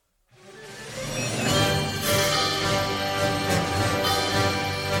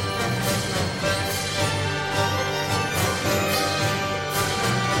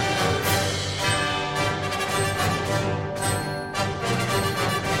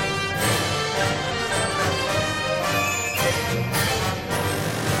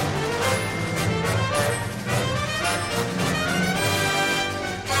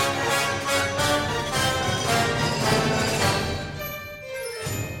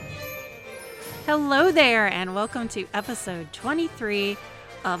Hello there, and welcome to episode 23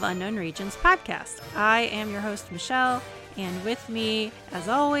 of Unknown Regions podcast. I am your host, Michelle, and with me, as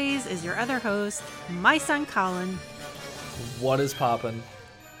always, is your other host, my son, Colin. What is poppin'?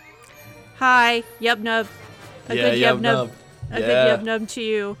 Hi, Yub Nub. A good Yub Nub. A good Yub Nub to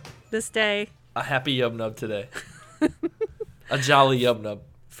you this day. A happy Yub Nub today. A jolly Yub Nub.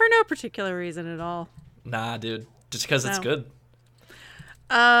 For no particular reason at all. Nah, dude. Just because it's good.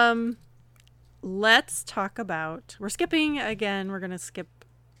 Let's talk about... We're skipping again. We're going to skip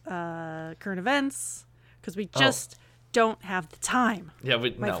current events because we just don't have the time. Yeah,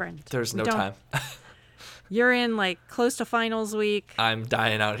 my friend. There's no time. You're in close to finals week. I'm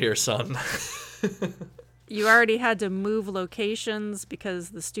dying out here, son. You already had to move locations because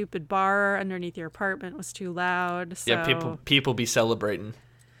the stupid bar underneath your apartment was too loud. So, yeah, people be celebrating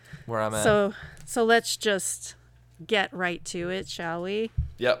where I'm at. So let's just get right to it, shall we?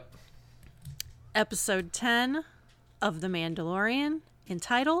 Yep. Episode 10 of The Mandalorian,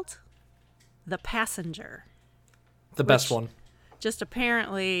 entitled The Passenger. The best one. Just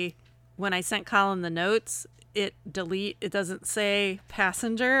apparently, when I sent Colin the notes, it doesn't say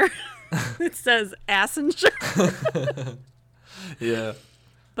passenger. It says assenger. Yeah.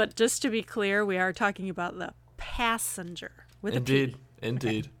 But just to be clear, we are talking about the passenger with a P.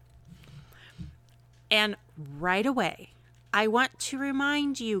 Indeed. Okay. And right away, I want to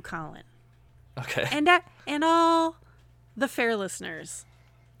remind you, Colin. Okay. And all the fair listeners.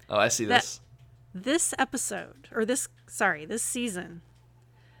 Oh, I see this. This episode, this season,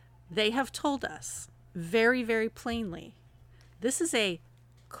 they have told us very, very plainly, this is a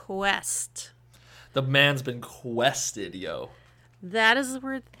quest. The man's been quested, yo. That is the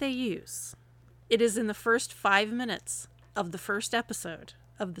word that they use. It is in the first 5 minutes of the first episode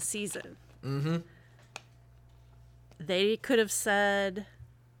of the season. Mm-hmm. They could have said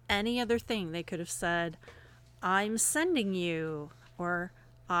any other thing. They could have said, I'm sending you, or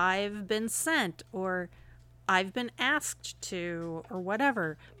I've been sent, or I've been asked to, or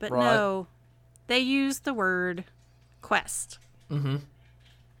whatever. But right. No, they used the word quest. Mm-hmm.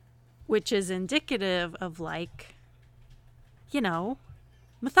 Which is indicative of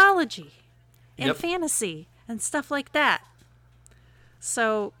mythology and fantasy and stuff like that.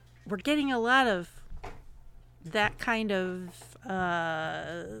 So we're getting a lot of that kind of,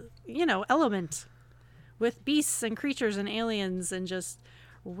 element with beasts and creatures and aliens and just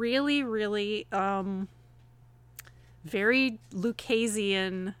really, really, very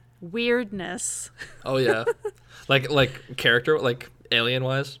Lucasian weirdness. Oh, yeah. like character,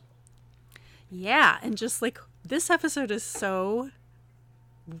 alien-wise? Yeah, and just this episode is so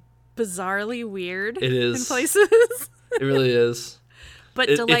bizarrely weird. It is. In places. It really is. But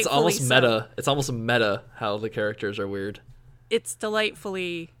delightfully it's almost so. meta. It's almost meta how the characters are weird. It's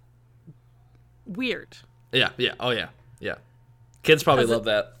delightfully weird. Yeah. Oh, yeah. Kids probably love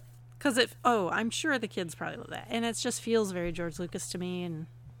that. I'm sure the kids probably love that. And it just feels very George Lucas to me, and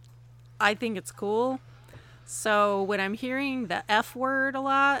I think it's cool. So when I'm hearing the F word a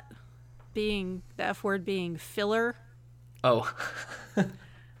lot, being filler. Oh.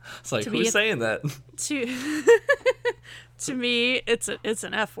 It's like, who's saying that? To me, it's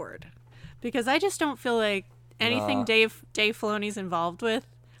an F word. Because I just don't feel like anything Dave Filoni's involved with,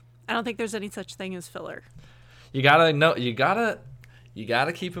 I don't think there's any such thing as filler. You gotta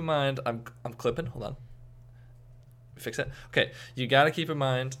keep in mind, I'm clipping, hold on. Fix it. Okay, you gotta keep in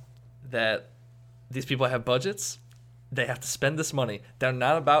mind that these people have budgets. They have to spend this money. They're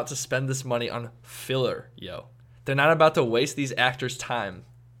not about to spend this money on filler, yo. They're not about to waste these actors' time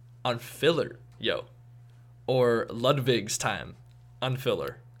on filler, yo. Or Ludwig's time on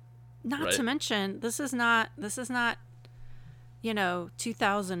filler. Not to mention, this is not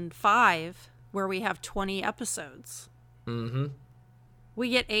 2005 where we have 20 episodes. Mm-hmm. We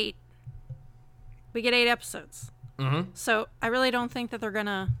get 8 episodes. Mm-hmm. So I really don't think that they're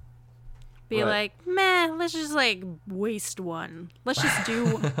gonna be meh, let's just waste one. Let's just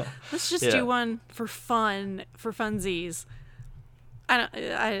do do one for funsies.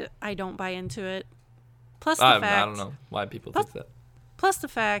 I don't buy into it. Plus the fact, I don't know why people think that. Plus the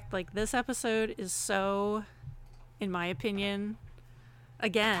fact, this episode is so, in my opinion,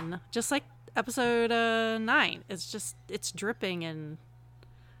 again, just like episode 9, it's dripping in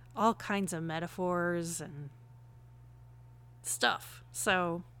all kinds of metaphors and stuff.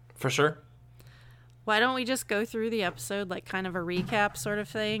 So for sure. Why don't we just go through the episode, kind of a recap sort of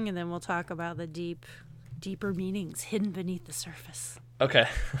thing, and then we'll talk about the deeper meanings hidden beneath the surface. Okay.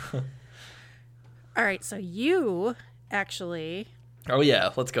 All right, so you actually... Oh, yeah,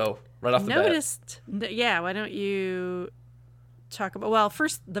 let's go. Right off the bat. Yeah, why don't you talk about... Well,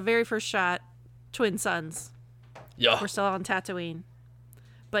 first, the very first shot twin sons. Yeah. We're still on Tatooine.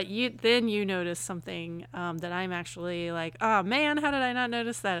 But you notice something that I'm actually like, oh man, how did I not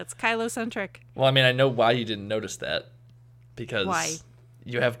notice that? It's Kylo-centric. Well, I mean, I know why you didn't notice that. Because why?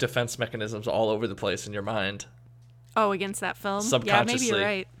 You have defense mechanisms all over the place in your mind. Oh, against that film? Subconsciously. Yeah, maybe you're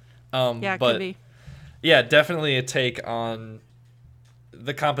right. Yeah, it but, could be. Yeah, definitely a take on...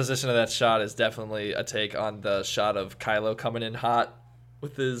 The composition of that shot is definitely a take on the shot of Kylo coming in hot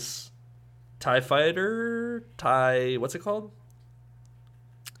with his TIE fighter? What's it called?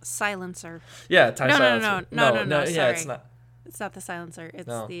 Silencer. Yeah, TIE silencer. No, yeah, sorry. it's not. It's not the silencer. It's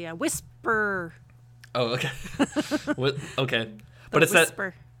the Whisper. Oh, okay. Okay. But it's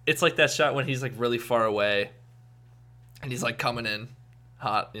Whisper. It's like that shot when he's like really far away and he's like coming in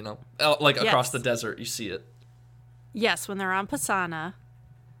hot, you know? Like across the desert, you see it. Yes, when they're on Pasana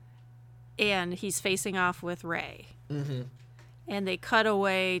and he's facing off with Rey. Mm-hmm. And they cut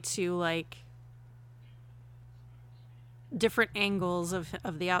away to like different angles of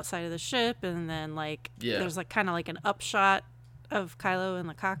the outside of the ship, and then like there's like kind of like an upshot of Kylo in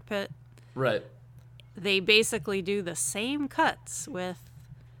the cockpit. Right. They basically do the same cuts with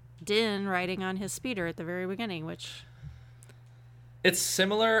Din riding on his speeder at the very beginning, which it's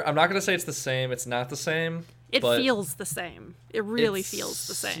similar. I'm not going to say it's the same. It's not the same. It feels the same. It really feels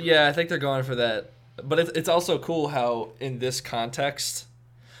the same. Yeah, I think they're going for that. But it's also cool how in this context,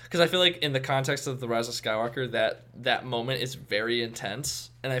 because I feel like in the context of The Rise of Skywalker, that moment is very intense.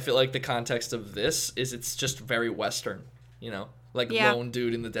 And I feel like the context of this is it's just very Western, you know? Like lone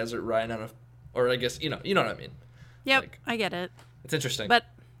dude in the desert riding on or I guess, you know what I mean? Yep, like, I get it. It's interesting. But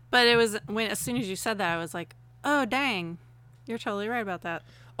it was, as soon as you said that, I was like, oh, dang. You're totally right about that.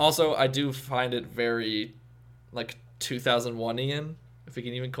 Also, I do find it very, like, 2001-ian, if we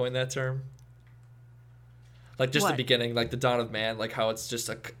can even coin that term. Like, just the beginning, like, the Dawn of Man, like, how it's just,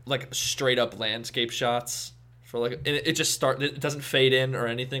 like straight-up landscape shots. For like, and it just it doesn't fade in or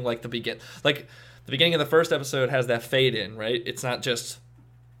anything like the beginning of the first episode has that fade in, right? It's not just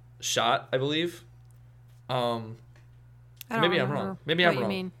shot, I believe. Maybe I'm wrong. Maybe I'm wrong.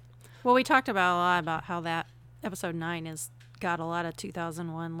 Mean. Well, we talked about a lot about how that episode 9 has got a lot of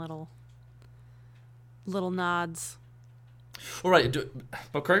 2001 little nods. All right,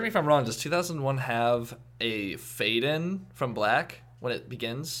 but correct me if I'm wrong. Does 2001 have a fade in from black when it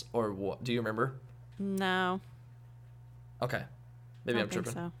begins, or what? Do you remember? No. Okay, maybe I'm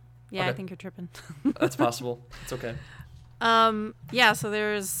tripping. So. Yeah, okay. I think you're tripping. That's possible. It's okay. Yeah. So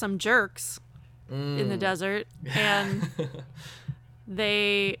there's some jerks in the desert, and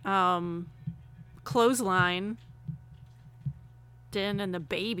they clothesline Din and the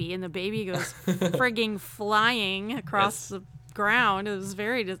baby goes frigging flying across the ground. It was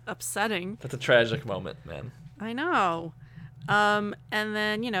very upsetting. That's a tragic moment, man. I know. And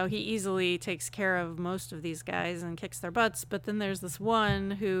then, he easily takes care of most of these guys and kicks their butts, but then there's this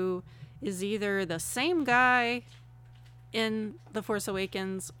one who is either the same guy in The Force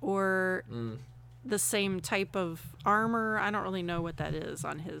Awakens or the same type of armor. I don't really know what that is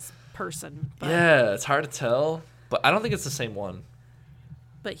on his person. But, yeah, it's hard to tell, but I don't think it's the same one.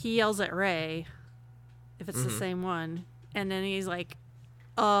 But he yells at Rey if it's the same one, and then he's like,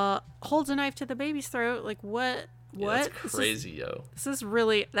 holds a knife to the baby's throat. Like, what? What? Yeah, that's crazy, yo. This is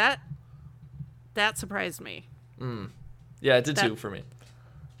really... That surprised me. Yeah, it did too for me.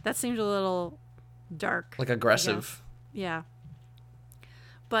 That seemed a little dark. Like aggressive. Yeah.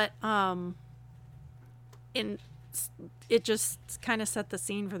 But, it just kind of set the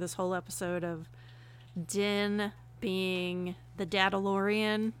scene for this whole episode of Din being the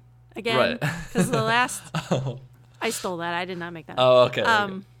Dadalorian again. Right. Because the last... I stole that. I did not make that up. Oh, okay.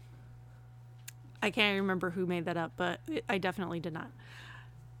 I can't remember who made that up, but I definitely did not.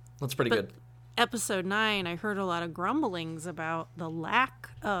 That's pretty good. Episode 9, I heard a lot of grumblings about the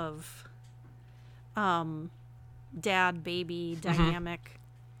lack of dad-baby dynamic.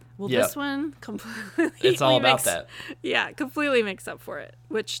 Well, this one completely... It's all about that. Yeah, completely makes up for it,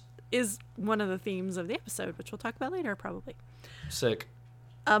 which is one of the themes of the episode, which we'll talk about later, probably. Sick.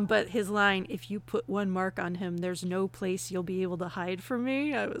 But his line, if you put one mark on him, there's no place you'll be able to hide from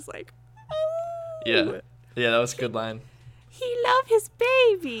me. I was like, oh. Yeah, that was a good line. He loved his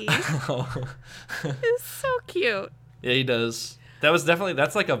baby. It's so cute. Yeah, he does.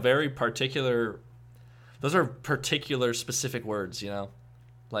 That's like a very particular, those are particular specific words,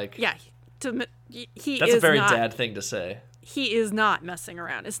 Like, yeah, that's a very dad thing to say. He is not messing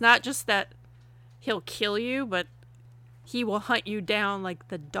around. It's not just that he'll kill you, but he will hunt you down like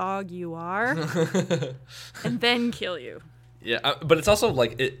the dog you are and then kill you. Yeah, but it's also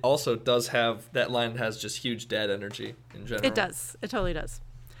like, it also does have, that line has just huge dad energy in general. It does. It totally does.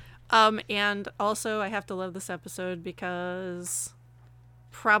 And also I have to love this episode because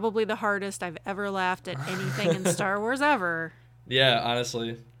probably the hardest I've ever laughed at anything in Star Wars ever. Yeah,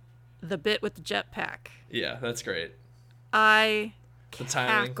 honestly. The bit with the jetpack. Yeah, that's great. I The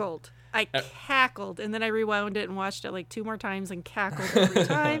timing. cackled. I cackled, and then I rewound it and watched it like 2 more times and cackled every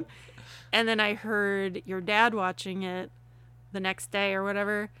time. And then I heard your dad watching it the next day or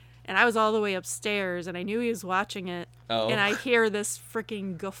whatever, and I was all the way upstairs, and I knew he was watching it. Oh. And I hear this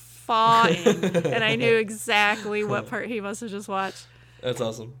freaking guffawing, and I knew exactly what part he must have just watched. That's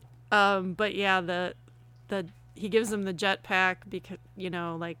awesome. But yeah, the he gives him the jetpack because, you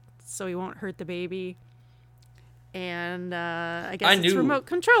know, like, so he won't hurt the baby. And I guess it's remote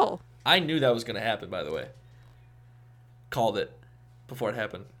control. I knew that was going to happen, by the way. Called it before it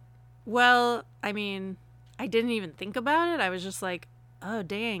happened. Well, I mean, I didn't even think about it. I was just like, oh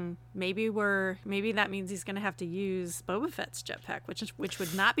dang, maybe that means he's going to have to use Boba Fett's jetpack, which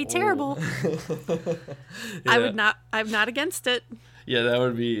would not be terrible. Yeah. I'm not against it. Yeah, that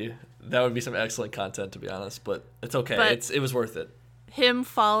would be some excellent content, to be honest, but it's okay. But it was worth it. Him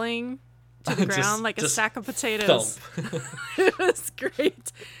falling to the ground like a sack of potatoes. It was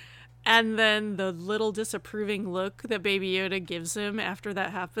great. And then the little disapproving look that Baby Yoda gives him after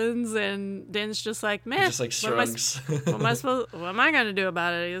that happens, and Din's just like, man, just like shrugs. What am I going to do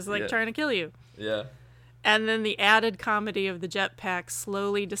about it? He's like trying to kill you. Yeah. And then the added comedy of the jetpack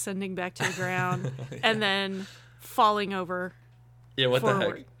slowly descending back to the ground and then falling over. Yeah, what forward.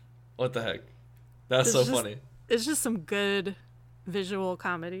 the heck? What the heck? That's so funny. It's just some good visual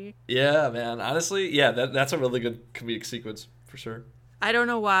comedy. Yeah, man. Honestly, yeah, that's a really good comedic sequence for sure. I don't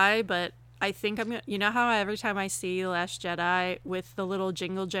know why, but I think I'm gonna. You know how every time I see Last Jedi with the little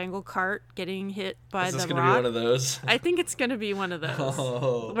jingle jangle cart getting hit by the rock? Is this gonna be one of those? I think it's gonna be one of those.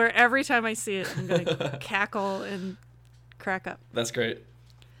 Oh. Where every time I see it, I'm gonna cackle and crack up. That's great.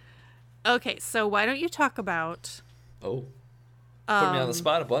 Okay, so why don't you talk about? Oh, put me on the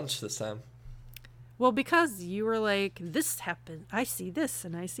spot a bunch this time. Well, because you were like, this happened. I see this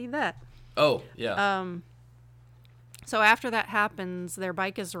and I see that. Oh, yeah. So after that happens, their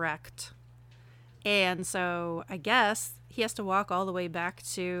bike is wrecked. And so I guess he has to walk all the way back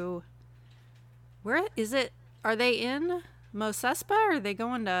to... Where is it? Are they in Mos Espa or are they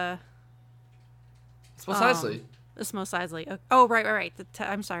going to... It's Mos Eisley. It's Mos Eisley. Oh, right.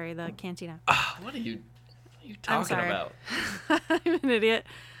 I'm sorry, the cantina. What are you talking about? I'm an idiot.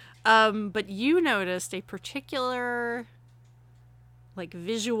 But you noticed a particular, like,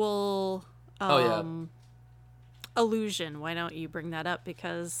 visual... illusion. Why don't you bring that up?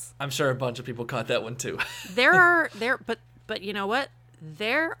 Because I'm sure a bunch of people caught that one too. but you know what?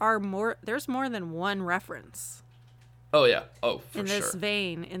 There's more than one reference. Oh yeah. Oh, for in this sure.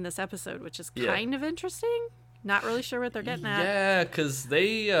 vein in this episode, which is kind of interesting. Not really sure what they're getting at. Yeah, because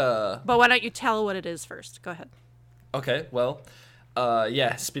they. But why don't you tell what it is first? Go ahead. Okay. Well.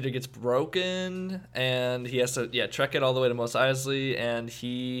 Speeder gets broken, and he has to trek it all the way to Mos Eisley, and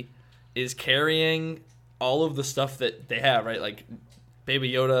he is carrying all of the stuff that they have, right? Like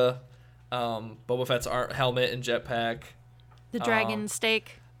Baby Yoda, Boba Fett's helmet and jetpack. The dragon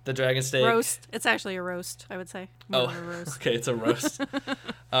steak. The dragon steak. Roast. It's actually a roast, I would say. More than a roast. Okay, it's a roast.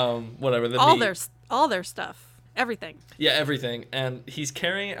 Whatever. All their stuff. Everything. Yeah, everything. And he's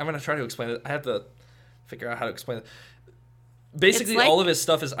carrying... I'm going to try to explain it. I have to figure out how to explain it. Basically, all of his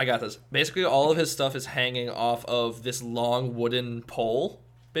stuff is... I got this. Basically, all of his stuff is hanging off of this long wooden pole,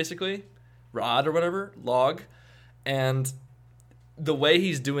 basically. Rod or whatever. Log. And the way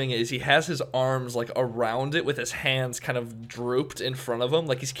he's doing it is he has his arms, like, around it with his hands kind of drooped in front of him.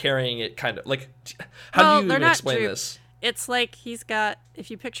 Like, he's carrying it kind of... Like, how do you even explain this? It's like he's got... If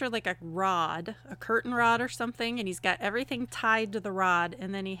you picture, like, a rod, a curtain rod or something, and he's got everything tied to the rod,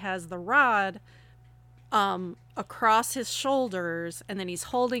 and then he has the rod... across his shoulders, and then he's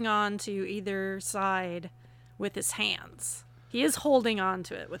holding on to either side with his hands. He is holding on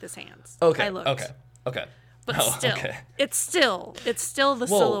to it with his hands. Okay. I looked. Okay. But still, it's still the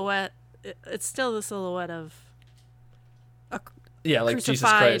silhouette. It's still the silhouette of a like Jesus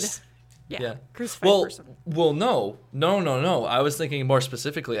Christ. Yeah. Crucified person. Well, no. I was thinking more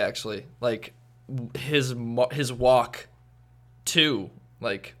specifically, actually, like his walk to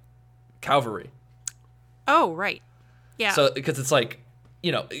like Calvary. Oh, right. Yeah. So, because it's like,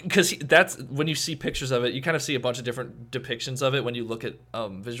 because that's when you see pictures of it, you kind of see a bunch of different depictions of it when you look at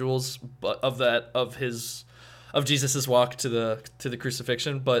visuals of Jesus's walk to the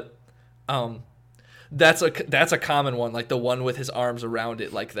crucifixion. But that's a common one, like the one with his arms around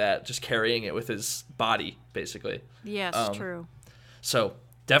it like that, just carrying it with his body, basically. Yes, true. So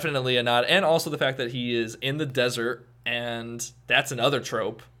definitely a nod, and also the fact that he is in the desert, and that's another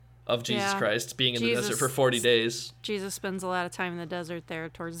trope. of Jesus Yeah. Christ being in the Jesus- desert for 40 days. Jesus spends a lot of time in the desert there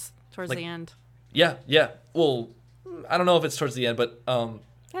towards Like- the end. Yeah, yeah. Well, I don't know if it's towards the end, but I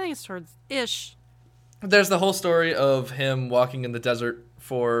think it's towards ish. there's the whole story of him walking in the desert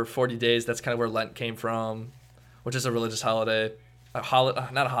for 40 days. That's kind of where Lent came from, which is a religious holiday. Not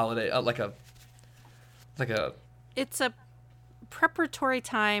a holiday, like a It's a preparatory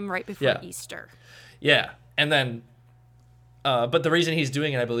time right before Yeah. Easter. yeah. And then but the reason he's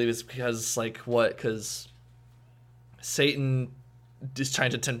doing it, I believe, is because because Satan is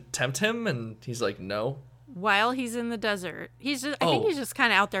trying to tempt him, and he's like, no. While he's in the desert, I think he's just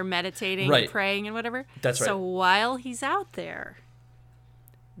kind of out there meditating, Right. and praying, and whatever. That's right. So while he's out there,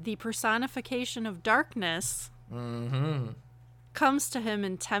 the personification of darkness comes to him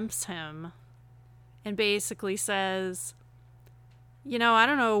and tempts him, and basically says, I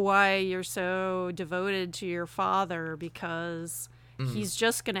don't know why you're so devoted to your father, because he's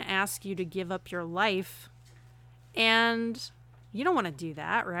just going to ask you to give up your life, and you don't want to do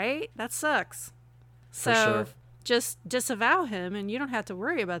that, right? That sucks. So sure. just disavow him, and you don't have to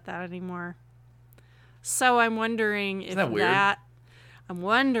worry about that anymore. So I'm wondering if that weird? I'm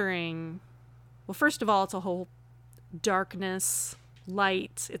wondering, well, first of all, it's a whole darkness,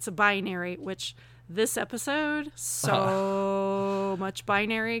 light. It's a binary, which this episode, so much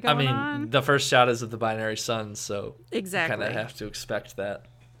binary going on. The first shot is of the binary sun, so Exactly. you kind of have to expect that.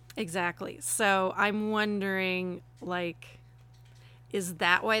 Exactly. So I'm wondering, is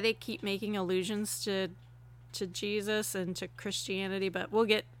that why they keep making allusions to Jesus and to Christianity? But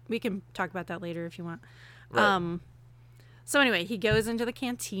we can talk about that later if you want. Right. So anyway, he goes into the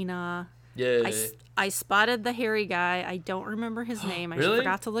cantina. Yay. I spotted the hairy guy. I don't remember his name. I Really?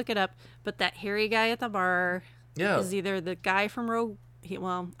 forgot to look it up. But that hairy guy at the bar Yeah. is either the guy from Rogue. I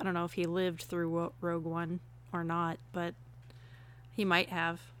don't know if he lived through Rogue One or not, but he might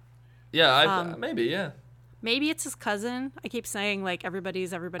have. Yeah, maybe, yeah. Maybe it's his cousin. I keep saying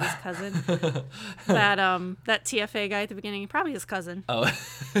everybody's cousin. that TFA guy at the beginning, probably his cousin. Oh,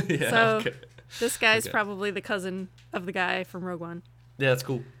 yeah. So Okay. this guy's probably the cousin of the guy from Rogue One. Yeah, that's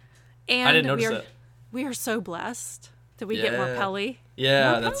cool. And I didn't notice that. We are so blessed that we get more Yeah. Pelly.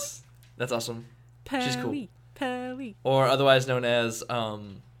 Yeah, More that's awesome. Pelly. She's cool. Pelly. Or otherwise known as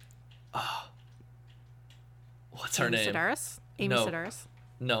what's her Amy name? Sedaris? Amy No. Sedaris.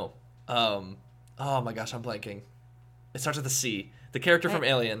 No. Oh my gosh, I'm blanking. It starts with a C. The character from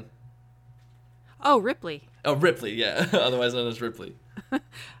Alien. Oh, Ripley. Oh, Ripley, yeah. Otherwise known as Ripley.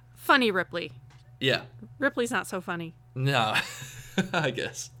 Funny Ripley. Yeah. Ripley's not so funny. No. I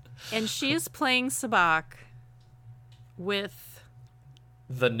guess. And she is playing Sabak with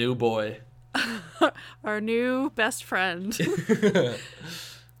The new boy. our new best friend.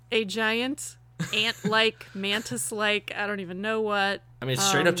 A giant ant-like, mantis-like, I don't even know what. I mean, it's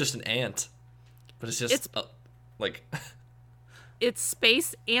straight up just an ant. But it's just It's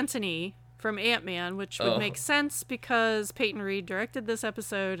Space Antony from Ant-Man, which would Oh. make sense because Peyton Reed directed this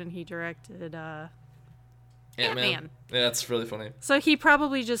episode and he directed Ant-Man. Yeah, that's really funny. So he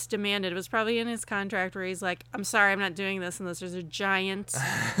probably just demanded, it was probably in his contract where he's like, I'm sorry, I'm not doing this unless there's a giant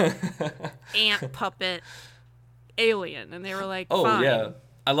ant puppet alien. And they were like, Oh, fine. yeah.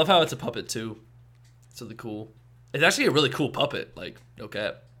 I love how it's a puppet, too. It's really cool. It's actually a really cool puppet. No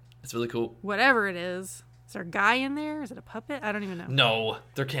cap. It's really cool. Whatever it is. Is there a guy in there? Is it a puppet? I don't even know. No,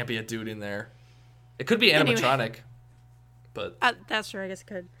 there can't be a dude in there. It could be Anyway. animatronic, but That's true, I guess it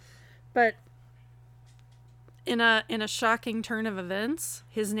could. But in a shocking turn of events,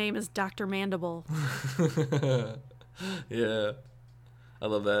 his name is Dr. Mandible. yeah, I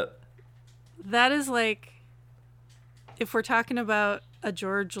love that. That is if we're talking about a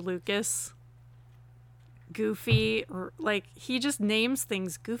George Lucas goofy, or he just names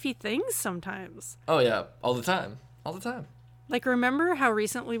things goofy things sometimes. Oh yeah, all the time. Remember how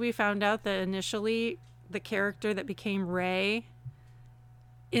recently we found out that initially the character that became Rey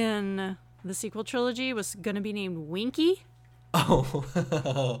in the sequel trilogy was going to be named Winky?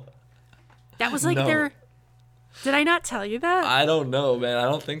 Oh, That was No. their... Did I not tell you that? I don't know, man. I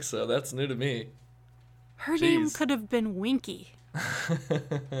don't think so. That's new to me. Her name Jeez. could have been Winky.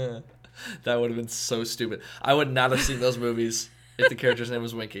 That would have been so stupid. I would not have seen those movies if the character's name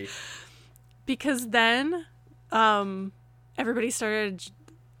was Winky. Because then everybody started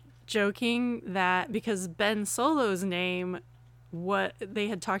joking that because Ben Solo's name, what they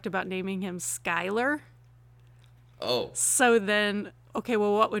had talked about naming him Skylar. Oh, So then, okay,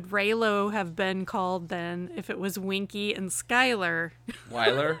 well, what would Raylo have been called then if it was Winky and Skylar?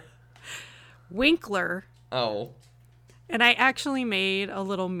 Wyler? Winkler. Oh. And I actually made a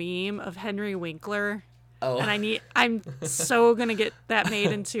little meme of Henry Winkler Oh. And I'm so gonna get that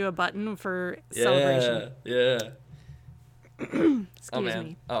made into a button for celebration. Yeah. Excuse man.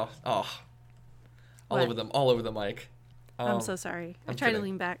 me. Oh. All What? over the mic. I'm so sorry. I I'm tried to kidding.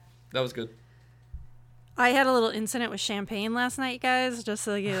 lean back. That was good. I had a little incident with champagne last night, guys, just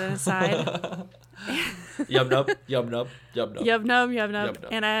to give an aside. Yum nub, yum nub, yum nub. Yum nub. Yum nub.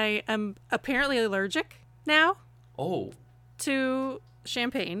 And I am apparently allergic now Oh. to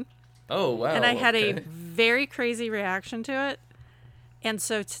champagne. Oh, wow. And I had a okay. very crazy reaction to it. And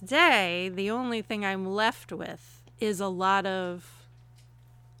so today, the only thing I'm left with is a lot of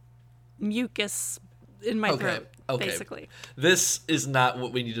mucus in my throat, basically. This is not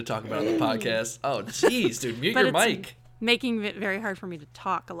what we need to talk about on the podcast. Oh, jeez, dude. Mute But your it's mic. making it very hard for me to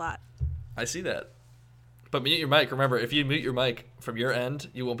talk a lot. I see that. But mute your mic. Remember, if you mute your mic from your end,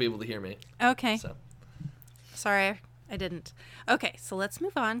 you won't be able to hear me. Okay. So. Sorry, I didn't. Okay, so let's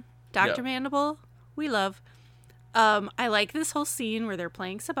move on. Dr. Mandible, we love. I like this whole scene where they're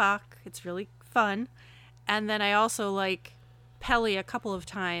playing sabacc. It's really fun. And then I also like Pelly a couple of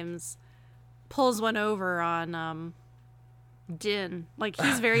times pulls one over on Din. Like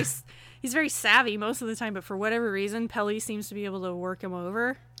he's very savvy most of the time, but for whatever reason, Pelly seems to be able to work him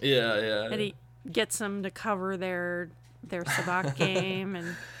over. Yeah. And he gets them to cover their sabacc game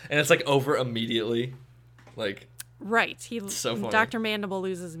and it's like over immediately. Like right. so funny. Dr. Mandible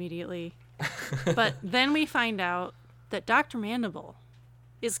loses immediately. But then we find out that Dr. Mandible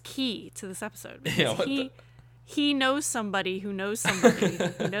is key to this episode. Yeah, He knows somebody who knows somebody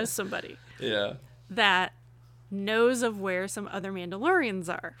who knows somebody. Yeah. That knows of where some other Mandalorians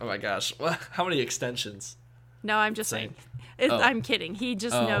are. Oh my gosh. How many extensions? No, I'm just saying. I'm kidding. He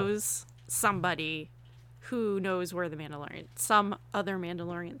just knows somebody who knows where some other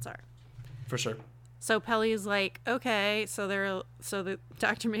Mandalorians are. For sure. So Pelly is like, okay, so the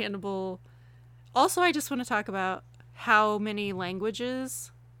Dr. Mandible. Also, I just want to talk about how many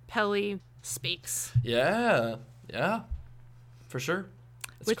languages Pelly speaks. Yeah. For sure.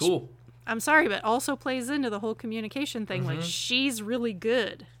 It's cool. I'm sorry, but also plays into the whole communication thing. Like, she's really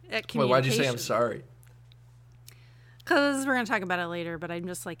good at communication. Wait, why'd you say I'm sorry? Because we're going to talk about it later, but I'm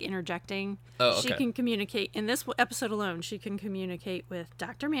just, like, interjecting. Oh, okay. She can communicate. In this episode alone, she can communicate with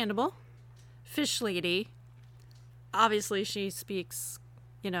Dr. Mandible, Fish Lady. Obviously, she speaks,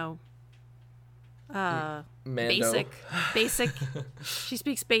 Mando. basic. She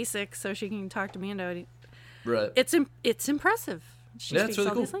speaks basic, so she can talk to Mando. Right. It's impressive. She speaks really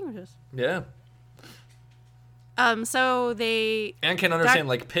all cool. these languages. Yeah. So they And can understand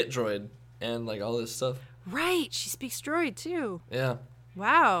like pit droid and like all this stuff. Right, she speaks droid too. Yeah.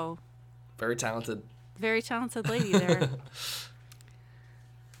 Wow. Very talented. Very talented lady there.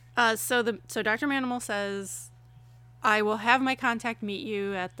 So Dr. Manimal says, I will have my contact meet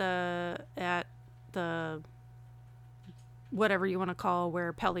you at the whatever you want to call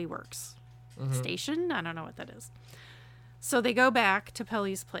where Pelly works. Station? I don't know what that is. So they go back to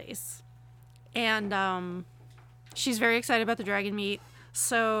Pelly's place. And she's very excited about the dragon meat.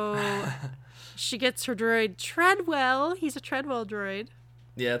 So she gets her droid Treadwell. He's a Treadwell droid.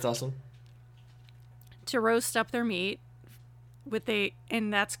 Yeah, it's awesome. To roast up their meat.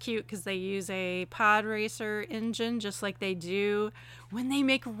 And that's cute because they use a pod racer engine just like they do when they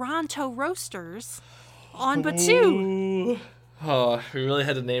make Ronto roasters on Batu. Oh, we really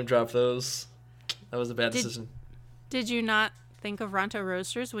had to name drop those. That was a bad decision. Did you not think of Ronto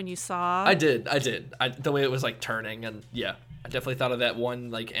roasters when you saw? I did. The way it was like turning, and yeah, I definitely thought of that one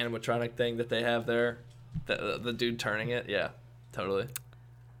like animatronic thing that they have there, the dude turning it. Yeah, totally.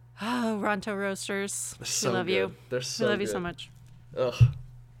 Oh, Ronto roasters. They're so we love good. you. They're so We love good. you so much. Ugh.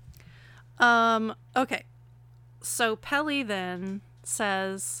 Okay. So Pelly then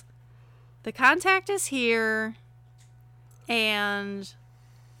says, the contact is here, and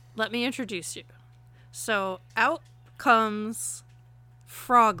let me introduce you. So out comes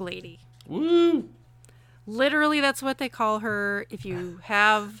Frog Lady. Woo! Literally, that's what they call her. If you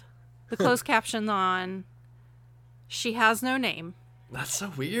have the closed captions on, she has no name. That's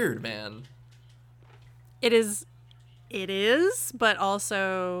so weird, man. It is, but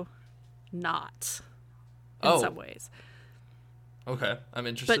also not in some ways. Okay, I'm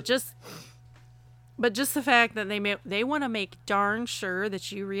interested. But just the fact that they want to make darn sure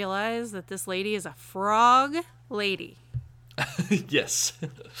that you realize that this lady is a frog lady. Yes.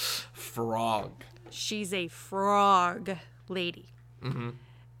 Frog. She's a frog lady. Mm-hmm.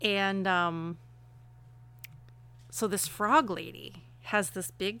 And so this frog lady has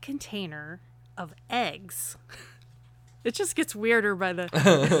this big container of eggs. It just gets weirder by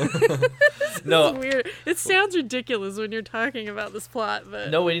the. No, Weird. It sounds ridiculous when you're talking about this plot, but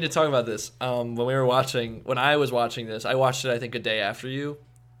no, we need to talk about this. When I was watching this, I watched it I think a day after you,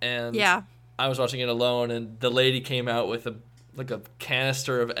 and yeah, I was watching it alone, and the lady came out with a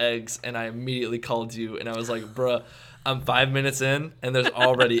canister of eggs, and I immediately called you, and I was like, bruh, I'm 5 minutes in, and there's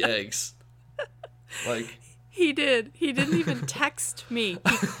already eggs. Like, he did. He didn't even text me.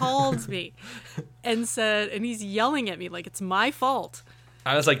 He called me and said, and he's yelling at me like it's my fault.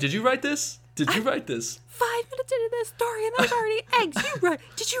 I was like, did you write this? Did you write this? 5 minutes into this story, and there's already eggs.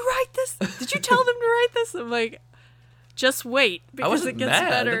 Did you write this? Did you tell them to write this? I'm like, just wait, because it gets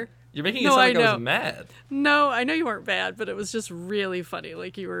better. You're making it sound like I was mad. No, I know you weren't bad, but it was just really funny.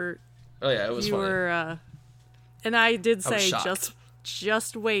 Like you were. Oh yeah, it was funny. And I did say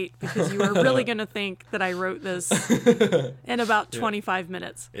just wait, because you are really gonna think that I wrote this in about 25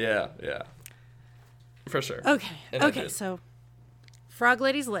 minutes. Yeah, for sure. Okay. So, Frog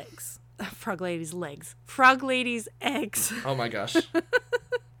Lady's legs. Frog Lady's legs. Frog Lady's eggs. Oh my gosh,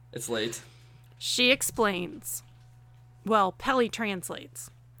 it's late. She explains. Well, Pelly translates.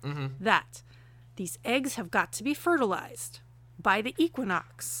 That these eggs have got to be fertilized by the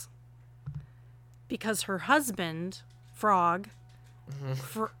equinox because her husband, frog,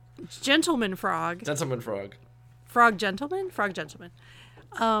 gentleman frog, frog gentleman,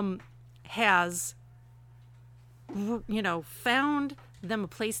 has, found them a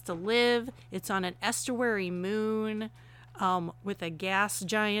place to live. It's on an estuary moon. With a gas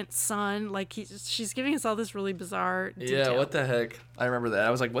giant sun. Like she's giving us all this really bizarre detail. Yeah, what the heck? I remember that.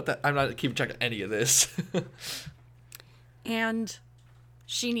 I was like, what the? I'm not keeping track of any of this. And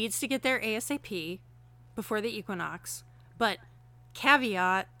she needs to get there ASAP before the equinox. But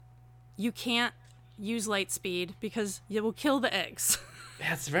caveat, you can't use light speed because it will kill the eggs.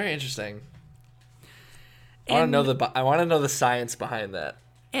 Yeah, it's very interesting. I want to know the science behind that.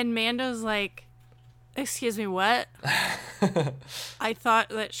 And Mando's like, excuse me, what? I thought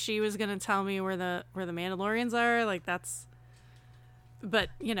that she was gonna tell me where the Mandalorians are. Like that's, but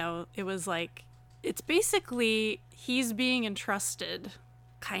it was like, it's basically he's being entrusted,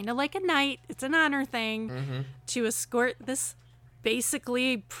 kind of like a knight. It's an honor thing to escort this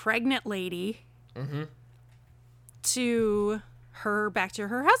basically pregnant lady to back to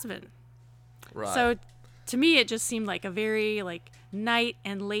her husband. Right. So to me, it just seemed like a very knight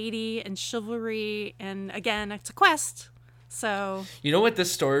and lady and chivalry, and again, it's a quest. So you know what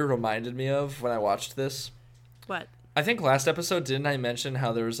this story reminded me of when I watched this? What? I think last episode, didn't I mention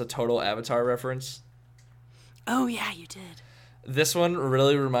how there was a total Avatar reference? Oh yeah, you did. This one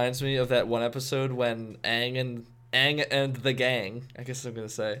really reminds me of that one episode when Aang and the gang, I guess I'm gonna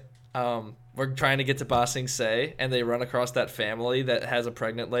say, we're trying to get to Ba Sing Se, and they run across that family that has a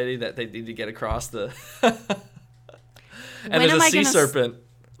pregnant lady that they need to get across the. And there's a sea serpent.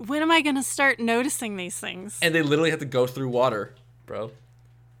 When am I going to start noticing these things? And they literally have to go through water, bro.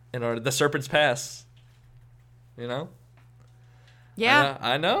 In order, the serpents pass. Yeah.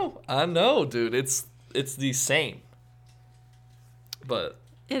 I know, dude. It's the same. But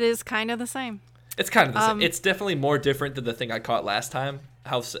it is kind of the same. It's kind of the same. It's definitely more different than the thing I caught last time.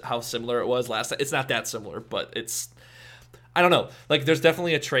 How similar it was last time. It's not that similar, but it's, I don't know. Like, there's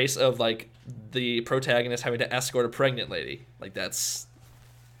definitely a trace of the protagonist having to escort a pregnant lady. Like, that's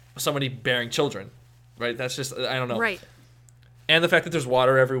somebody bearing children, right? That's just, I don't know. Right. And the fact that there's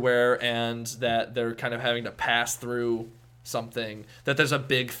water everywhere, and that they're kind of having to pass through something, that there's a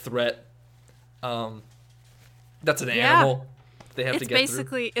big threat. That's an animal they have to get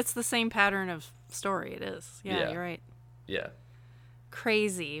through. It's the same pattern of story. It is. Yeah, you're right. Yeah.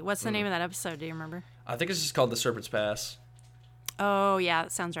 Crazy. What's the name of that episode? Do you remember? I think it's just called The Serpent's Pass. Oh, yeah,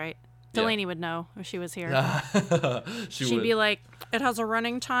 that sounds right. Delaney would know if she was here. She'd be like, it has a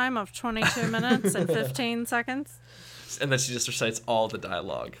running time of 22 minutes and 15 seconds. And then she just recites all the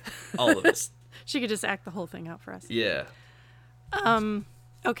dialogue. All of this. She could just act the whole thing out for us. Yeah.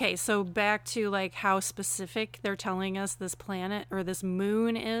 Okay, so back to how specific they're telling us this planet or this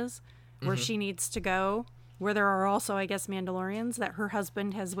moon is, where she needs to go, where there are also, I guess, Mandalorians that her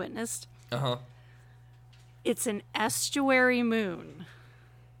husband has witnessed. Uh-huh. It's an estuary moon.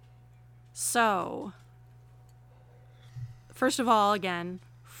 So, first of all, again,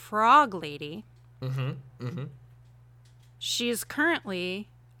 Frog Lady. She is currently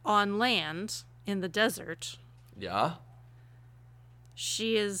on land in the desert. Yeah.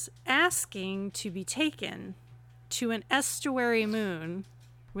 She is asking to be taken to an estuary moon,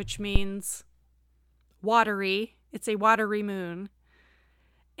 which means watery. It's a watery moon.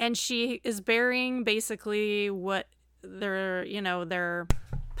 And she is burying basically what their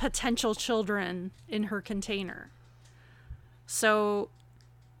potential children in her container. So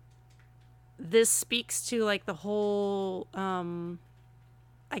this speaks to like the whole,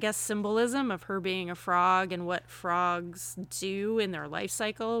 I guess, symbolism of her being a frog and what frogs do in their life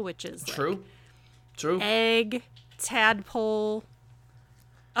cycle, which is True. egg, tadpole,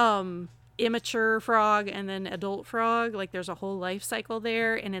 immature frog, and then adult frog. Like there's a whole life cycle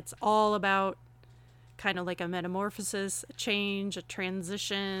there, and it's all about kind of like a metamorphosis, a change, a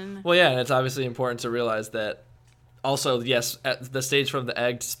transition. Well, yeah, and it's obviously important to realize that also, yes, at the stage from the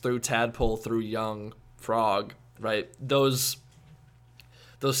egg through tadpole through young frog, right? Those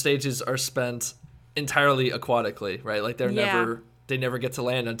stages are spent entirely aquatically, right? Like they never get to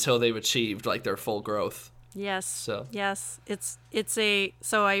land until they've achieved like their full growth. Yes. So yes,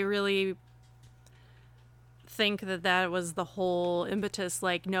 so I really think that was the whole impetus.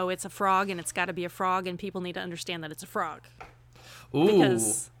 Like, no, it's a frog, and it's got to be a frog, and people need to understand that it's a frog. Ooh.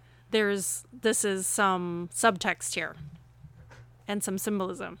 Because this is some subtext here, and some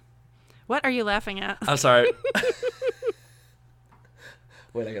symbolism. What are you laughing at? I'm sorry.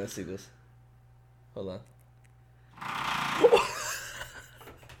 Wait, I gotta see this. Hold on.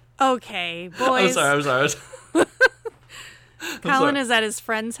 Okay, boys. I'm sorry. Colin is at his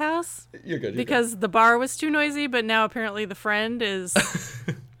friend's house. You're good. Because the bar was too noisy, but now apparently the friend is...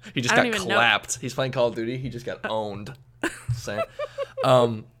 He just got clapped. He's playing Call of Duty. He just got owned. Same.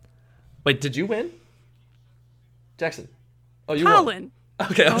 Wait, did you win? Jackson. Oh, you Colin. won.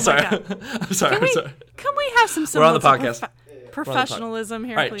 Okay, I'm sorry. I'm sorry. Can we have some We're on the podcast. Professionalism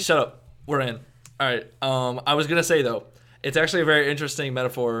here, all right, please? Shut up. We're in. All right. I was gonna say though, it's actually a very interesting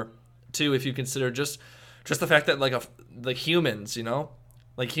metaphor too, if you consider just the fact that like humans, you know,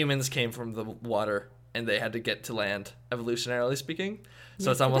 like humans came from the water and they had to get to land, evolutionarily speaking. So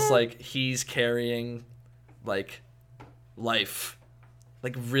it's almost like he's carrying like life,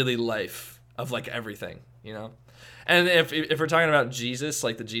 like really life of like everything, you know. And if we're talking about Jesus,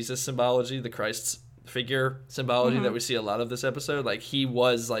 like the Jesus symbology, the Christ figure symbology that we see a lot of this episode, like he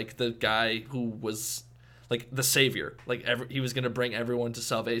was like the guy who was like the savior, like he was going to bring everyone to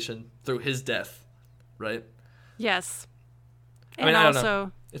salvation through his death, right? Yes. I mean, and I don't know.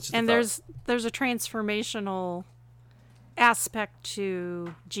 also, It's just and a thought. there's a transformational aspect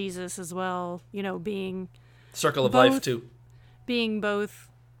to Jesus as well, you know, being Circle of both- life too. being both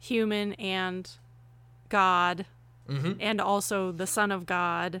human and God, and also the Son of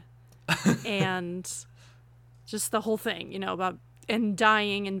God, and just the whole thing, you know, about and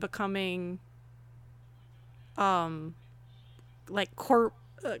dying and becoming like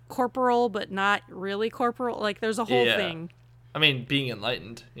corporal but not really corporal. Like there's a whole thing. I mean, being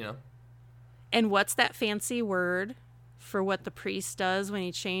enlightened, you know. And what's that fancy word for what the priest does when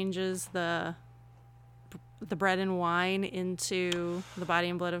he changes the bread and wine into the body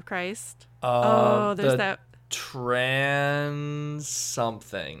and blood of Christ? There's that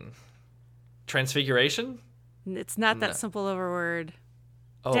transfiguration. It's not that No. simple of a word.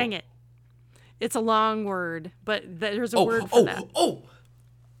 Oh. Dang it. It's a long word, but there's a word for that.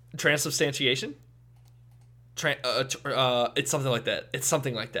 Transubstantiation. It's something like that.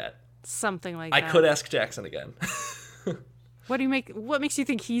 Something like that. I could ask Jackson again. What makes you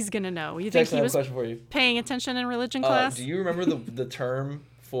think he's gonna know? You Jackson, think I he have a was question for you. paying attention in religion class? Do you remember the term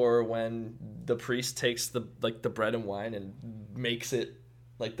for when the priest takes the bread and wine and makes it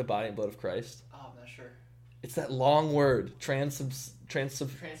like the body and blood of Christ? Oh, I'm not sure. It's that long word,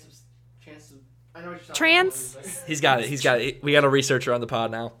 I know what you're talking Trans- about. He's got it. We got a researcher on the pod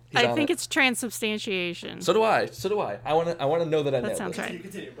now. He's I on think it. it's transubstantiation. So do I. I want to know that I know. sounds right.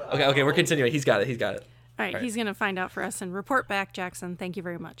 Continue, but Okay, we're continuing. He's got it. All right, he's gonna find out for us and report back, Jackson. Thank you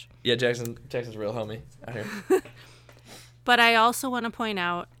very much. Yeah, Jackson's a real homie out here. But I also want to point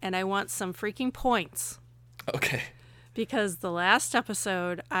out, and I want some freaking points, Okay. because the last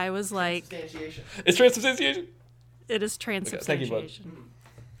episode I was like, Substantiation. It's transubstantiation. it is Thank you, bud. transubstantiation.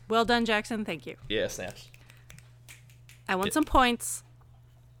 Well done, Jackson. Thank you. Yeah, snaps. I want some points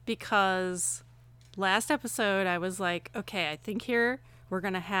because last episode I was like, okay, I think here we're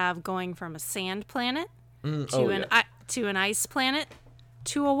gonna have going from a sand planet to an ice planet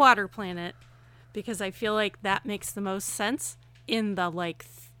to a water planet, because I feel like that makes the most sense in the like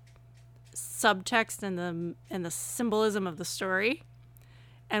subtext and the symbolism of the story.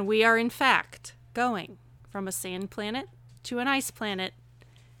 And we are in fact going from a sand planet to an ice planet,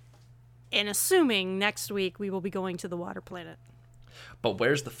 and assuming next week we will be going to the water planet. But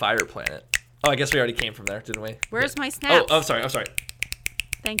where's the fire planet? Oh, I guess we already came from there, didn't we? Where's my snaps? Oh, I'm sorry.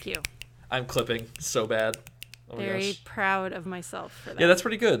 Thank you. I'm clipping so bad. Oh my Very gosh. proud of myself for that. Yeah, that's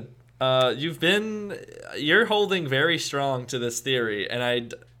pretty good. You're holding very strong to this theory,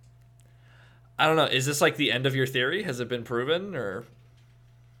 and I don't know. Is this like the end of your theory? Has it been proven or?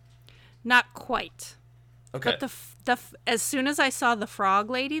 Not quite. Okay. But as soon as I saw the frog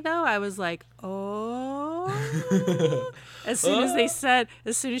lady, though, I was like, oh. As soon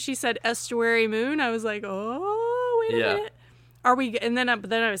as she said estuary moon, I was like, oh, wait a minute. Are we? And then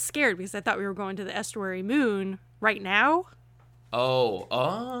I was scared because I thought we were going to the estuary moon right now.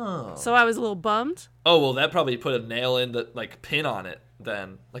 Oh. So I was a little bummed. Oh, well, that probably put a nail in the pin on it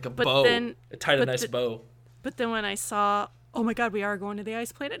then, like a bow. It tied a nice bow. But then when I saw, oh my God, we are going to the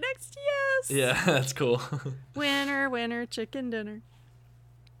ice planet next. Yes. Yeah, that's cool. Winner, chicken dinner.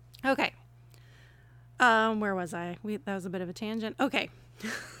 Okay. Where was I? That was a bit of a tangent. Okay.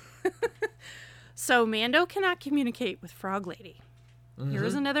 So Mando cannot communicate with Frog Lady. Mm-hmm.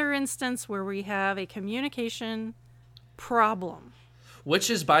 Here's another instance where we have a communication problem. Which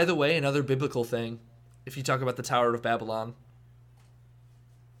is, by the way, another biblical thing. If you talk about the Tower of Babylon.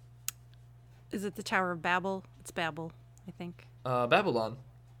 Is it the Tower of Babel? It's Babel, I think. Babylon.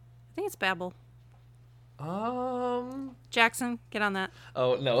 I think it's Babel. Jackson, get on that.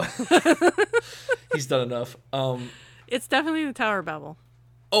 Oh, no. He's done enough. It's definitely the Tower of Babel.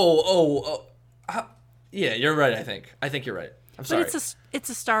 Yeah, you're right, I think. I think you're right. I'm sorry. But it's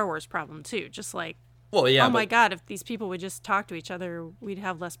a Star Wars problem, too. Just like, well, yeah, my God, if these people would just talk to each other, we'd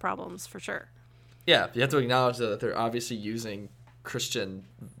have less problems, for sure. Yeah, you have to acknowledge that they're obviously using Christian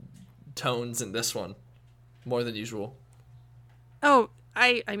tones in this one more than usual. Oh,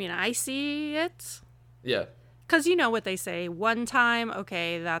 I mean, I see it. Yeah. Because you know what they say. One time,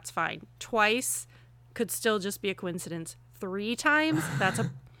 okay, that's fine. Twice could still just be a coincidence. 3 times,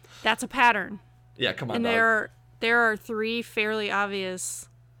 that's a pattern. Yeah, come on. And there are 3 fairly obvious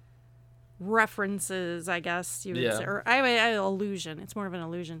references, I guess you would say, or allusion. It's more of an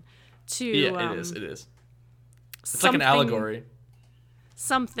allusion to. Yeah, it is. It's like an allegory.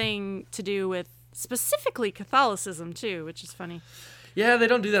 Something to do with specifically Catholicism too, which is funny. Yeah, they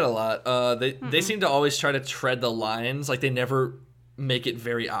don't do that a lot. They seem to always try to tread the lines. Like, they never make it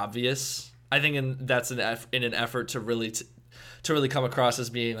very obvious. I think that's in an effort to really come across as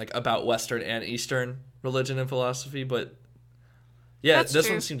being like about Western and Eastern religion and philosophy. But yeah, that's this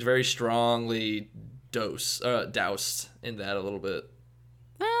true. one seems very strongly doused in that a little bit.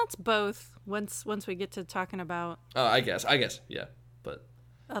 It's both. Once we get to talking about. I guess, yeah, but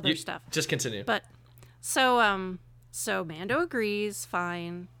other stuff. Just continue. But so Mando agrees.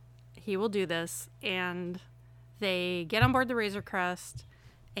 Fine, he will do this, and they get on board the Razor Crest,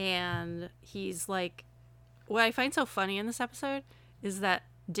 and he's like, what I find so funny in this episode is that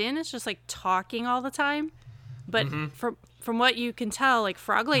Din is just like talking all the time, but from what you can tell, like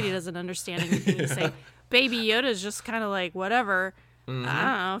Frog Lady doesn't understand anything he's saying. Baby Yoda is just kind of like whatever. I don't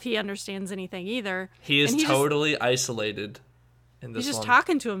know if he understands anything either. He is totally isolated in this one. He's just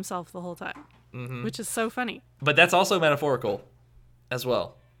talking to himself the whole time, which is so funny. But that's also metaphorical as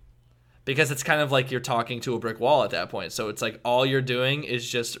well, because it's kind of like you're talking to a brick wall at that point. So it's like all you're doing is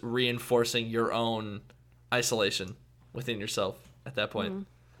just reinforcing your own isolation within yourself at that point.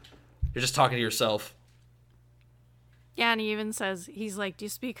 You're just talking to yourself. Yeah, and he even says, he's like, do you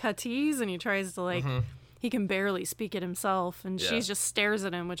speak Huttese? And he tries to like, he can barely speak it himself, and she just stares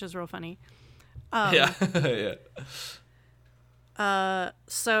at him, which is real funny. Yeah.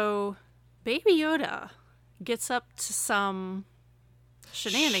 So Baby Yoda gets up to some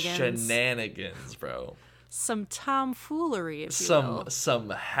shenanigans, bro. Some tomfoolery, if you will. Some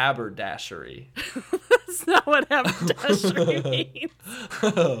haberdashery. That's not what haberdashery means.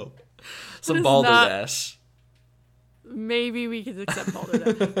 Some balderdash. Maybe we could accept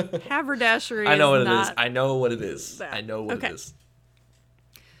balderdash. Haberdashery. I know what it is. I know what it is. That. I know what it is.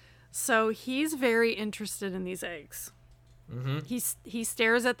 So he's very interested in these eggs. He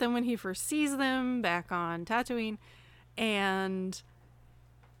stares at them when he first sees them back on Tatooine, and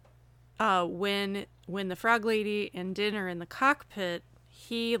when the Frog Lady and Din are in the cockpit,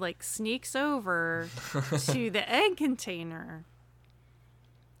 he like sneaks over to the egg container,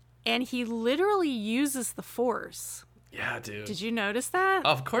 and he literally uses the Force. Yeah, dude. Did you notice that?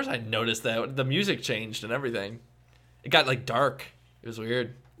 Of course I noticed that. The music changed and everything. It got like dark. It was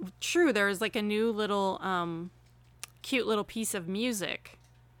weird. True, there was like a new little cute little piece of music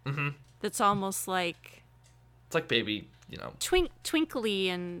that's almost like, it's like baby, twinkly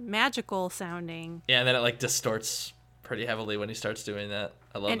and magical sounding. Yeah, and then it like distorts pretty heavily when he starts doing that.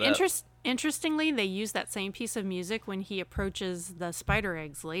 I love that. Interestingly, they use that same piece of music when he approaches the spider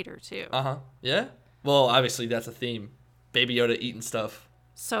eggs later too. Yeah. Well, obviously that's a theme. Baby Yoda eating stuff.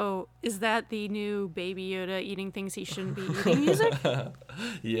 So is that the new Baby Yoda eating things he shouldn't be eating music?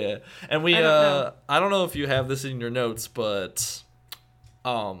 Yeah. And we I don't know if you have this in your notes, but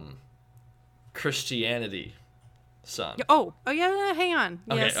Christianity, son. Oh yeah, hang on.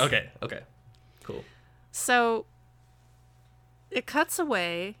 Okay, Yes. okay. Cool. So it cuts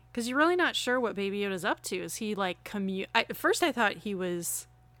away because you're really not sure what Baby Yoda's up to. Is he like at first I thought he was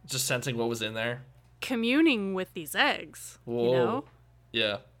Just sensing what was in there. communing with these eggs. Whoa. You know?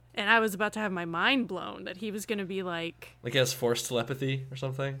 Yeah. And I was about to have my mind blown that he was going to be like Like he has forced telepathy or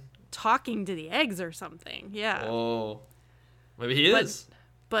something. talking to the eggs or something. Yeah. Oh. Maybe he is.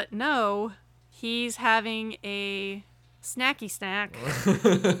 But no, he's having a snacky snack.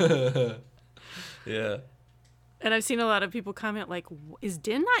 Yeah. And I've seen a lot of people comment like, is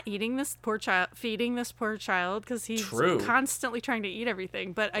Din not eating this poor child, feeding this poor child? Because he's constantly trying to eat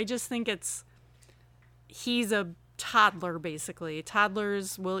everything. But I just think he's a toddler, basically.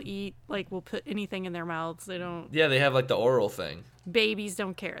 Toddlers will eat, will put anything in their mouths. They don't. Yeah, they have like the oral thing. Babies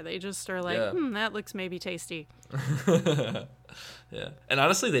don't care. They just are like, that looks maybe tasty. Yeah. And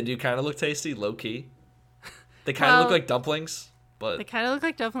honestly, they do kind of look tasty, low key. They kind of look like dumplings, but. They kind of look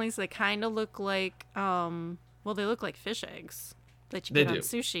like dumplings. They kind of look like, they look like fish eggs that you get on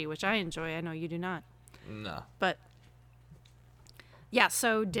sushi, which I enjoy. I know you do not. No. But, yeah,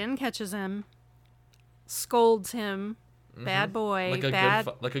 so Din catches him, scolds him, bad boy, like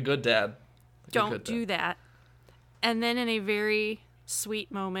a good dad. Don't do that. And then in a very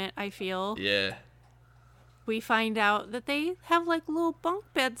sweet moment, I feel, we find out that they have like little bunk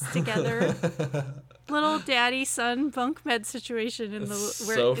beds together. Little daddy-son bunk bed situation in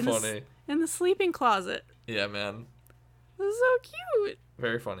in the sleeping closet. Yeah, man. This is so cute.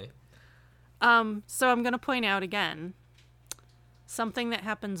 Very funny. So I'm going to point out again, something that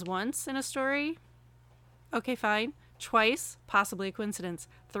happens once in a story, okay, fine. Twice, possibly a coincidence.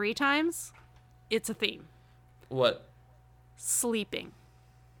 3 times, it's a theme. What? Sleeping.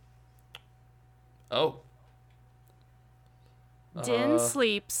 Oh. Din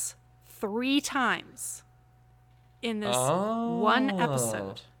sleeps 3 times in this one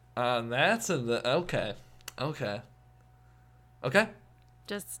episode. That's okay.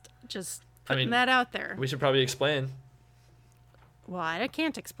 Just putting that out there. We should probably explain. Well, I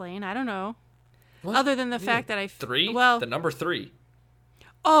can't explain. I don't know. What? Other than the fact that 3? Well, the number 3.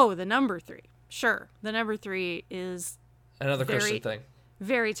 Oh, the number 3. Sure. The number 3 is another Christian thing.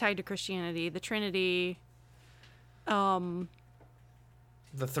 Very tied to Christianity. The Trinity.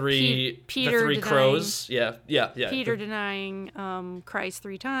 The three denying, crows. Yeah. Peter denying Christ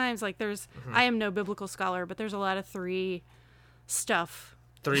 3 times. Like there's I am no biblical scholar, but there's a lot of 3 stuff.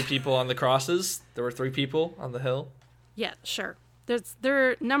 3 people on the crosses. There were 3 people on the hill. Yeah, sure.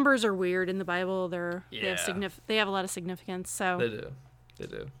 Their numbers are weird in the Bible. They have a lot of significance. So They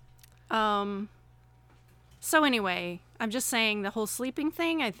do. So anyway, I'm just saying the whole sleeping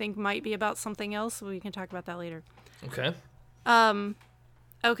thing I think might be about something else. We can talk about that later. Okay.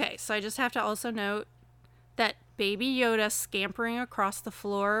 Okay, so I just have to also note that Baby Yoda scampering across the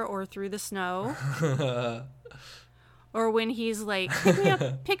floor or through the snow, or when he's like,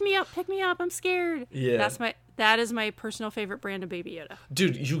 pick me up, I'm scared. Yeah. That is my personal favorite brand of Baby Yoda.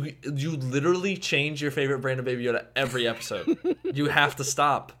 Dude, you literally change your favorite brand of Baby Yoda every episode. You have to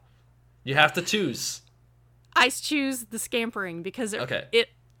stop. You have to choose. I choose the scampering because it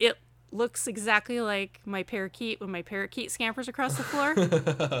looks exactly like my parakeet when my parakeet scampers across the floor,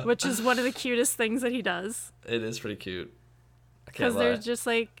 which is one of the cutest things that he does. It is pretty cute. Because they're just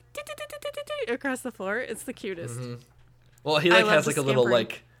like across the floor. It's the cutest. Mm-hmm. Well, he has like a little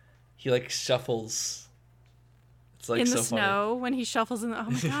he shuffles. It's like in the snow funny. When he shuffles in the. Oh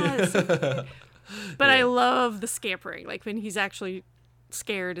my god! It's so cute. But I love the scampering, like when he's actually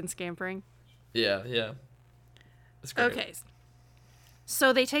scared and scampering. Yeah. It's great. Okay.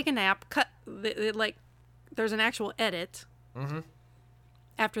 So they take a nap. There's an actual edit. Mm-hmm.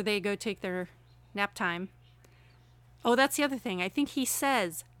 After they go take their nap time. Oh, that's the other thing. I think he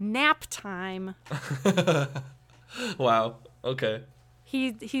says nap time. Wow. Okay.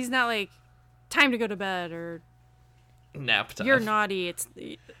 He's not like time to go to bed or nap time. You're naughty.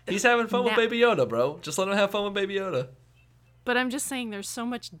 He's having fun with Baby Yoda, bro. Just let him have fun with Baby Yoda. But I'm just saying, there's so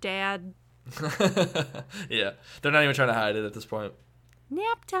much dad. Yeah, they're not even trying to hide it at this point.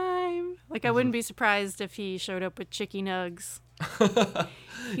 Nap time. Like, I wouldn't be surprised if he showed up with chicky nugs.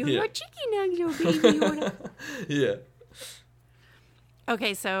 You want chicky nugs, your Baby Yoda. Yeah.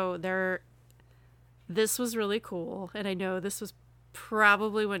 Okay, so this was really cool, and I know this was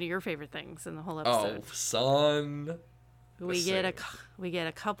probably one of your favorite things in the whole episode. Oh, son. We get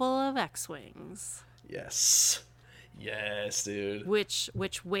a couple of X-wings. Yes, dude. Which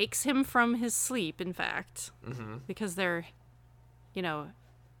wakes him from his sleep, in fact, because they're,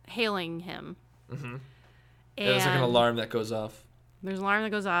 hailing him. Mm-hmm. There's like an alarm that goes off. There's an alarm that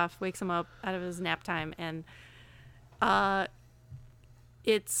goes off, wakes him up out of his nap time, and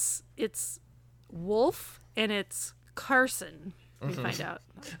it's Wolf and it's Carson. We find out.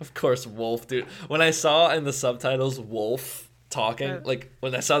 Of course, Wolf, dude. When I saw in the subtitles Wolf talking, like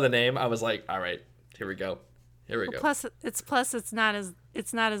when I saw the name, I was like, all right, here we go. Here we go. Plus, it's not as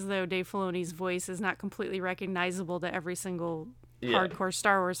though Dave Filoni's voice is not completely recognizable to every single hardcore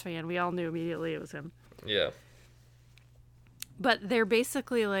Star Wars fan. We all knew immediately it was him. Yeah. But they're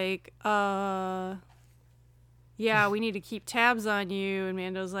basically like, yeah, we need to keep tabs on you. And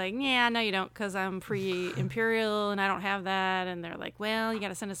Mando's like, yeah, no, you don't, because I'm pre-Imperial and I don't have that. And they're like, well, you got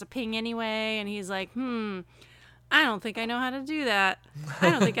to send us a ping anyway. And he's like, I don't think I know how to do that. I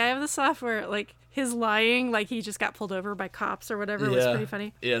don't think I have the software. Like, his lying, like he just got pulled over by cops or whatever, was pretty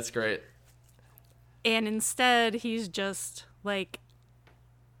funny. Yeah, it's great. And instead, he's just like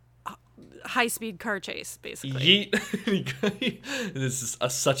high-speed car chase, basically. Yeet. This is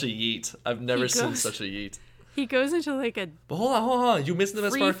such a yeet. I've never seen such a yeet. He goes into like a But hold on. You missed the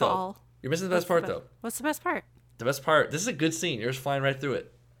best part, though. You're missing the best part, though. What's the best part? The best part. This is a good scene. You're just flying right through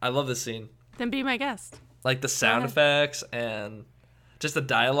it. I love this scene. Then be my guest. Like the sound effects and just the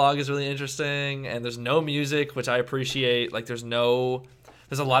dialogue is really interesting. And there's no music, which I appreciate. Like there's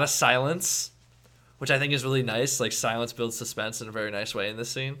a lot of silence, which I think is really nice. Like silence builds suspense in a very nice way in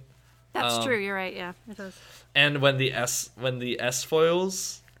this scene. That's true. You're right. Yeah, it does. And when the S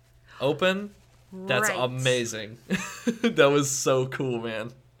foils open, that's amazing. That was so cool,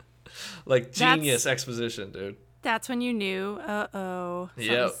 man. Like genius exposition, dude. That's when you knew,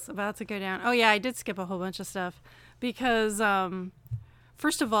 something's about to go down. Oh yeah, I did skip a whole bunch of stuff because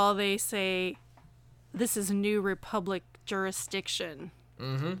first of all, they say this is New Republic jurisdiction.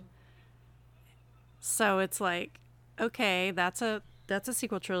 Mm-hmm. So it's like, okay, that's a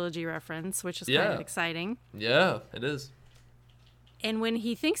sequel trilogy reference, which is kind of exciting. Yeah, it is. And when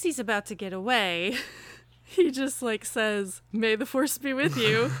he thinks he's about to get away, he just like says, "May the Force be with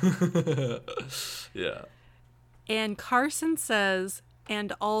you." Yeah. And Carson says,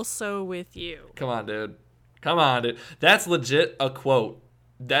 "And also with you." Come on, dude. That's legit a quote.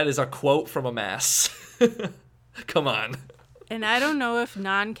 That is a quote from a mass. Come on. And I don't know if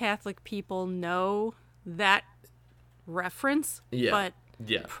non-Catholic people know that reference, but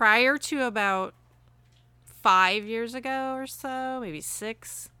prior to about 5 years ago or so, maybe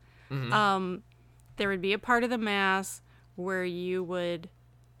 6, there would be a part of the Mass where you would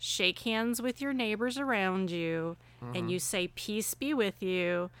shake hands with your neighbors around you, and you say, "Peace be with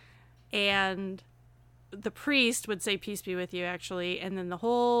you," and the priest would say, "Peace be with you," actually, and then the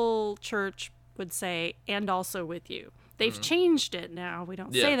whole church would say, "And also with you." They've changed it now. We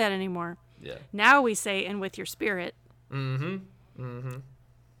don't say that anymore. Yeah. Now we say, "And with your spirit."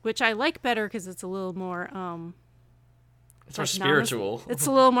 Which I like better because it's a little more it's more spiritual. It's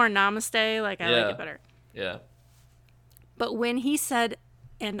a little more namaste. Like I like it better. Yeah. But when he said,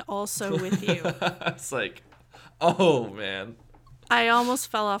 "And also with you," it's like, oh man. I almost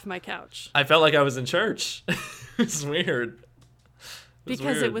fell off my couch. I felt like I was in church. It's weird.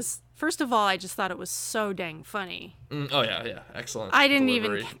 It was, first of all, I just thought it was so dang funny. Oh yeah, excellent. I didn't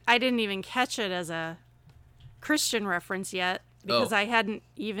even catch it as a Christian reference yet because you hadn't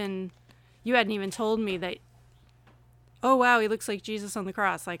even told me that. Oh wow, he looks like Jesus on the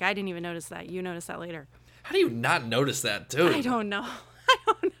cross. Like I didn't even notice that. You noticed that later. How do you not notice that, dude? I don't know.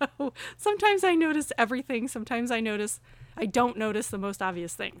 Sometimes I notice everything. Sometimes I don't notice the most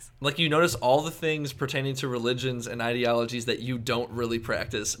obvious things. Like you notice all the things pertaining to religions and ideologies that you don't really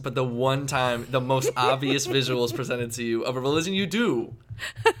practice, but the one time the most obvious visual is presented to you of a religion you do.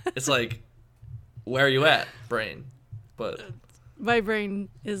 It's like, where are you at, brain? But my brain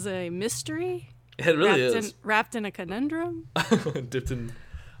is a mystery. It really is. Wrapped in a conundrum. Dipped in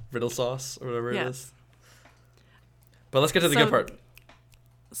riddle sauce or whatever it is. But let's get to the good part.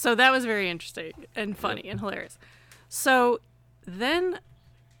 So that was very interesting and funny and hilarious. So then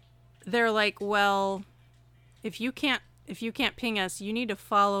they're like, well, if you can't ping us, you need to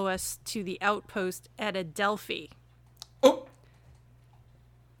follow us to the outpost at Adelphi. Oh.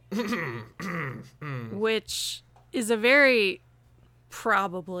 Which is a very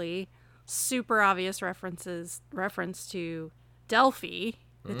probably super obvious reference to Delphi,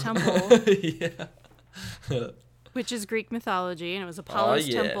 the temple. Yeah. Which is Greek mythology, and it was Apollo's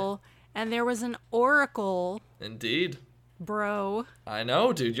temple. And there was an oracle. Indeed. Bro. I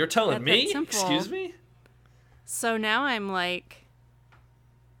know, dude. You're telling me? Excuse me? So now I'm like,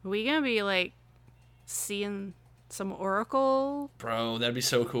 are we going to be like seeing some oracle? Bro, that'd be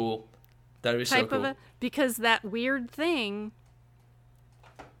so cool. That'd be so cool. Because that weird thing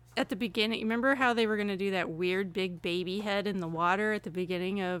at the beginning, remember how they were going to do that weird big baby head in the water at the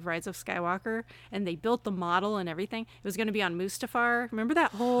beginning of Rise of Skywalker? And they built the model and everything. It was going to be on Mustafar. Remember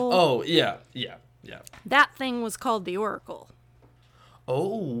that whole... Oh, yeah. That thing was called the Oracle.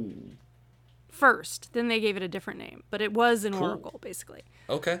 Oh. First. Then they gave it a different name. But it was an Cool. Oracle, basically.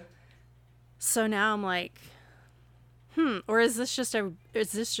 Okay. So now I'm like, or is this just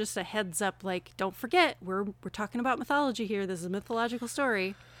a heads up? Like, don't forget, we're talking about mythology here. This is a mythological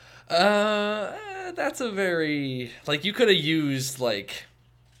story. That's a very, like, you could have used, like...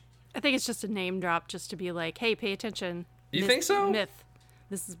 I think it's just a name drop just to be like, hey, pay attention. You think so? Myth.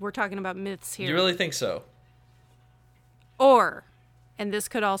 We're talking about myths here. You really think so? Or, and this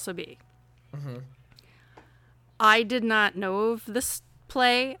could also be, I did not know of this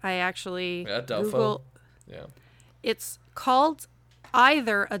play. I actually Googled. Yeah. It's called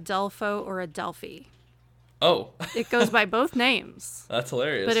either Adelpho or Adelphi. Oh. It goes by both names. That's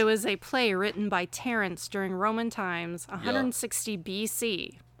hilarious. But it was a play written by Terence during Roman times, 160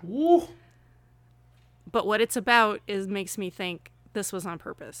 BC. Woo. But what it's about makes me think this was on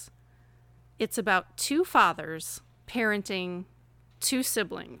purpose. It's about two fathers parenting two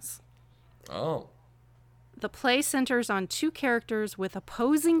siblings. Oh. The play centers on two characters with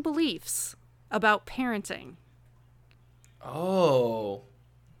opposing beliefs about parenting. Oh.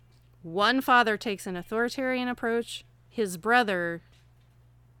 One father takes an authoritarian approach. His brother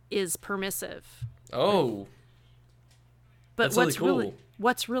is permissive. Oh. But That's really cool.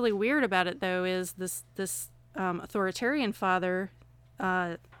 What's really weird about it, though, is this authoritarian father,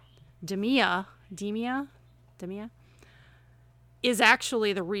 Demia, is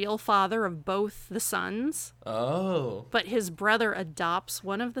actually the real father of both the sons. Oh. But his brother adopts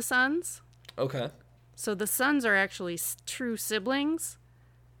one of the sons. Okay. So the sons are actually true siblings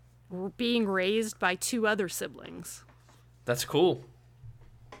being raised by two other siblings. That's cool.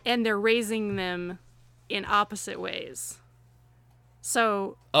 And they're raising them in opposite ways.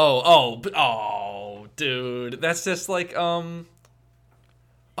 So... Oh, dude. That's just like, okay,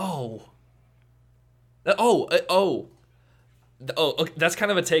 that's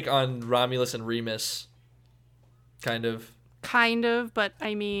kind of a take on Romulus and Remus. Kind of, but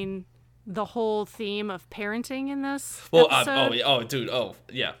I mean, the whole theme of parenting in this episode. episode.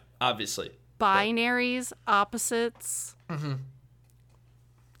 Yeah, obviously. Binaries, opposites. Mm-hmm.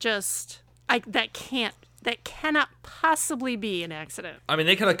 That cannot possibly be an accident. I mean,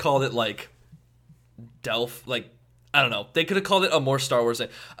 they could have called it like Delph, like, I don't know. They could have called it a more Star Wars name.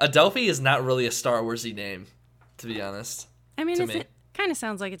 Adelphi is not really a Star Warsy name, to be honest. I mean, it kind of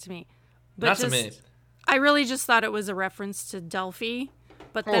sounds like it to me. But not to me. I really just thought it was a reference to Delphi.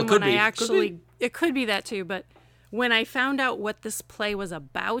 But then it could be that too. But when I found out what this play was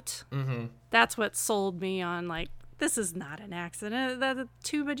about, that's what sold me on, like, this is not an accident. That's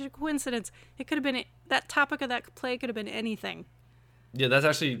too much of a coincidence. It could have been, that topic of that play could have been anything. Yeah,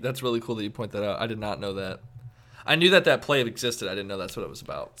 that's really cool that you point that out. I did not know that. I knew that play existed. I didn't know that's what it was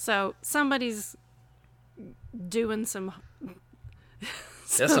about. So somebody's doing some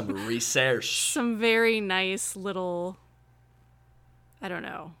research. Some very nice little, I don't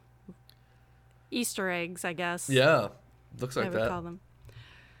know, Easter eggs, I guess. Yeah, looks like I would that. call them.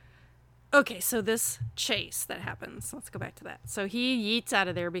 Okay, so this chase that happens. Let's go back to that. So he yeets out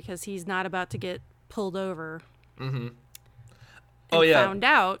of there because he's not about to get pulled over. Mm-hmm. Oh, yeah. Found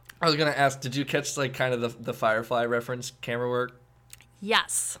out. I was going to ask, did you catch, like, kind of the Firefly reference camera work?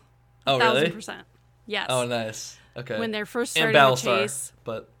 Yes. Oh, really? 1,000%. Yes. Oh, nice. Okay. When they're first starting the chase,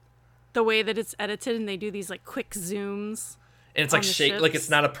 but the way that it's edited and they do these, like, quick zooms. And it's, like, like, it's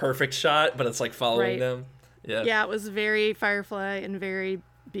not a perfect shot, but it's, like, following them. Yeah. Yeah, it was very Firefly and very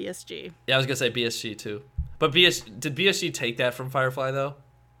BSG. Yeah, I was going to say BSG, too. But did BSG take that from Firefly, though?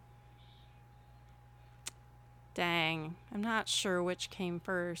 Dang. I'm not sure which came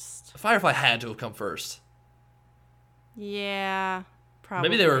first. Firefly had to have come first. Yeah, probably.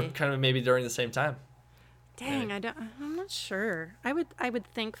 Maybe they were kind of during the same time. Dang, maybe. I'm not sure. I would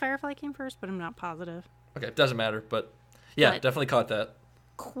think Firefly came first, but I'm not positive. Okay, doesn't matter, but yeah, definitely caught that.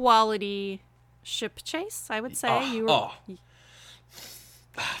 Quality ship chase, I would say.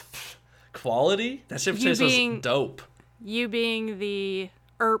 Quality? That ship chase was dope. You being the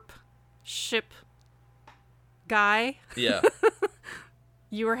ERP ship guy. Yeah.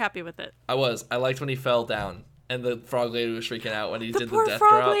 You were happy with it. I was. I liked when he fell down and the frog lady was freaking out when he did the death drop. The poor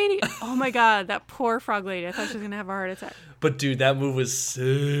frog lady. Oh my god, that poor frog lady. I thought she was going to have a heart attack. But dude, that move was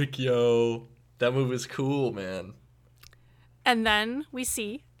sick, yo. That move was cool, man. And then we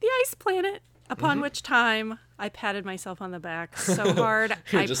see the ice planet, upon which time I patted myself on the back so hard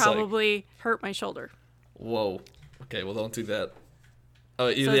I probably hurt my shoulder. Whoa. Okay, well, don't do that.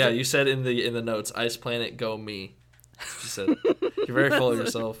 Oh, So yeah, you said in the notes, Ice Planet, go me. You said you're very full of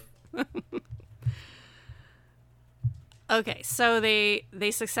yourself. Okay, so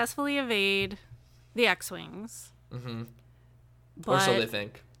they successfully evade the X-Wings. Mm-hmm. But, Or so they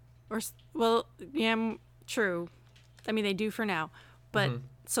think. Well, yeah, true. I mean, they do for now. But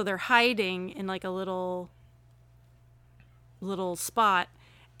so they're hiding in like a little spot,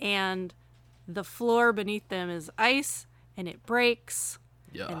 and the floor beneath them is ice, and it breaks,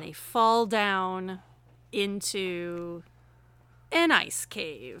 and they fall down into an ice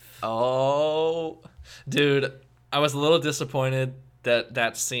cave. Oh, dude, I was a little disappointed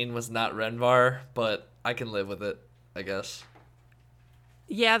that scene was not Renvar, but I can live with it, I guess.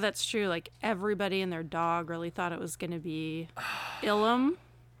 Yeah, that's true. Like, everybody and their dog really thought it was going to be Ilum.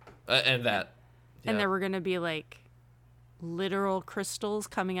 And that. Yeah. And there were going to be, like, literal crystals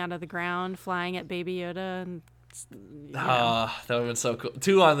coming out of the ground, flying at Baby Yoda. And, that would have been so cool.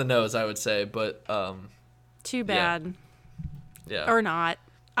 2 on the nose, I would say, but... too bad. Yeah. Or not.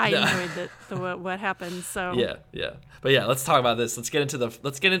 I enjoyed what happened, so... Yeah. But yeah, let's talk about this. Let's get into the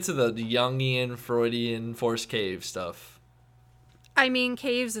Jungian, Freudian, Force Cave stuff. I mean,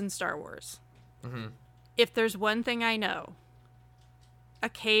 caves in Star Wars. Mm-hmm. If there's one thing I know, a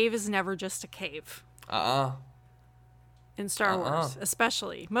cave is never just a cave. In Star Wars,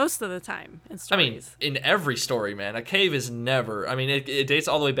 especially. Most of the time in stories. I mean, in every story, man, a cave is never... I mean, it dates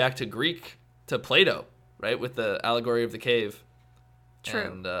all the way back to Greek, to Plato, right? With the allegory of the cave. True.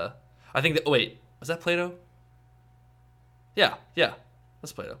 And I think that... Wait, was that Plato? Yeah,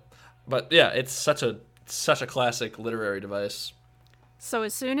 that's Plato. But yeah, it's such a classic literary device. So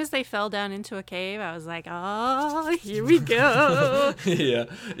as soon as they fell down into a cave, I was like, oh, here we go. yeah,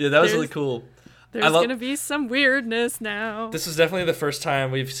 that was really cool. There's going to be some weirdness now. This is definitely the first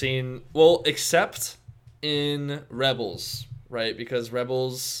time we've seen, well, except in Rebels, right? Because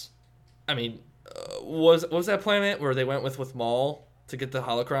Rebels, I mean, was that planet where they went with Maul to get the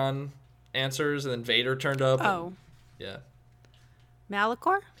holocron answers, and then Vader turned up? Oh. Yeah.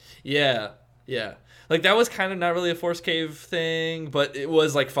 Malachor? Yeah. Like, that was kind of not really a Force Cave thing, but it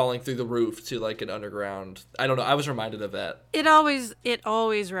was, like, falling through the roof to, like, an underground... I don't know. I was reminded of that. It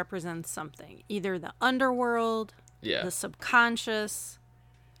always represents something. Either the underworld, the subconscious,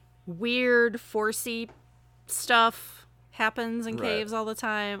 weird, forcey stuff happens in caves all the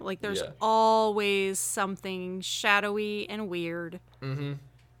time. Like, there's always something shadowy and weird and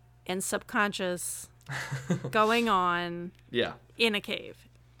subconscious going on in a cave.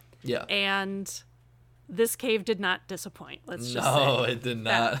 Yeah. And... this cave did not disappoint. Let's just say. No, it did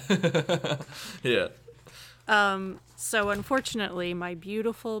not. Yeah. So unfortunately, my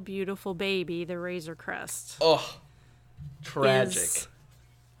beautiful, beautiful baby, the Razor Crest. Oh, tragic. Is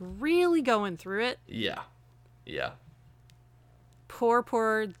really going through it. Yeah.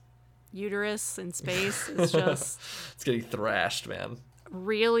 Poor uterus in space is just... it's getting thrashed, man.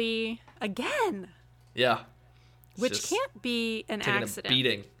 Really, again. Yeah. Which can't be an accident. A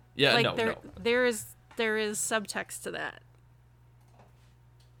beating. Yeah, like, no. There is subtext to that.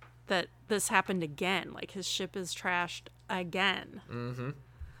 That this happened again. Like, his ship is trashed again.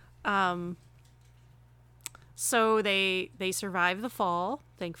 Mm-hmm. So they survive the fall,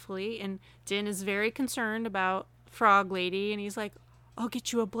 thankfully, and Din is very concerned about Frog Lady, and he's like, I'll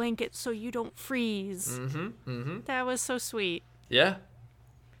get you a blanket so you don't freeze. That was so sweet. Yeah.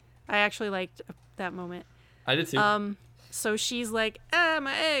 I actually liked that moment. I did too. So she's like,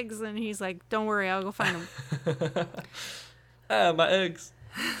 my eggs. And he's like, don't worry, I'll go find them. My eggs.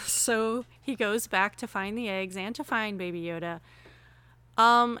 So he goes back to find the eggs and to find Baby Yoda.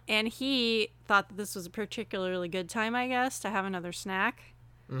 And he thought that this was a particularly good time, I guess, to have another snack.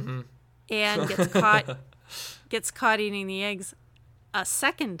 Mm-hmm. And gets caught eating the eggs a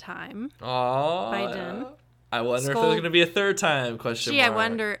second time. By Din. I wonder if there's going to be a third time, question mark. I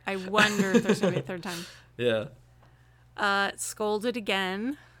wonder if there's going to be a third time. Yeah. Scolded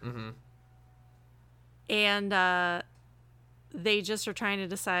again. Mm-hmm. And they just are trying to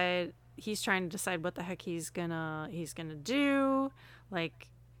decide. He's trying to decide what the heck he's gonna do. Like,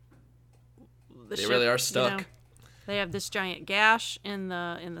 they ship, really are stuck. You know, they have this giant gash in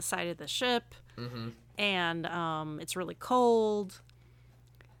the side of the ship, and it's really cold.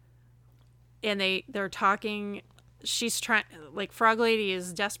 And they're talking. She's trying, like, Frog Lady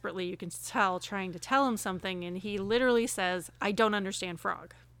is desperately, you can tell, trying to tell him something, and he literally says, I don't understand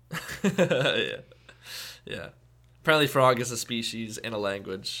frog. Yeah. Apparently frog is a species and a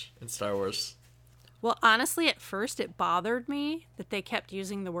language in Star Wars. Well, honestly, at first it bothered me that they kept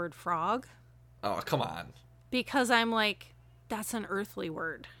using the word frog. Oh, come on. Because I'm like, that's an earthly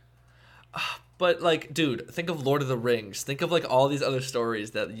word. But, like, dude, think of Lord of the Rings. Think of, like, all these other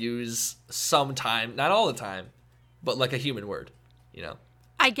stories that use some time, not all the time, but, like, a human word, you know?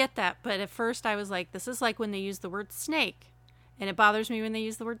 I get that, but at first I was like, this is like when they use the word snake. And it bothers me when they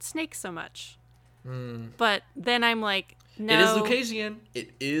use the word snake so much. But then I'm like, no. It is Lucasian.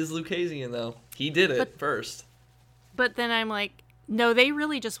 It is Lucasian, though. He did it first. But then I'm like, no, they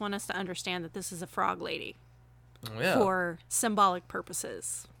really just want us to understand that this is a frog lady. Yeah. For symbolic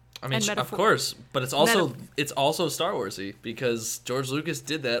purposes. I mean, of course, but it's also Star Warsy because George Lucas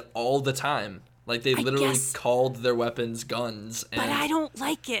did that all the time. Like they literally called their weapons guns. And but I don't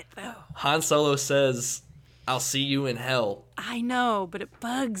like it though. Han Solo says, "I'll see you in hell." I know, but it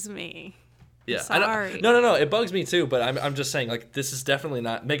bugs me. Yeah, sorry. No, it bugs me too. But I'm just saying, like, this is definitely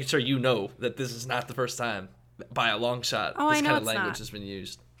not making sure you know that this is not the first time by a long shot. Oh, this I know kind of it's language not. has been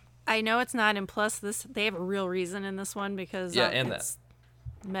used. I know it's not, and plus they have a real reason in this one because and it's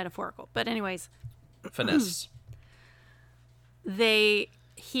metaphorical. But anyways, finesse.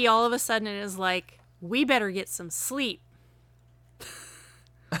 He all of a sudden is like, we better get some sleep.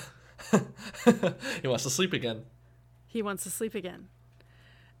 He wants to sleep again. He wants to sleep again.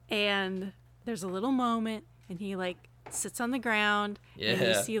 And there's a little moment, and he, like, sits on the ground, and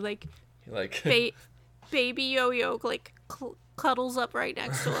you see, like baby Yo-Yo, like, cuddles up right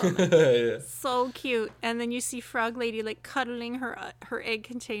next to him. Yeah. So cute. And then you see Frog Lady, like, cuddling her egg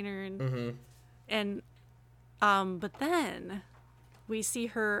container, and but then we see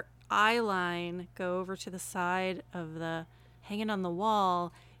her eye line go over to the side of the hanging on the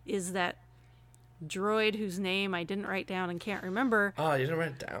wall is that droid whose name I didn't write down and can't remember. Oh, you didn't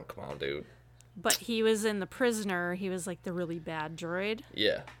write it down? Come on, dude. But he was in The Prisoner. He was like the really bad droid.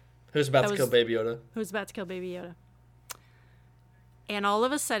 Yeah. Who's about to kill Baby Yoda? Who's about to kill Baby Yoda. And all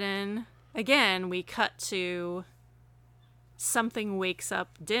of a sudden, again, we cut to something wakes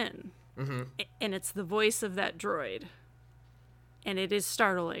up Din. Mm-hmm. And it's the voice of that droid. And it is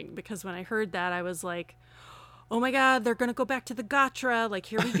startling because when I heard that, I was like, oh my God, they're going to go back to the Gatra. Like,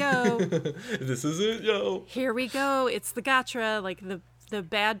 here we go. This is it, yo. Here we go. It's the Gatra. Like, the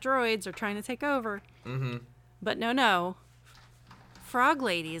bad droids are trying to take over. Mm-hmm. But no. Frog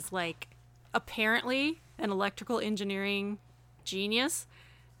Lady is, like, apparently an electrical engineering genius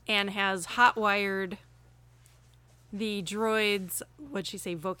and has hot-wired the droid's, what'd she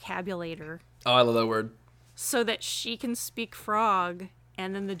say, vocabulator. Oh, I love that word. So that she can speak frog,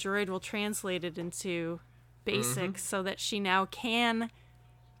 and then the droid will translate it into basics so that she now can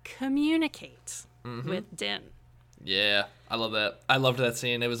communicate with Din. Yeah, I love that. I loved that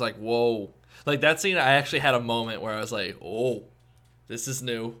scene. It was like, whoa. Like, that scene, I actually had a moment where I was like, oh, this is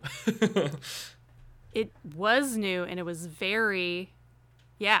new. It was new, and it was very,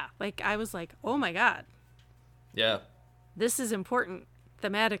 like, I was like, oh my God. Yeah. This is important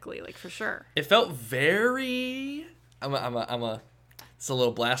thematically, like, for sure. It felt very, it's a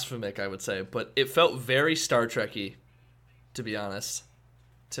little blasphemic, I would say, but it felt very Star Trek-y, to be honest,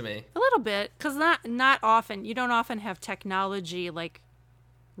 to me. A little bit, because not often, you don't often have technology, like,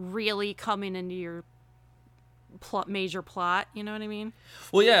 really coming into your major plot, you know what I mean?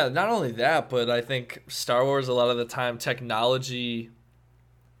 Well, yeah, not only that, but I think Star Wars, a lot of the time, technology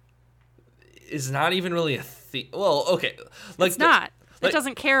is not even really a thing. Well, okay. Like, it's not. It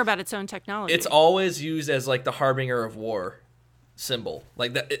doesn't care about its own technology. It's always used as, like, the harbinger of war symbol.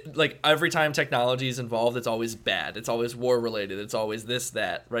 Like, that. Like, every time technology is involved, it's always bad. It's always war-related. It's always this,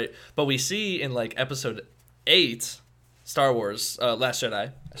 that, right? But we see in, like, Episode 8, Star Wars, Last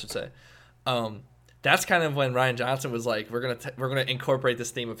Jedi, I should say, that's kind of when Rian Johnson was like, we're gonna incorporate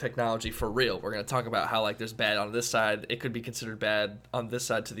this theme of technology for real. We're gonna talk about how, like, there's bad on this side, it could be considered bad on this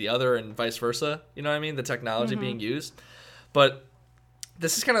side to the other, and vice versa. You know what I mean? The technology being used. But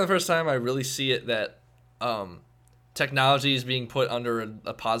this is kind of the first time I really see it that technology is being put under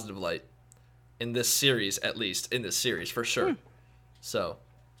a positive light in this series, at least in this series for sure. So,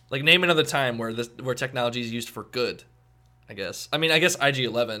 like, name another time where technology is used for good. I guess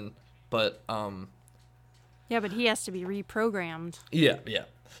IG-11, but yeah, but he has to be reprogrammed. Yeah.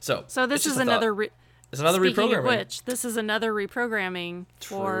 So this is another. It's another reprogramming. Of which, this is another reprogramming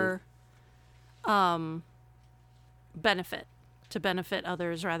for benefit. To benefit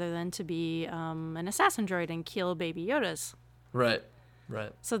others rather than to be an assassin droid and kill Baby Yodas. Right.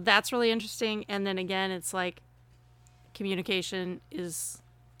 So that's really interesting. And then again, it's like communication is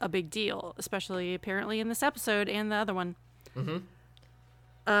a big deal, especially apparently in this episode and the other one.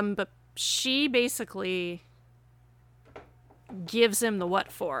 Mm-hmm. But she basically gives him the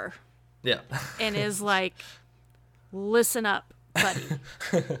what for. Yeah. And is like, listen up, buddy.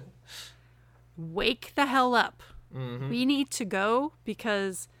 Wake the hell up. Mm-hmm. We need to go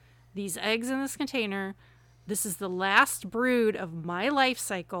because these eggs in this container. This is the last brood of my life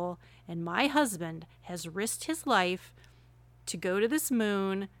cycle, and my husband has risked his life to go to this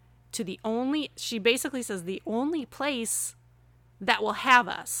moon, to the only, she basically says, the only place that will have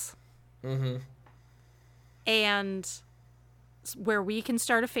us. Mm-hmm. And where we can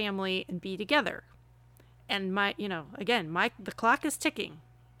start a family and be together. And the clock is ticking.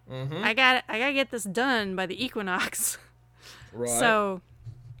 Mm-hmm. I gotta get this done by the equinox. Right. So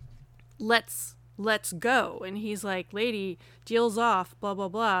let's go. And he's like, lady, deal's off, blah, blah,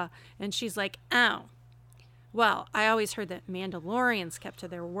 blah. And she's like, oh, well, I always heard that Mandalorians kept to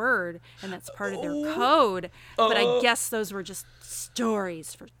their word, and that's part of their code. But I guess those were just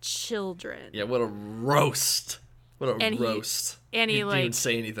stories for children. Yeah, what a roast. What a roast. And he didn't even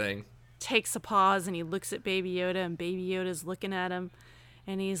say anything. Takes a pause, and he looks at Baby Yoda, and Baby Yoda's looking at him.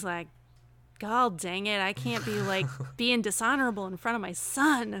 And he's like, God dang it, I can't be like being dishonorable in front of my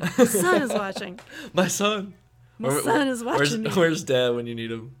son. My son is watching. My son. My son is watching me. Where's Dad when you need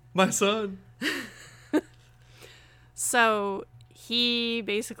him? My son. So he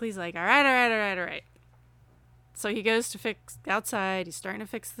basically is like, all right. So he goes to fix outside. He's starting to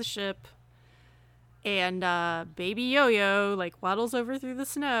fix the ship. And Baby Yo-Yo like waddles over through the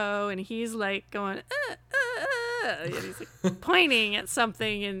snow, and he's like going, and he's like pointing at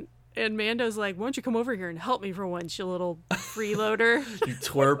something, and Mando's like, why don't you come over here and help me for once, you little freeloader. You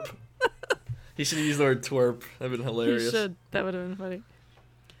twerp. He should have used the word twerp. That would have been hilarious. He should. That would have been funny.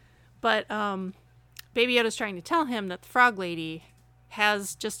 But Baby Yoda's trying to tell him that the frog lady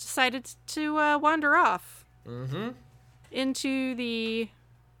has just decided to wander off into the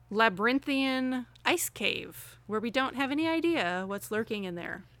labyrinthian ice cave where we don't have any idea what's lurking in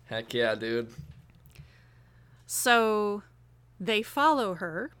there. Heck yeah, dude. So they follow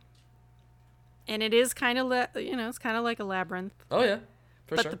her, and it is kind of, it's kind of like a labyrinth. Oh, yeah,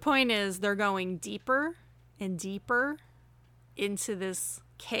 for but sure. The point is they're going deeper and deeper into this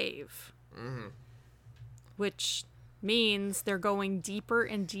cave. Mm-hmm. Which means they're going deeper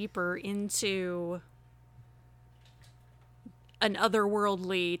and deeper into an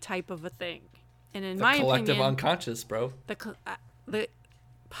otherworldly type of a thing. And in my opinion, collective unconscious, bro. The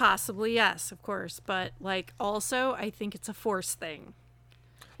possibly, yes, of course, but like also I think it's a force thing.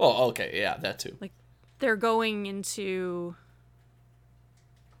 Well, okay, yeah, that too. Like they're going into,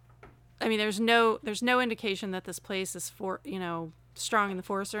 I mean, there's no indication that this place is strong in the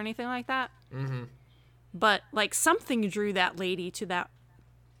force or anything like that. Mm-hmm. But like something drew that lady to that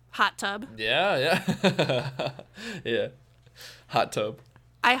hot tub. Yeah. Yeah. Hot tub.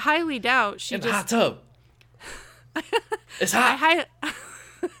 I highly doubt she in just... hot tub. It's hot.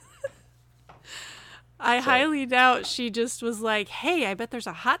 I highly doubt she just was like, hey, I bet there's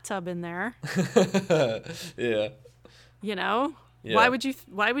a hot tub in there. Yeah. You know? Yeah. Why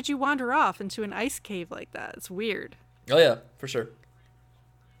would you wander off into an ice cave like that? It's weird. Oh, yeah, for sure.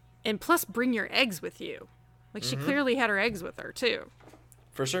 And plus, bring your eggs with you. Like, she clearly had her eggs with her, too.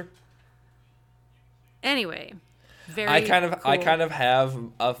 For sure. Anyway, I kind of have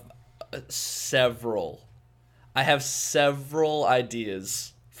several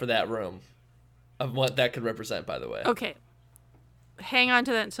ideas for that room of what that could represent, by the way. Okay. Hang on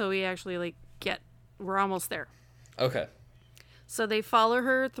to that until we actually, we're almost there. Okay. So they follow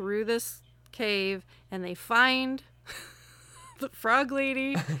her through this cave, and they find the frog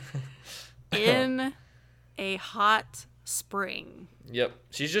lady in a hot spring. Yep.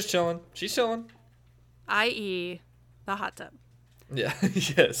 She's just chilling. She's chilling. I.e. the hot tub. Yeah.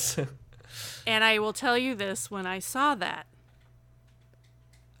 Yes. And I will tell you this, when I saw that,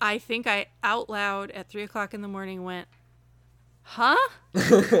 I think I out loud at 3 o'clock in the morning went, huh?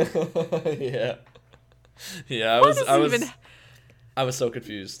 Yeah. Yeah, I was so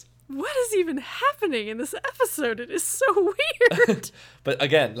confused. What is even happening in this episode? It is so weird. But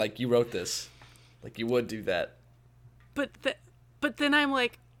again, like, you wrote this. Like, you would do that. But then I'm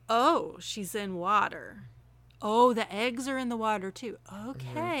like, oh, she's in water. Oh, the eggs are in the water too.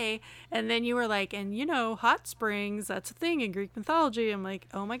 Okay. Mm-hmm. And then you were like, and hot springs, that's a thing in Greek mythology. I'm like,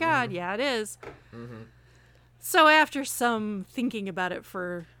 oh my God, yeah, it is. Mm-hmm. So after some thinking about it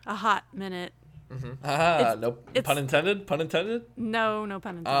for a hot minute. Mm-hmm. No pun intended? Pun intended? No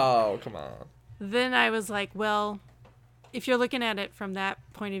pun intended. Oh, come on. Then I was like, well, if you're looking at it from that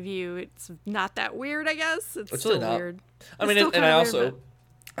point of view, it's not that weird, I guess. It's still really weird. I mean, and I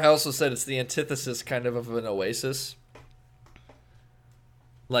also said it's the antithesis kind of an oasis.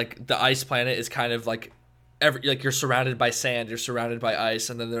 Like, the ice planet is kind of like you're surrounded by sand, you're surrounded by ice,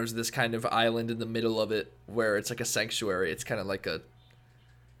 and then there's this kind of island in the middle of it where it's like a sanctuary. It's kind of like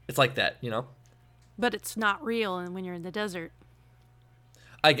it's like that, But it's not real when you're in the desert.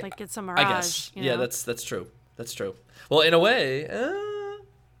 like it's a mirage. I guess. You Yeah, know? that's true. That's true. Well, in a way,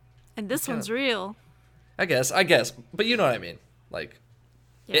 And this one's real. I guess. But you know what I mean. Like,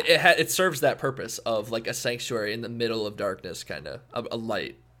 Yeah. it serves that purpose of like a sanctuary in the middle of darkness, kind of a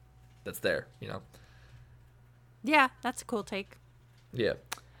light that's there. You know. Yeah, that's a cool take. Yeah.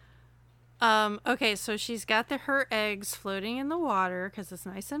 Okay, so she's got her eggs floating in the water because it's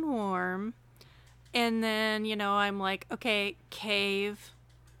nice and warm. And then, I'm like, okay, cave.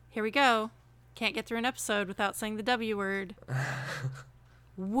 Here we go. Can't get through an episode without saying the W word.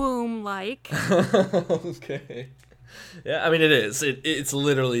 Womb-like. Okay. Yeah, I mean, it is. It's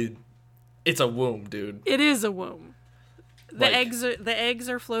literally, it's a womb, dude. It is a womb. The Like- eggs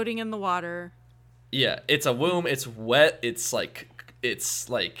are floating in the water. Yeah, it's a womb. It's wet. It's like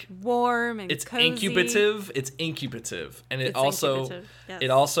Warm and it's cozy. incubative. It's incubative, and It's also incubative, yes. it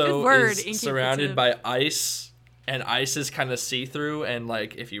also Good word, is surrounded incubative. by ice, and ice is kind of see through. And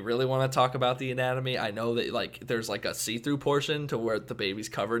like, if you really want to talk about the anatomy, I know that like there's like a see through portion to where the baby's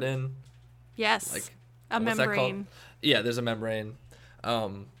covered in. Yes. Like, a what's that called? membrane. Yeah, there's a membrane.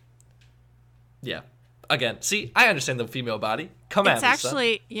 Yeah. Again, see, I understand the female body. Come at It's me, son.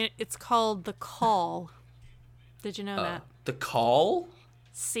 actually, it's called the caul. Did you know that? The call.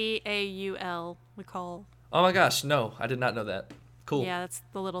 Caul. The caul. Oh my gosh, no, I did not know that. Cool. Yeah, that's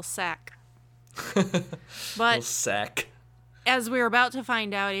the little sac. Little But sack. as we're about to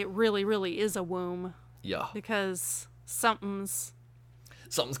find out, it really, really is a womb Yeah. because something's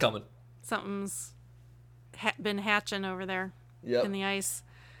Coming. been hatching over there Yep. in the ice.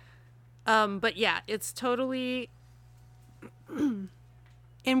 But yeah, it's totally.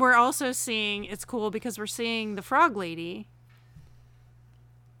 And we're also seeing, it's cool because we're seeing the frog lady.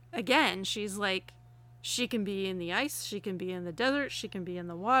 Again, she's like, she can be in the ice, she can be in the desert, she can be in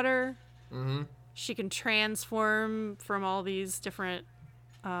the water. Mm-hmm. She can transform from all these different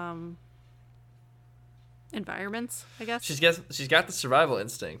environments, I guess. She's got the survival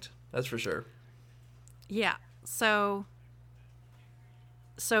instinct. That's for sure. Yeah. So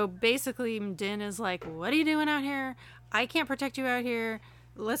basically Din is like, what are you doing out here? I can't protect you out here.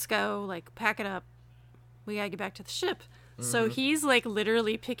 Let's go. Like, pack it up. We gotta get back to the ship. So he's like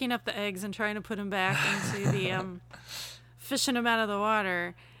literally picking up the eggs and trying to put them back into the fishing them out of the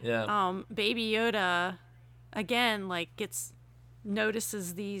water. Yeah. Baby Yoda again like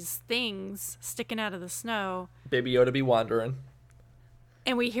notices these things sticking out of the snow. Baby Yoda be wandering.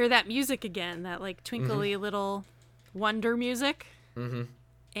 And we hear that music again, that like twinkly little wonder music. Mm-hmm.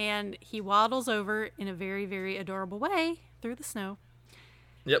 And he waddles over in a very, very adorable way through the snow.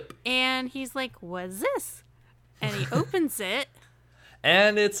 Yep. And he's like, what's this? And he opens it.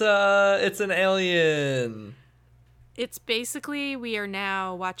 And it's an alien. It's basically, we are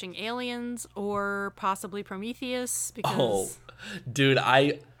now watching Aliens or possibly Prometheus because Dude,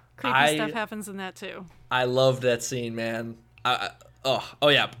 creepy stuff happens in that too. I loved that scene, man. Oh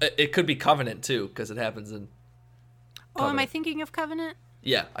yeah, it could be Covenant too because it happens in. Oh, am I Covenant. thinking of Covenant?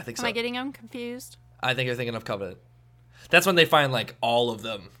 Yeah, I think so. Am I getting them confused? I think you're thinking of Covenant. That's when they find like all of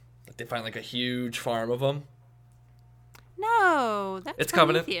them. Like they find like a huge farm of them. No, that's It's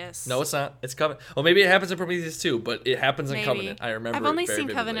Prometheus. Covenant. No, it's not. It's Covenant. Well, maybe it happens in Prometheus too, but it happens in Maybe. Covenant. I remember. I've only it very seen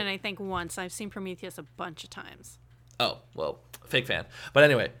vividly. Covenant, I think, once. I've seen Prometheus a bunch of times. Oh well, fake fan. But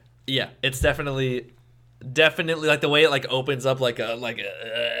anyway, yeah, it's definitely like the way it like opens up like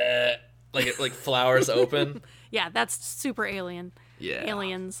flowers open. Yeah, that's super alien. Yeah,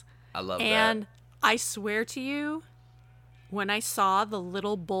 Aliens. I love And that. I swear to you, when I saw the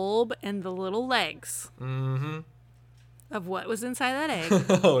little bulb and the little legs of what was inside that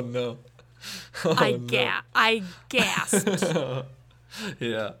egg, Oh no. I gasped.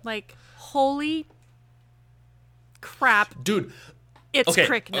 Yeah, Like, holy crap, dude. it's Okay,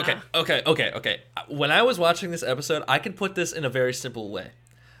 Krykna. okay. When I was watching this episode, I can put this in a very simple way.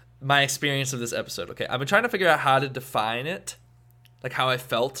 My experience of this episode. Okay, I've been trying to figure out how to define it, like how I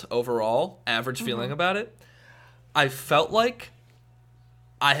felt overall, average feeling about it. I felt like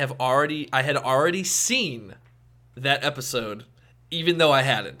I had already seen that episode, even though I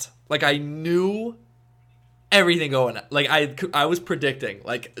hadn't. Like I knew everything going on. Like I was predicting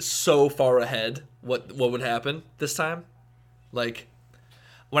like so far ahead what would happen this time. Like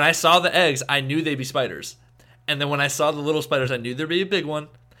when I saw the eggs, I knew they'd be spiders, and then when I saw the little spiders, I knew there'd be a big one,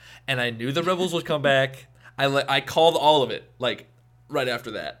 and I knew the rebels would come back. I called all of it like right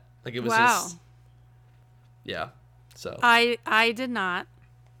after that. Like it was just yeah. So I did not.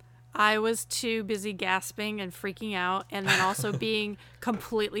 I was too busy gasping and freaking out, and then also being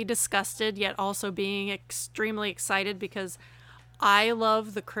completely disgusted, yet also being extremely excited because I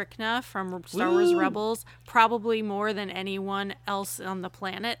love the Krykna from Star Wars Rebels probably more than anyone else on the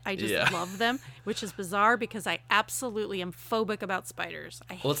planet. I just love them, which is bizarre because I absolutely am phobic about spiders.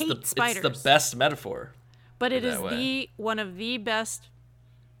 I hate spiders. It's the best metaphor. But it is one of the best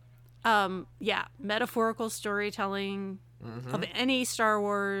metaphorical storytelling of any Star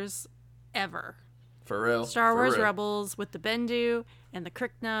Wars ever. For real. Star Wars Rebels with the Bendu and the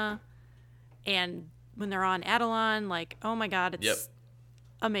Krykna, and when they're on Adelon, like, oh my god, it's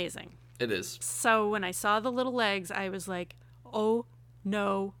amazing. It is. So when I saw the little legs, I was like, oh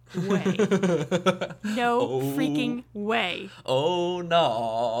no way. No freaking way. Oh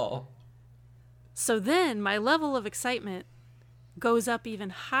no. So then my level of excitement goes up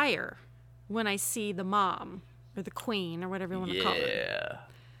even higher when I see the mom or the queen or whatever you want to call her. Yeah.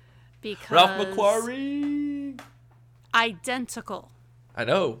 Because Ralph McQuarrie. Identical. I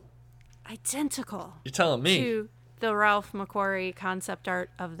know. Identical. You're telling me. To the Ralph McQuarrie concept art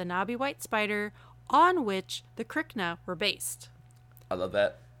of the knobby white spider on which the Krykna were based. I love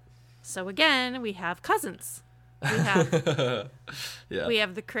that. So again, we have cousins. We have we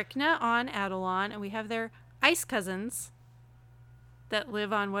have the Krykna on Adelon, and we have their ice cousins that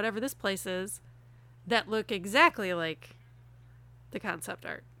live on whatever this place is that look exactly like the concept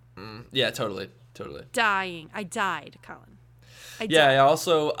art. Yeah, totally. Dying. I died, Colin. I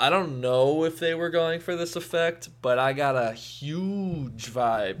don't know if they were going for this effect, but I got a huge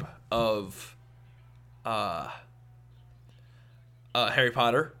vibe of Harry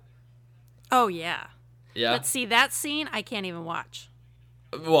Potter. Oh, yeah. Yeah. But see, that scene, I can't even watch.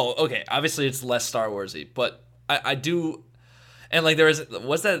 Well, okay, obviously it's less Star Wars-y, but I do... And, like,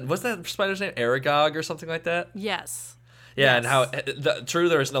 what's that spider's name? Aragog or something like that? Yes. Yeah, and how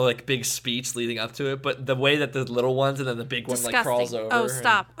there was no like big speech leading up to it, but the way that the little ones and then the big one like crawls over. Oh,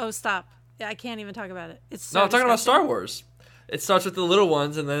 stop! Yeah, I can't even talk about it. It's so I'm talking about Star Wars. It starts with the little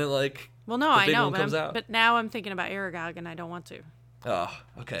ones and then it like. Well, no, I know, but now I'm thinking about Aragog and I don't want to. Oh,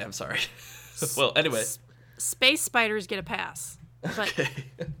 okay. I'm sorry. Well, anyway, space spiders get a pass, but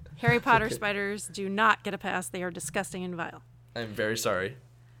Harry Potter spiders do not get a pass. They are disgusting and vile. I'm very sorry.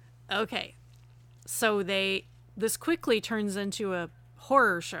 Okay, so this quickly turns into a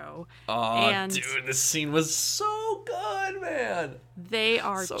horror show. Oh, dude, this scene was so good, man. They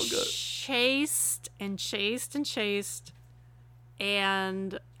are so chased and chased and chased.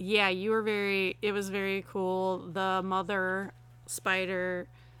 And yeah, it was very cool. The mother spider,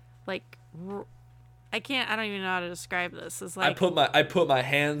 like, I don't even know how to describe this. It's like I put my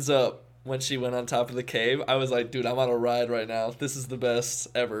hands up when she went on top of the cave. I was like, dude, I'm on a ride right now. This is the best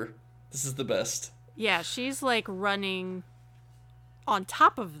ever. This is the best. Yeah, she's like running on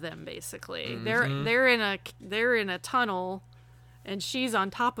top of them basically. Mm-hmm. They're in a tunnel, and she's on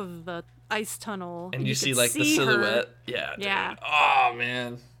top of the ice tunnel. And you see like the silhouette. Her. Yeah. Yeah. Dude. Oh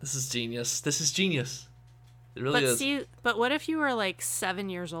man, this is genius. It really is. But what if you were like 7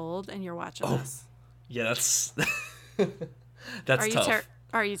 years old and you're watching this? Yeah, that's tough.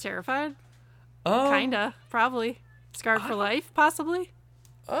 Are you terrified? Kinda, probably. Scarred for life, possibly.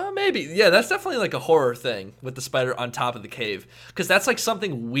 Maybe. Yeah, that's definitely like a horror thing with the spider on top of the cave. Because that's like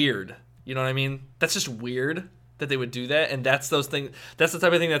something weird. You know what I mean? That's just weird that they would do that. And that's the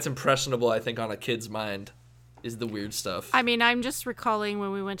type of thing that's impressionable, I think, on a kid's mind, is the weird stuff. I mean, I'm just recalling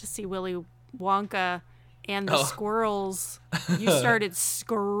when we went to see Willy Wonka and the squirrels, you started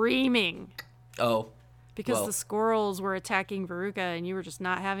screaming. Oh. Because the squirrels were attacking Veruca and you were just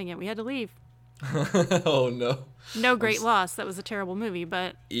not having it. We had to leave. Oh, no. No great loss. That was a terrible movie,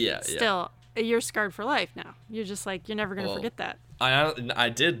 but still, you're scarred for life now. You're just like, you're never going to forget that. I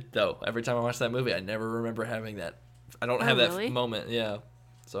did, though. Every time I watched that movie, I never remember having that. I don't have that moment. Yeah.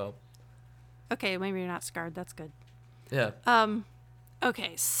 So. Okay, maybe you're not scarred. That's good. Yeah.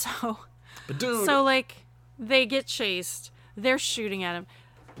 Okay, so. But dude. So, like, they get chased. They're shooting at him.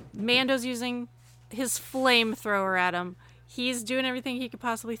 Mando's using his flamethrower at him. He's doing everything he could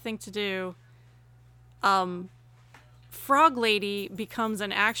possibly think to do. Frog Lady becomes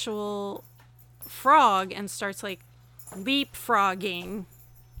an actual frog and starts like leapfrogging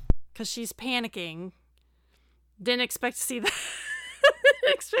because she's panicking. Didn't expect to see that.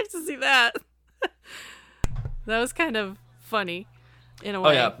 That was kind of funny in a way.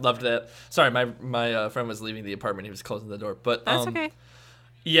 Oh yeah, loved that. Sorry, my friend was leaving the apartment. He was closing the door, but that's okay.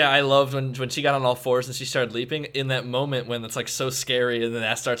 Yeah, I loved when she got on all fours and she started leaping. In that moment when it's like so scary and then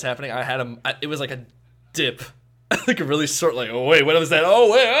that starts happening, it was like a dip, like a really short, like, oh wait, what was that?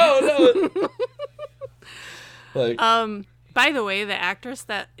 Oh wait, oh no. Like, by the way, the actress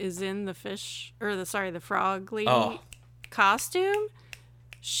that is in the frog lady costume,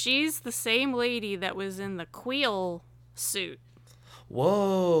 she's the same lady that was in the Queel suit.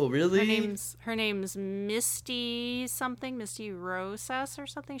 Whoa, really? Her name's Misty something, Misty Rosas or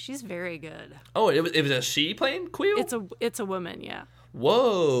something. She's very good. Oh, it was a she playing Quill? It's a woman, yeah.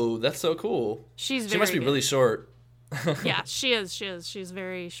 Whoa, that's so cool. She must be good. really short. Yeah, she is. She's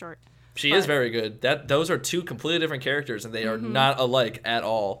very short. She is very good. Those are two completely different characters, and they are not alike at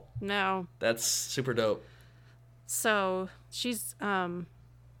all. No. That's super dope. So she's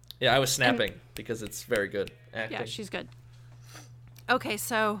Yeah, I was snapping because it's very good acting. Yeah, she's good. Okay,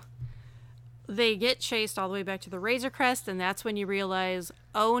 so they get chased all the way back to the Razor Crest, and that's when you realize,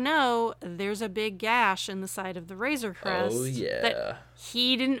 oh no, there's a big gash in the side of the Razor Crest. Oh yeah. That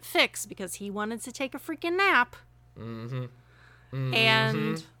he didn't fix because he wanted to take a freaking nap.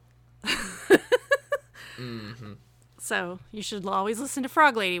 And so you should always listen to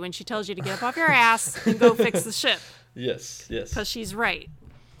Frog Lady when she tells you to get up off your ass and go fix the ship. Yes. Because she's right.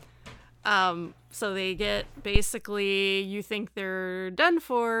 So they get, basically, you think they're done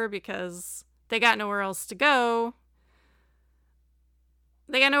for because they got nowhere else to go.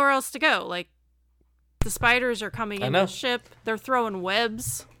 Like, the spiders are coming in the ship. They're throwing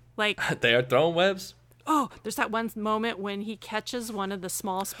webs. Like, they are throwing webs? Oh, there's that one moment when he catches one of the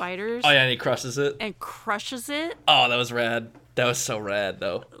small spiders. Oh, yeah, and he crushes it. Oh, that was rad. That was so rad,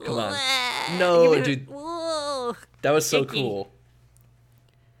 though. Come on. No, dude. That was so cool.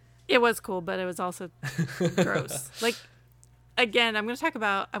 It was cool, but it was also gross. Like, again, I want to talk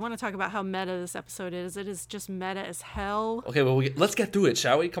about how meta this episode is. It is just meta as hell. Okay, well, let's get through it,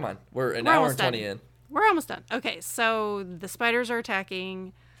 shall we? Come on. We're an hour and 20 in. We're almost done. Okay, so the spiders are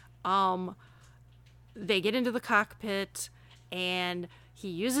attacking. They get into the cockpit, and he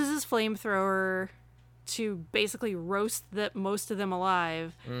uses his flamethrower to basically roast most of them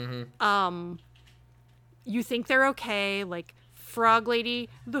alive. You think they're okay, like, Frog Lady,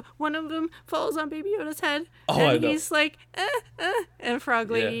 one of them falls on Baby Yoda's head, and he's like, and Frog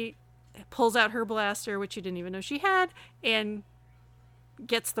Lady pulls out her blaster, which you didn't even know she had, and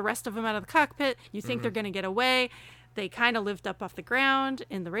gets the rest of them out of the cockpit. You think they're going to get away. They kind of lift up off the ground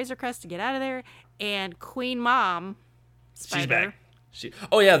in the Razor Crest to get out of there, and Queen Mom, Spider, she's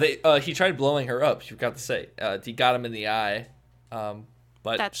back. He tried blowing her up. You forgot to say. He got him in the eye,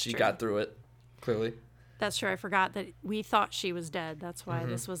 but she got through it, clearly. That's true. I forgot that we thought she was dead. That's why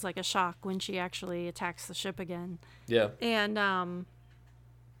this was like a shock when she actually attacks the ship again. Yeah. And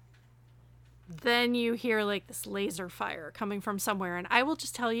then you hear like this laser fire coming from somewhere. And I will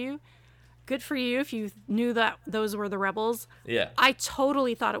just tell you, good for you if you knew that those were the rebels. Yeah. I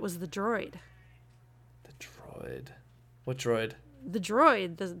totally thought it was the droid. The droid? What droid? The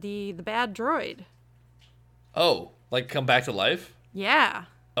droid. The bad droid. Oh, like come back to life? Yeah.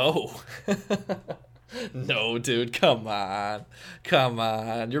 Oh. No, dude, come on.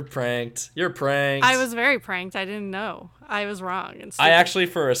 You're pranked. I was very pranked. I didn't know. I was wrong. I actually,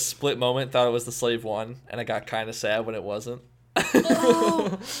 for a split moment, thought it was the Slave One, and I got kind of sad when it wasn't.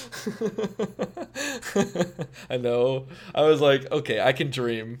 Oh. I know. I was like, okay, I can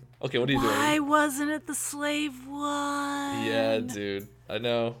dream. Okay, what are you doing? Why wasn't it the Slave One? Yeah, dude. I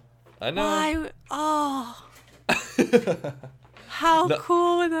know. Why? Oh. How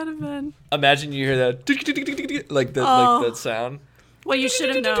cool would that have been? Imagine you hear that, like that sound. Well, you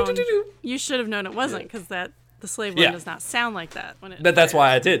should have known. You should have known it wasn't, because the Slave One does not sound like that when it. That's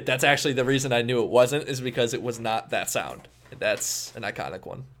why I did. That's actually the reason I knew it wasn't, is because it was not that sound. That's an iconic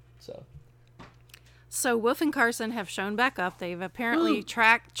one. So Wolf and Carson have shown back up. They've apparently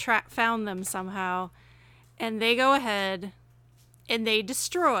found them somehow, and they go ahead and they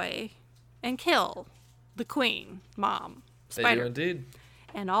destroy and kill the Queen Mom. Spider. They do indeed.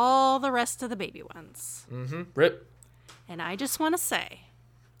 And all the rest of the baby ones. Rip. And I just want to say.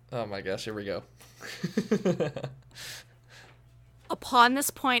 Oh my gosh, here we go. Upon this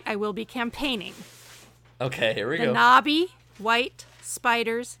point, I will be campaigning. Okay, here we go. The knobby white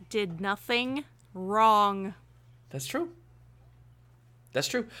spiders did nothing wrong. That's true.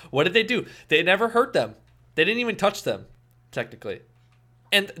 What did they do? They never hurt them. They didn't even touch them, technically.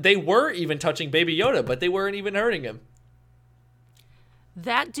 And they were even touching Baby Yoda, but they weren't even hurting him.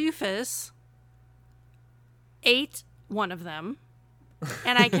 That doofus ate one of them,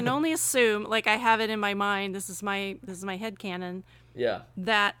 and I can only assume, like I have it in my mind, this is my headcanon,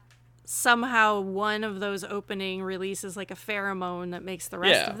 that somehow one of those opening releases like a pheromone that makes the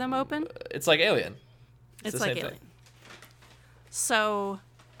rest of them open. It's like Alien. It's like Alien. So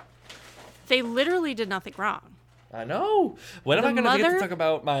they literally did nothing wrong. I know. When am I going to get to talk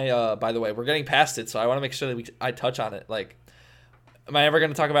about my, by the way, we're getting past it, so I want to make sure that I touch on it. Like, am I ever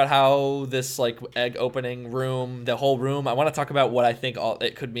going to talk about how this, like, egg opening room, the whole room, I want to talk about what I think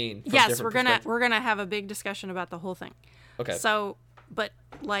it could mean. Yes, we're gonna have a big discussion about the whole thing. Okay. So but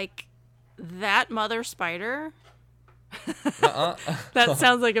like that mother spider. Uh-uh. That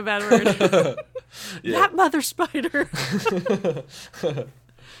sounds like a bad word. Yeah. That mother spider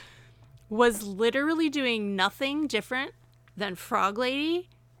was literally doing nothing different than Frog Lady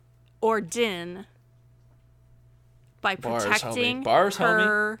or Din by Bars, protecting homie. Bars,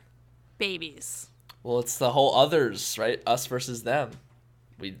 her babies. Well, it's the whole others, right? Us versus them.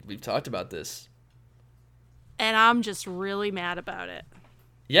 We've talked about this. And I'm just really mad about it.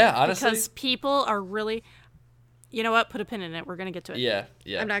 Yeah, honestly. Because people are really... You know what? Put a pin in it. We're going to get to it. Yeah.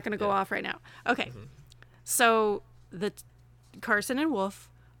 I'm not going to go off right now. Okay. So the Carson and Wolf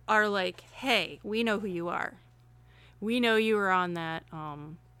are like, hey, we know who you are. We know you were on that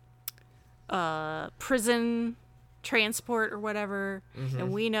prison transport or whatever,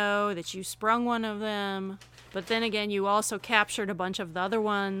 and we know that you sprung one of them, but then again, you also captured a bunch of the other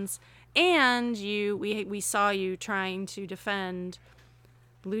ones, and we saw you trying to defend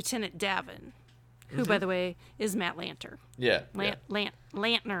Lieutenant Davin, who, by the way, is Matt Lanter. Yeah.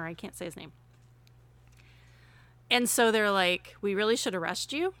 Lantner, I can't say his name. And so they're like, we really should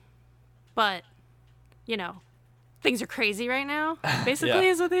arrest you, but, you know, things are crazy right now, basically,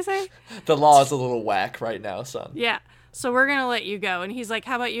 is what they say. The law is a little whack right now, son. Yeah. So we're going to let you go. And he's like,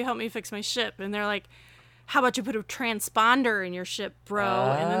 how about you help me fix my ship? And they're like, how about you put a transponder in your ship, bro?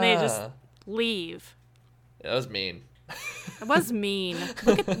 And then they just leave. That was mean. It was mean.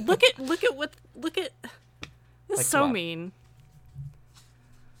 Look at this is so mean.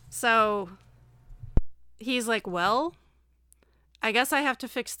 So he's like, well, I guess I have to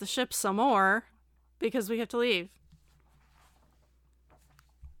fix the ship some more because we have to leave.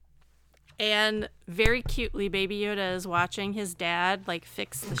 And very cutely, Baby Yoda is watching his dad like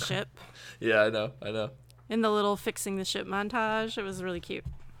fix the ship. Yeah, I know. In the little fixing the ship montage. It was really cute.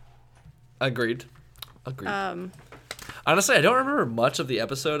 Agreed. Honestly, I don't remember much of the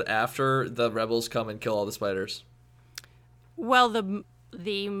episode after the rebels come and kill all the spiders. Well,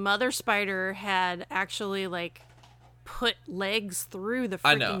 the mother spider had actually like put legs through the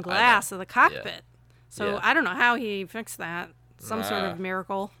freaking glass of the cockpit. Yeah. So I don't know how he fixed that. Some sort of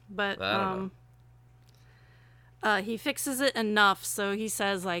miracle, but he fixes it enough so he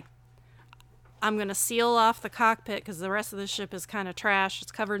says like, I'm gonna seal off the cockpit because the rest of the ship is kind of trash.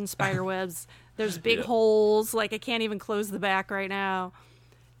 It's covered in spider webs. There's big holes. Like I can't even close the back right now.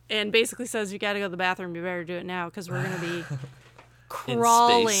 And basically says you got to go to the bathroom. You better do it now because we're gonna be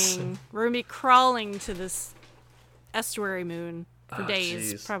crawling. We're gonna be crawling to this estuary moon for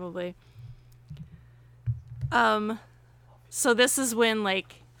days, probably. So this is when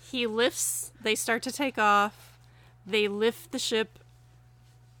like they start to take off. They lift the ship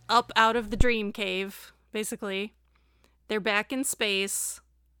up out of the dream cave, basically. They're back in space.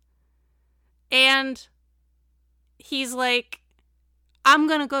 And he's like, I'm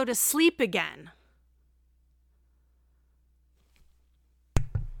gonna go to sleep again.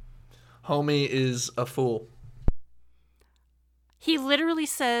 Homie is a fool. He literally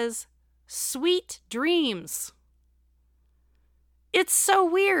says, sweet dreams. It's so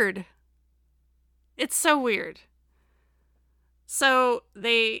weird. It's so weird. So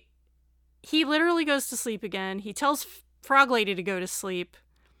he literally goes to sleep again. He tells Frog Lady to go to sleep.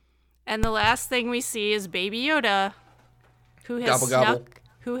 And the last thing we see is Baby Yoda, who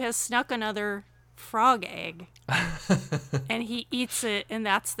has snuck another frog egg. And he eats it, and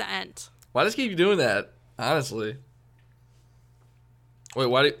that's the end. Why does he keep doing that? Honestly.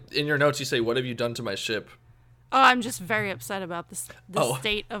 Wait, in your notes you say, what have you done to my ship? Oh, I'm just very upset about the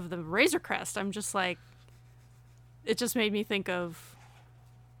state of the Razor Crest. I'm just like, it just made me think of,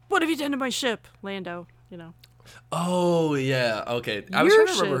 what have you done to my ship, Lando? You know. Oh yeah, okay. I was trying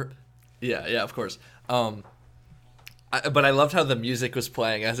to remember. Yeah, of course. But I loved how the music was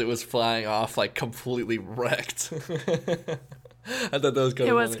playing as it was flying off, like completely wrecked. I thought that was kind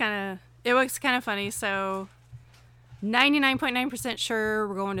of funny. It was kind of funny. So, 99.9% sure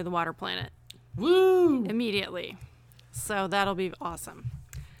we're going to the water planet. Woo! Immediately. So that'll be awesome.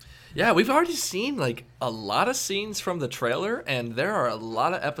 Yeah, we've already seen like a lot of scenes from the trailer, and there are a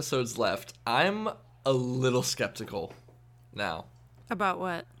lot of episodes left. I'm a little skeptical now. About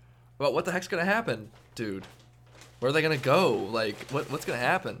what? About what the heck's gonna happen, dude? Where are they gonna go? Like, what's gonna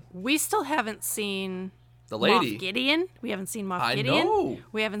happen? We still haven't seen the lady Moff Gideon. We haven't seen Moff Gideon. I know.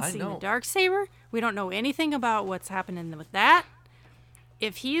 We haven't seen the Darksaber. We don't know anything about what's happening with that.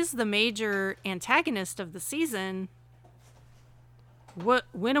 If he's the major antagonist of the season,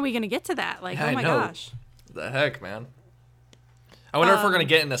 when are we going to get to that? Like, oh my gosh. The heck, man. I wonder if we're going to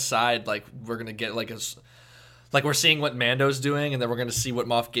get an aside, like we're going to get like we're seeing what Mando's doing, and then we're going to see what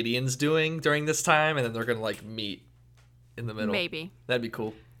Moff Gideon's doing during this time, and then they're going to like meet. in the middle. Maybe. That'd be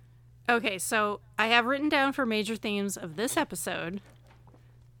cool. Okay, so I have written down for major themes of this episode.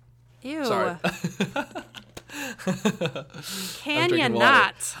 Ew. Sorry. Can you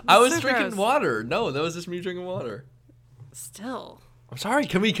not? I was so drinking gross. water. No, that was just me drinking water. Still. I'm sorry.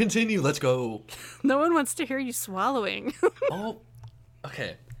 Can we continue? Let's go. No one wants to hear you swallowing. Oh,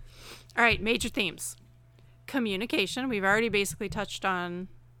 okay. All right, major themes. Communication. We've already basically touched on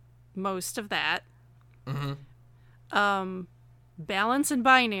most of that. Mm-hmm. Balance and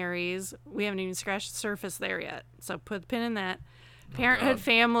binaries. We haven't even scratched the surface there yet. So put the pin in that. Parenthood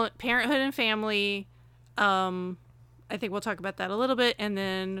and family. I think we'll talk about that a little bit. And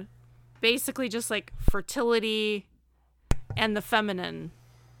then basically just like fertility and the feminine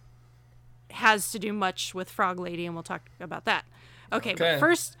has to do much with Frog Lady, and we'll talk about that. Okay. But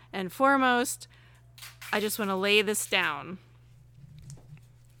first and foremost, I just want to lay this down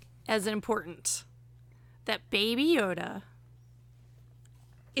as important. That Baby Yoda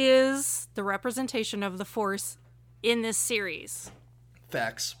is the representation of the Force in this series.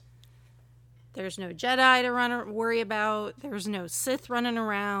 Facts. There's no Jedi to worry about. There's no Sith running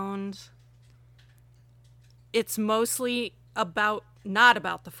around. It's mostly not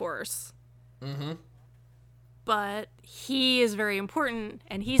about the Force. Mm-hmm. But he is very important,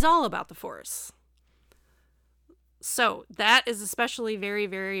 and he's all about the Force. So that is especially very,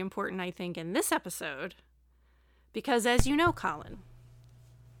 very important, I think, in this episode. Because as you know, Colin,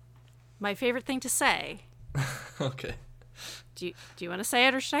 my favorite thing to say. Okay. Do you want to say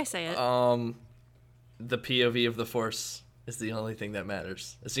it, or should I say it? The POV of the Force is the only thing that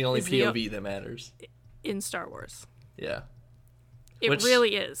matters. It's the only POV that matters. In Star Wars. Yeah. It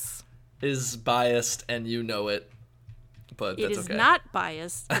really is. Is biased, and you know it. But that's okay. It is not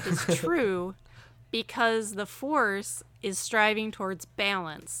biased. It is true, because the Force is striving towards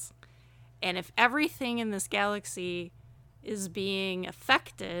balance. And if everything in this galaxy is being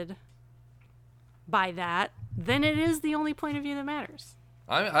affected by that, then it is the only point of view that matters.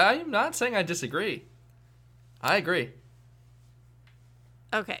 I'm not saying I disagree. I agree.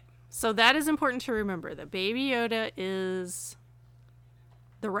 Okay, so that is important to remember, that Baby Yoda is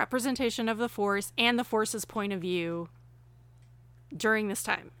the representation of the Force and the Force's point of view during this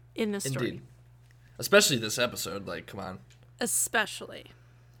time in this story. Indeed. Especially this episode, like, come on. Especially.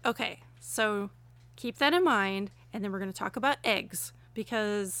 Okay, so keep that in mind, and then we're going to talk about eggs,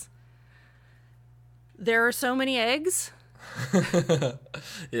 because there are so many eggs.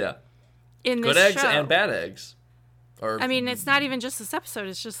 Yeah. In this good eggs show. And bad eggs. Or I mean, it's not even just this episode.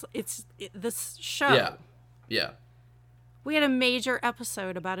 It's this show. Yeah. Yeah. We had a major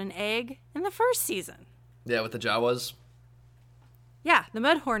episode about an egg in the first season. Yeah, with the Jawas. Yeah, the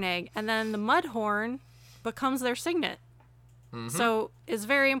Mudhorn egg. And then the Mudhorn becomes their signet. Mm-hmm. So it's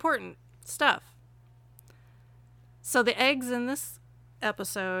very important stuff. So the eggs in this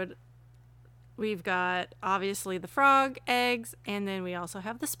episode, we've got obviously the frog eggs, and then we also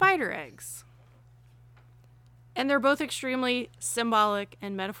have the spider eggs. And they're both extremely symbolic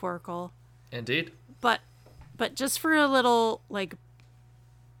and metaphorical. Indeed. But just for a little, like,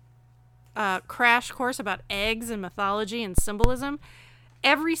 crash course about eggs and mythology and symbolism,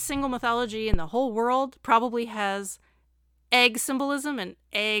 every single mythology in the whole world probably has egg symbolism and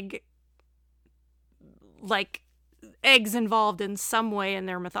eggs involved in some way in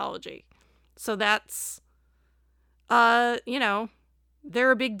their mythology. So that's,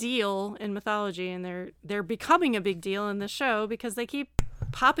 they're a big deal in mythology, and they're becoming a big deal in the show because they keep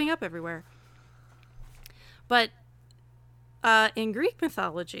popping up everywhere. But in Greek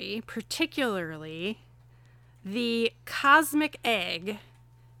mythology, particularly, the cosmic egg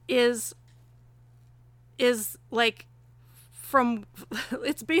is like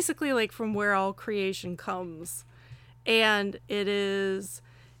it's basically like from where all creation comes. And it is,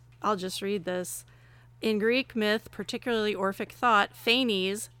 I'll just read this. In Greek myth, particularly Orphic thought,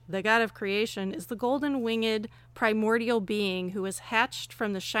 Phanes, the god of creation, is the golden-winged primordial being who was hatched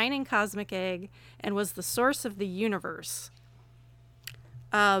from the shining cosmic egg and was the source of the universe.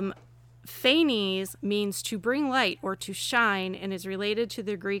 Phanes means to bring light or to shine, and is related to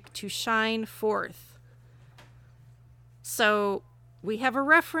the Greek to shine forth. So we have a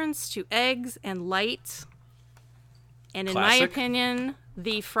reference to eggs and light. And in my opinion,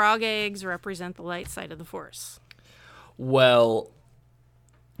 the frog eggs represent the light side of the Force. Well,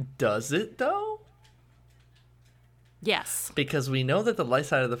 does it though? Yes. Because we know that the light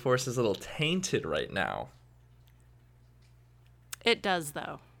side of the Force is a little tainted right now. It does,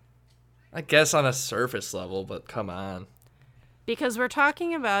 though. I guess on a surface level, but come on. Because we're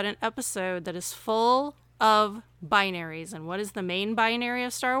talking about an episode that is full of binaries. And what is the main binary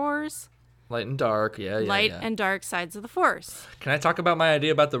of Star Wars? Light and dark. Yeah, yeah, light yeah. and dark sides of the Force. Can I talk about my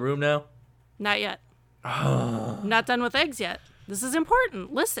idea about the room now? Not yet. Not done with eggs yet. This is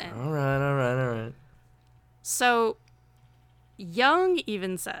important. Listen. All right. So, Young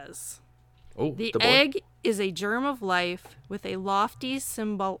even says, Oh, the boy. egg is a germ of life with a lofty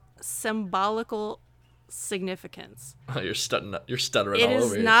symbolical significance. Oh, you're stuttering It all is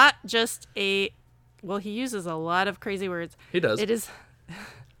over here. not just a... Well, he uses a lot of crazy words. He does. It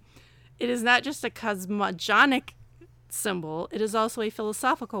is not just a cosmogonic symbol. It is also a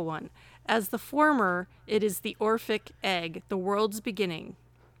philosophical one. As the former, it is the Orphic egg, the world's beginning.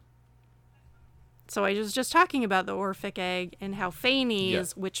 So I was just talking about the Orphic egg and how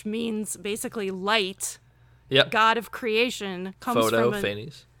Phanes, which means basically light, god of creation, comes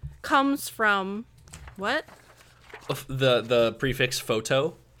from what? The prefix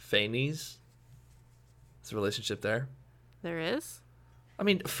photo, Phanes. There's a relationship there. There is? I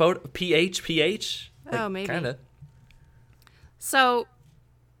mean, pH? Oh, maybe. Kind of. So,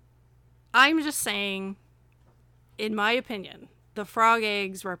 I'm just saying, in my opinion, the frog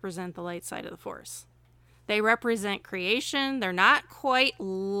eggs represent the light side of the Force. They represent creation. They're not quite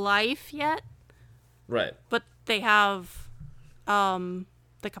life yet. Right. But they have the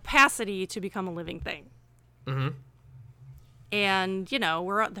capacity to become a living thing. Mm-hmm. And,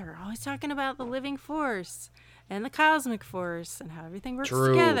 they're always talking about the living Force and the cosmic Force and how everything works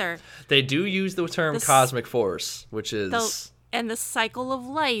together. They do use the term cosmic force, which is... And the cycle of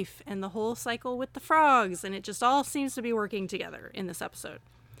life and the whole cycle with the frogs. And it just all seems to be working together in this episode.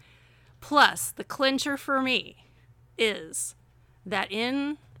 Plus, the clincher for me is that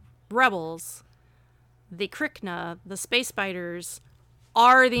in Rebels, the Krykna, the space spiders,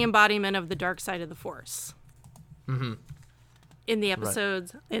 are the embodiment of the dark side of the Force. Mm-hmm. In the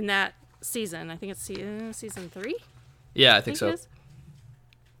episodes, in that season. I think it's season 3? Yeah, I think so. It is.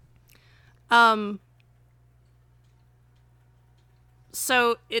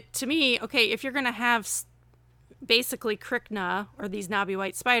 So, to me, okay, if you're going to have basically Krykna, or these knobby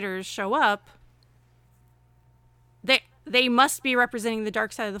white spiders, show up, they must be representing the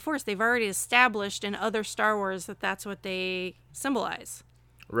dark side of the Force. They've already established in other Star Wars that that's what they symbolize.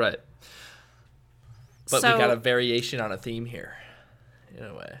 Right. But we got a variation on a theme here, in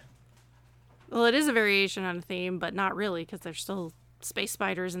a way. Well, it is a variation on a theme, but not really, because they're still space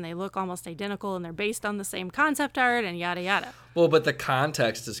spiders and they look almost identical and they're based on the same concept art and yada yada. Well, but the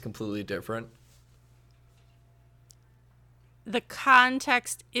context is completely different. The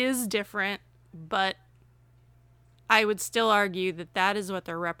context is different, but I would still argue that that is what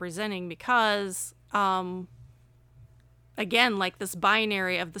they're representing because, again, like this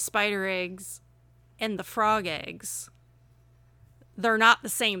binary of the spider eggs and the frog eggs, they're not the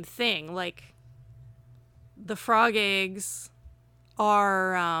same thing. Like, the frog eggs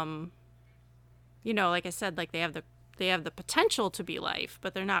are, like I said, like they have the potential to be life,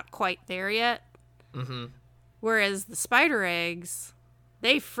 but they're not quite there yet. Mm-hmm. Whereas the spider eggs,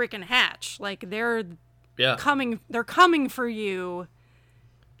 they freaking hatch. Like they're coming for you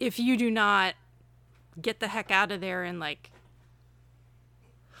if you do not get the heck out of there and like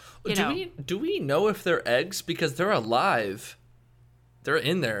Do we know if they're eggs? Because they're alive. They're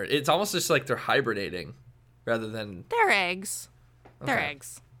in there. It's almost just like they're hibernating rather than... They're eggs. Okay. They're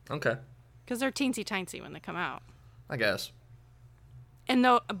eggs. Okay. Because they're teensy-tiny when they come out. I guess. And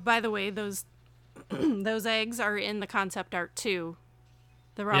by the way, those those eggs are in the concept art too.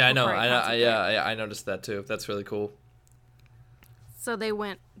 The yeah, I know. I I noticed that too. That's really cool. So they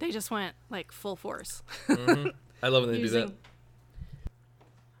just went like full force. Mm-hmm. I love when they do that.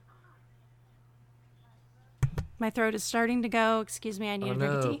 My throat is starting to go. Excuse me, I need a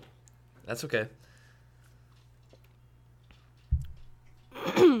drink of tea. That's okay.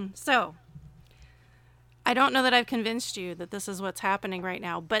 So, I don't know that I've convinced you that this is what's happening right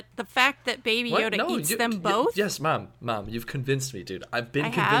now, but the fact that Baby Yoda eats them both... Yes, Mom, you've convinced me, dude. I've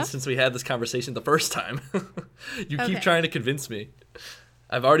been convinced since we had this conversation the first time. You keep trying to convince me.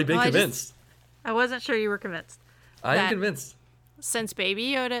 I've already been convinced. I wasn't sure you were convinced. I am convinced. Since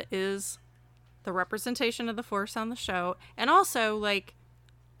Baby Yoda is the representation of the Force on the show, and also, like,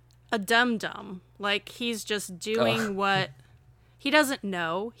 a dum-dum. Like, he's just doing what... He doesn't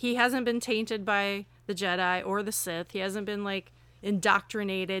know. He hasn't been tainted by the Jedi or the Sith. He hasn't been, like,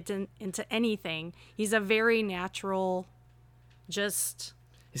 indoctrinated into anything. He's a very natural, just...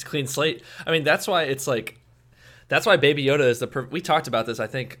 He's clean slate. I mean, that's why it's, like... That's why Baby Yoda is the... We talked about this, I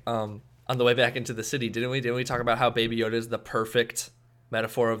think, on the way back into the city, didn't we? Didn't we talk about how Baby Yoda is the perfect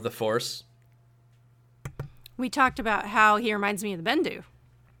metaphor of the Force? We talked about how he reminds me of the Bendu,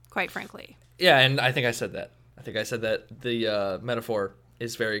 quite frankly. Yeah, and I think I said that. I think I said that the metaphor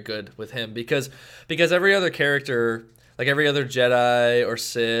is very good with him because every other character, like every other Jedi or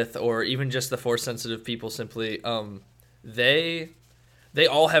Sith or even just the Force sensitive people, simply they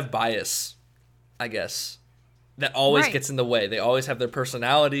all have bias, I guess, that always gets in the way. They always have their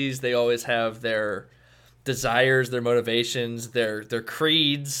personalities. They always have their desires, their motivations, their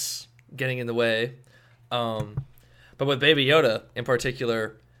creeds getting in the way. But with Baby Yoda in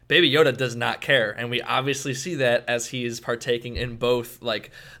particular, Baby Yoda does not care, and we obviously see that as he is partaking in both,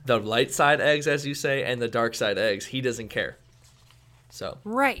 like the light side eggs, as you say, and the dark side eggs. He doesn't care. So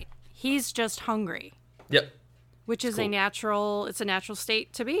right, he's just hungry. Yep. Which is cool. It's a natural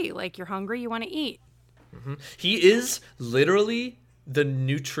state to be. Like, you're hungry, you want to eat. Mm-hmm. He is literally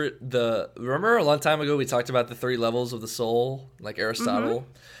remember a long time ago we talked about the 3 levels of the soul, like Aristotle?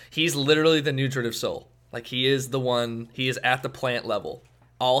 Mm-hmm. He's literally the nutritive soul. Like, he is at the plant level.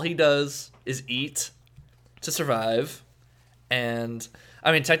 All he does is eat to survive. And,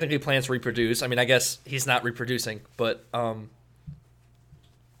 I mean, technically plants reproduce. I mean, I guess he's not reproducing, but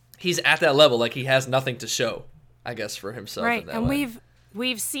he's at that level. Like, he has nothing to show, I guess, for himself. Right, in that and way.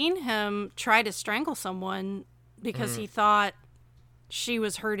 we've seen him try to strangle someone because he thought she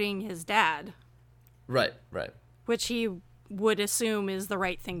was hurting his dad. Right. Which he would assume is the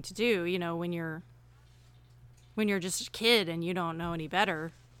right thing to do, when you're just a kid and you don't know any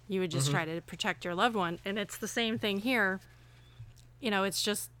better. You would just try to protect your loved one. And it's the same thing here. It's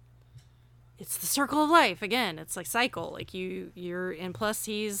the circle of life. Again, it's like cycle. Like and plus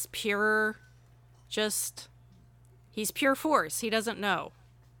he's pure, he's pure force. He doesn't know.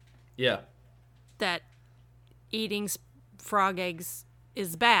 Yeah. That eating frog eggs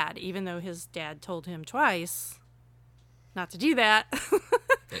is bad, even though his dad told him twice not to do that.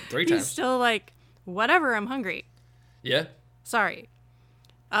 3 times. He's still like, whatever, I'm hungry. Yeah. Sorry.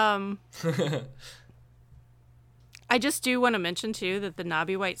 I just do want to mention, too, that the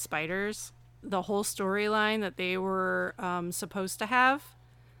knobby white spiders, the whole storyline that they were supposed to have,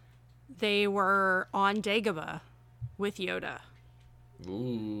 they were on Dagobah with Yoda.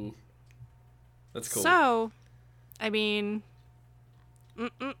 Ooh. That's cool. So, I mean,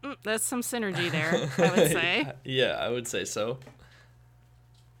 that's some synergy there, I would say. Yeah, I would say so.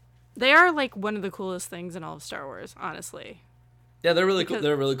 They are, like, one of the coolest things in all of Star Wars, honestly. Yeah, they're really cool.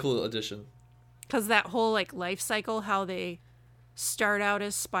 They're a really cool addition. Because that whole, like, life cycle, how they start out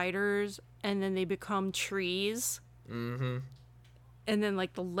as spiders and then they become trees. Mm-hmm. And then,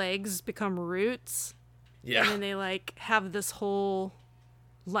 like, the legs become roots. Yeah. And then they, like, have this whole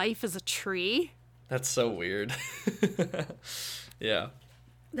life as a tree. That's so weird. Yeah.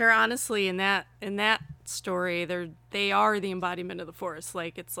 They're honestly, in that story, they are the embodiment of the Force.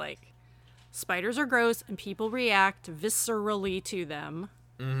 Like, it's like spiders are gross and people react viscerally to them.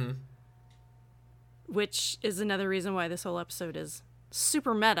 Mm-hmm. Which is another reason why this whole episode is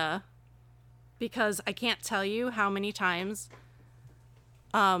super meta. Because I can't tell you how many times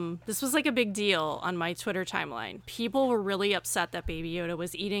this was like a big deal on my Twitter timeline. People were really upset that Baby Yoda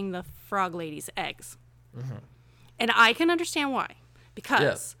was eating the frog lady's eggs. Mm-hmm. And I can understand why.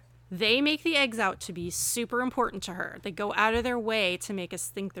 Because they make the eggs out to be super important to her. They go out of their way to make us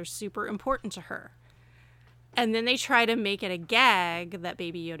think they're super important to her. And then they try to make it a gag that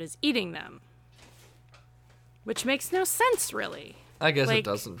Baby Yoda's eating them. Which makes no sense, really. I guess it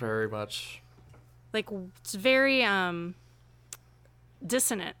doesn't very much. Like, it's very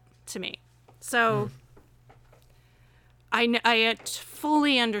dissonant to me. So, I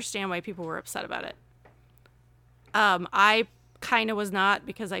fully understand why people were upset about it. I kind of was not,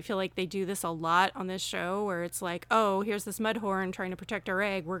 because I feel like they do this a lot on this show, where it's like, oh, here's this mudhorn trying to protect our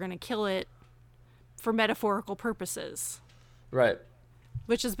egg. We're going to kill it for metaphorical purposes. Right.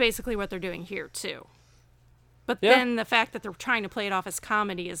 Which is basically what they're doing here, too. But then the fact that they're trying to play it off as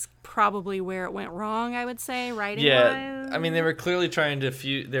comedy is probably where it went wrong, I would say, writing-wise. Yeah, I mean, they were clearly trying to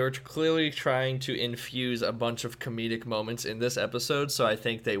infuse a bunch of comedic moments in this episode, so I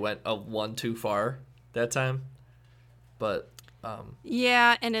think they went one too far that time. But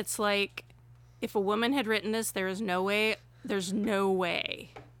yeah, and it's like, if a woman had written this, there's no way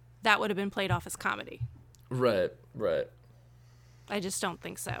that would have been played off as comedy. Right. I just don't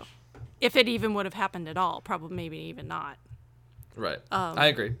think so. If it even would have happened at all, probably maybe even not. Right. I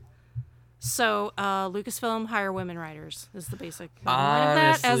agree. So, Lucasfilm, hire women writers is the basic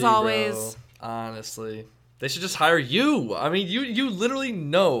honestly, of that, as always. Bro, honestly. They should just hire you. I mean, you literally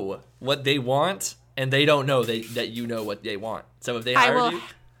know what they want, and they don't know that you know what they want. So if they hired you...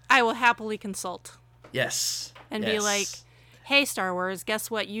 I will happily consult. Yes. And be like, hey, Star Wars, guess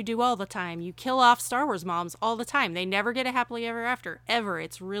what you do all the time? You kill off Star Wars moms all the time. They never get a happily ever after, ever.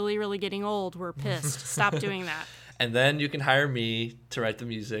 It's really, really getting old. We're pissed. Stop doing that. And then you can hire me to write the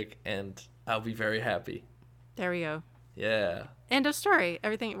music, and I'll be very happy. There we go. Yeah. End of story.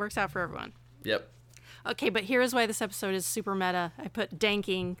 Everything works out for everyone. Yep. Okay, but here's why this episode is super meta. I put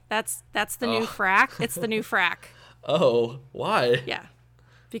danking. That's the new frack. It's the new frack. Oh, why? Yeah.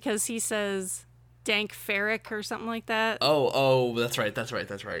 Because he says dank ferric or something like that. Oh, that's right.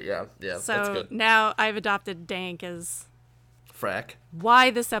 Yeah, that's So good. now I've adopted dank as Frack. why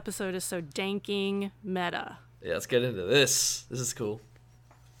this episode is so danking meta. Yeah, let's get into this. This is cool.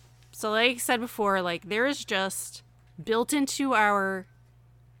 So like I said before, like there is just built into our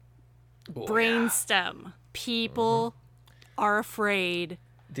brain stem, people are afraid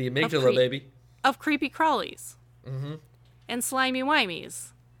The amygdala, baby. of creepy crawlies and slimy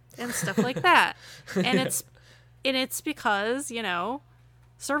wimies and stuff like that. And it's because, you know,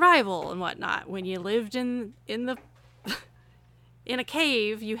 survival and whatnot. When you lived in the in a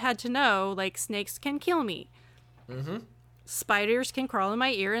cave, you had to know, like, snakes can kill me. Spiders can crawl in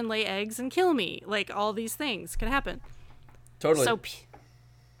my ear and lay eggs and kill me. Like, all these things can happen. Totally.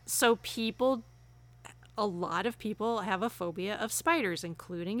 So people, a lot of people have a phobia of spiders,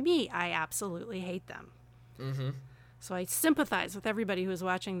 including me. I absolutely hate them. So I sympathize with everybody who's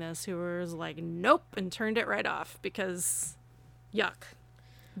watching this who was like, nope, and turned it right off because yuck.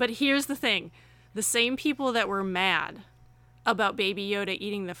 But here's the thing. The same people that were mad about Baby Yoda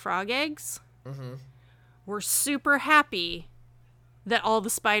eating the frog eggs were super happy that all the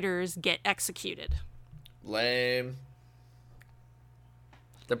spiders get executed. Lame.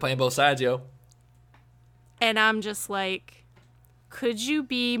 They're playing both sides, yo. And I'm just like, could you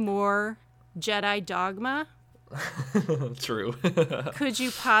be more Jedi dogma? True. Could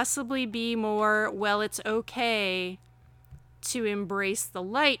you possibly be more, well, it's okay to embrace the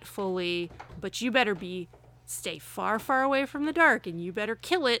light fully, but you better stay far, far away from the dark, and you better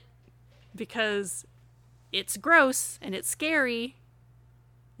kill it because it's gross and it's scary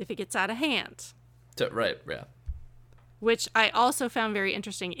if it gets out of hand. Right, yeah. Which I also found very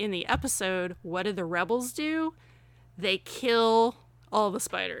interesting in the episode. What did the rebels do? They kill all the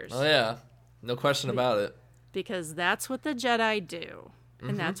spiders. Oh, yeah. No question about it. Because that's what the Jedi do.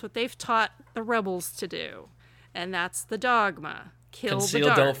 And that's what they've taught the rebels to do. And that's the dogma. Kill the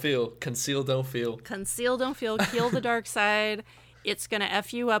dark. Don't feel. Conceal, don't feel. Conceal, don't feel. Kill the dark side. It's going to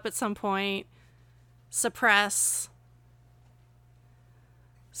F you up at some point. Suppress.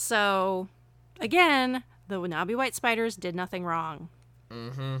 So, again, the Wanabi White Spiders did nothing wrong.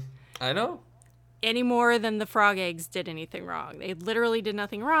 I know. Any more than the frog eggs did anything wrong. They literally did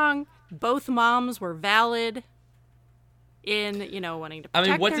nothing wrong. Both moms were valid in, you know, wanting to protect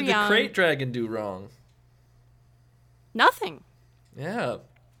their young. What did the crate dragon do wrong? Nothing. Yeah.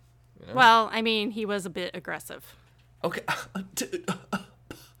 You know? Well, I mean, he was a bit aggressive. Okay.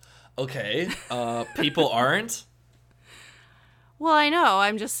 Okay. People aren't? Well, I know.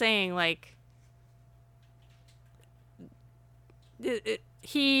 I'm just saying, like,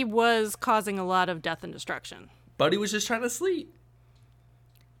 he was causing a lot of death and destruction. Buddy was just trying to sleep.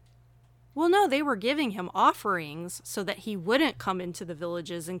 Well, no, they were giving him offerings so that he wouldn't come into the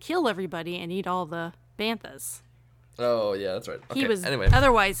villages and kill everybody and eat all the banthas. Oh, yeah, that's right. Okay, He was anyway.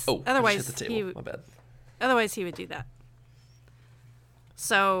 otherwise. I Otherwise, just hit the table. My bad. Otherwise, he would do that.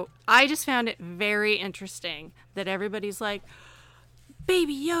 So I just found it very interesting that everybody's like,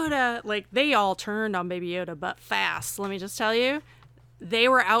 Baby Yoda. Like, they all turned on Baby Yoda, but fast. Let me just tell you, they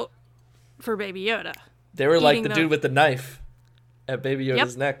were out for Baby Yoda. They were like the dude with the knife at Baby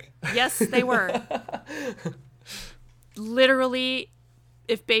Yoda's neck. Yes, they were. Literally,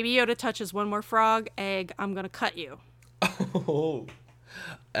 if Baby Yoda touches one more frog egg, I'm going to cut you. Oh,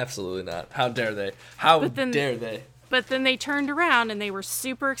 absolutely not. How dare they? How dare they? But then they turned around and they were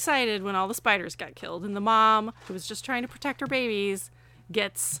super excited when all the spiders got killed. And the mom, who was just trying to protect her babies,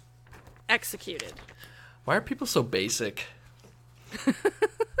 gets executed. Why are people so basic?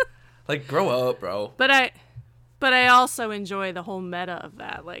 Like, grow up, bro. But I also enjoy the whole meta of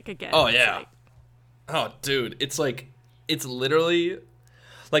that. Like, again. Oh, yeah. Oh, dude. It's like, it's literally,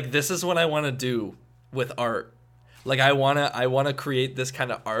 like, this is what I want to do with art. Like, I want to create this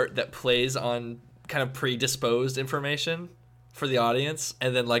kind of art that plays on kind of predisposed information for the audience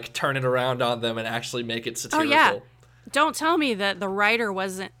and then, like, turn it around on them and actually make it satirical. Oh, yeah. Don't tell me that the writer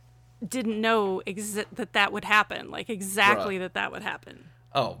didn't know that would happen. Like, exactly that would happen.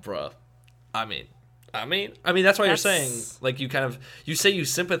 Oh, bruh. I mean, that's why you're saying, like, you say you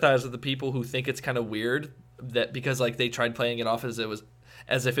sympathize with the people who think it's kind of weird that because, like, they tried playing it off as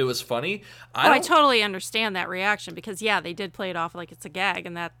if it was funny. I totally understand that reaction because, yeah, they did play it off like it's a gag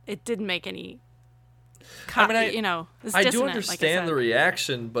and that it didn't make any, I do dissonant, understand the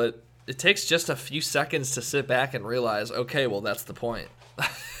reaction, but it takes just a few seconds to sit back and realize, okay, well, that's the point.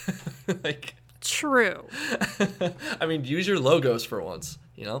 Like, true. I mean, use your logos for once,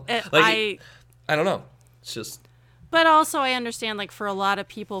 you know? I don't know. It's just... But also I understand, like, for a lot of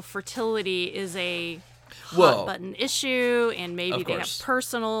people, fertility is a hot button issue, and maybe they have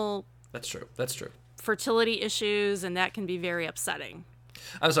personal... That's true. Fertility issues, and that can be very upsetting.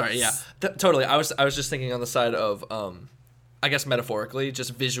 I'm sorry, yeah. Totally. I was just thinking on the side of, I guess metaphorically,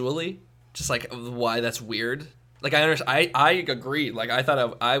 just visually, just like why that's weird. Like I agree. Like I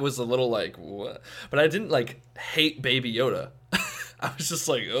thought I was a little like what, but I didn't like hate Baby Yoda. I was just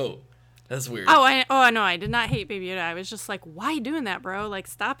like, oh, that's weird. I know. I did not hate Baby Yoda. I was just like, why doing that, bro? Like,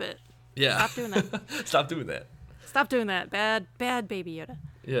 stop it. Yeah. Stop doing that. Stop doing that. Stop doing that. Bad Baby Yoda.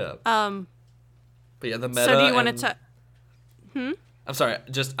 Yeah. But yeah, the meta. So do you want to? I'm sorry.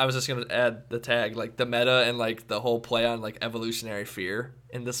 I was just gonna add the tag, like the meta and like the whole play on like evolutionary fear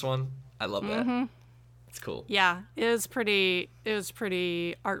in this one. I love that. It's cool. Yeah, it was pretty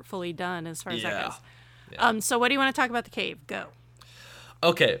artfully done as far as that goes. Yeah. So what do you want to talk about the cave? Go.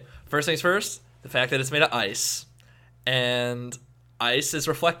 Okay, first things first, the fact that it's made of ice, and ice is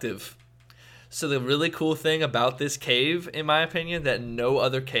reflective. So the really cool thing about this cave, in my opinion, that no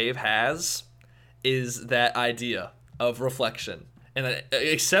other cave has, is that idea of reflection. And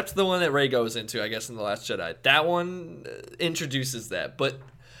except the one that Rey goes into, I guess, in The Last Jedi. That one introduces that, but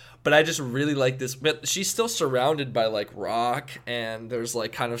I just really like this. But she's still surrounded by, like, rock, and there's,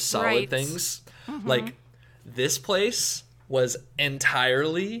 like, kind of solid things. Like, this place was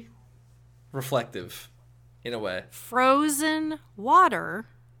entirely reflective, in a way. Frozen water.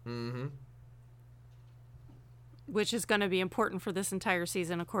 Which is going to be important for this entire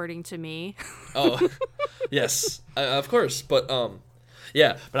season, according to me. Oh, yes, of course. But,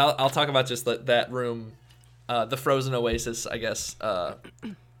 yeah, but I'll talk about just that room, the frozen oasis, I guess,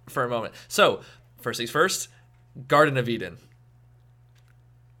 for a moment. So, first things first, Garden of Eden.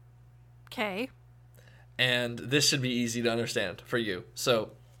 Okay. And this should be easy to understand for you.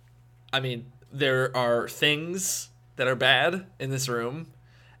 So, I mean, there are things that are bad in this room,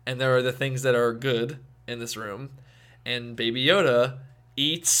 and there are the things that are good in this room. And Baby Yoda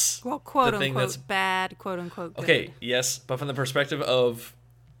eats quote the thing unquote that's bad, quote unquote good. Okay, yes, but from the perspective of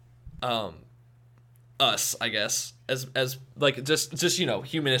us, I guess, as like just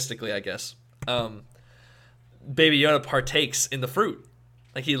humanistically, I guess. Baby Yoda partakes in the fruit.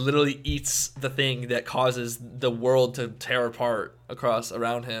 Like, he literally eats the thing that causes the world to tear apart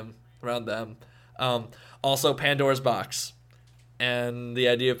around them. Also, Pandora's box. And the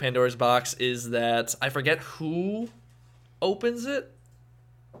idea of Pandora's box is that I forget who opens it.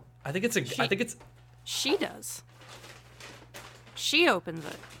 I think it's she does. She opens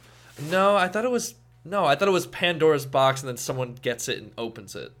it. No, I thought it was Pandora's box and then someone gets it and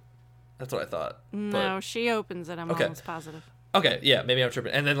opens it. That's what I thought. No, she opens it. I'm almost positive. Okay, yeah, maybe I'm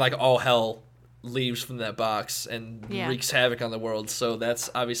tripping. And then, like, all hell leaves from that box and wreaks havoc on the world. So that's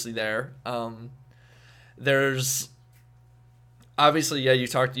obviously there. There's obviously, you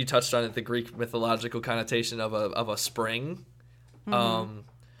touched on it, the Greek mythological connotation of a spring. Kind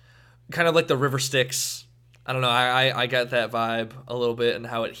of like the river Styx. I don't know. I got that vibe a little bit, and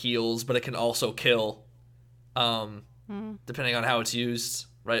how it heals, but it can also kill, depending on how it's used,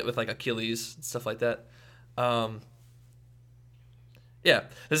 right? With like Achilles and stuff like that. Yeah,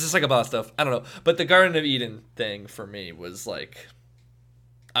 this is like a lot of stuff. I don't know, but the Garden of Eden thing for me was like,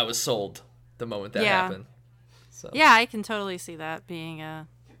 I was sold the moment that happened. So. Yeah, I can totally see that being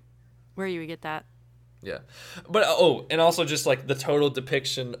where you would get that. Yeah, but and also just like the total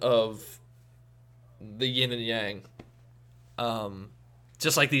depiction of the yin and yang,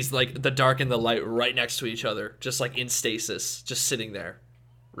 just like these, like the dark and the light right next to each other, just like in stasis, just sitting there,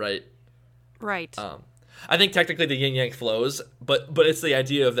 right? Right. I think technically the yin yang flows, but it's the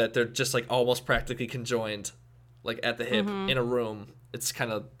idea of that they're just like almost practically conjoined, like at the hip in a room. It's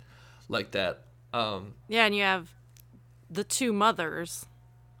kind of like that. Yeah, and you have the two mothers,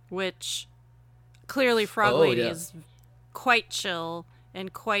 which clearly Frog Lady is quite chill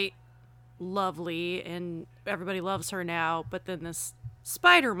and quite lovely, and everybody loves her now. But then this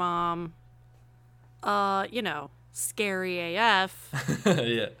Spider Mom, scary AF.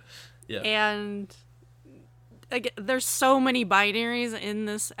 Yeah. And there's so many binaries in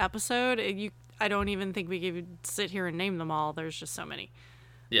this episode. I don't even think we could sit here and name them all. There's just so many.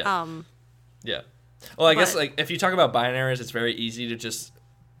 Yeah. Yeah. Well, I guess like if you talk about binaries, it's very easy to just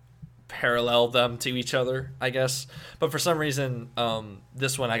parallel them to each other, I guess. But for some reason,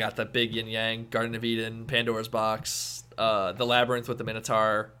 this one I got the big yin yang, Garden of Eden, Pandora's box, the labyrinth with the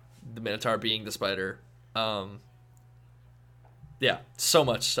Minotaur being the spider. Yeah, so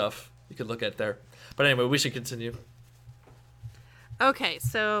much stuff you could look at there. But anyway, we should continue. Okay,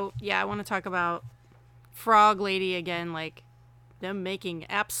 so I want to talk about Frog Lady again, like them making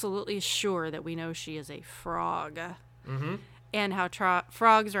absolutely sure that we know she is a frog. Mm-hmm. And how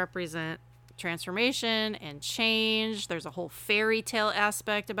frogs represent transformation and change. There's a whole fairy tale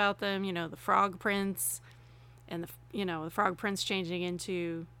aspect about them, the frog prince and the frog prince changing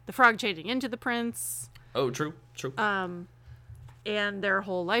into the prince. Oh, true. And their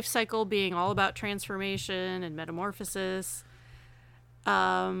whole life cycle being all about transformation and metamorphosis.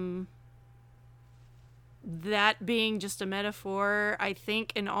 That being just a metaphor, I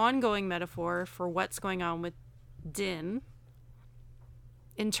think an ongoing metaphor for what's going on with Din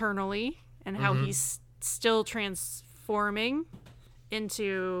internally and how he's still transforming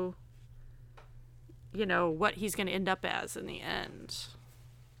into, what he's going to end up as in the end.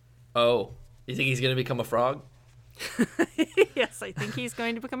 Oh, you think he's going to become a frog? Yes, I think he's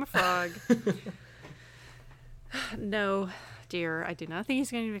going to become a frog. No, dear, I do not think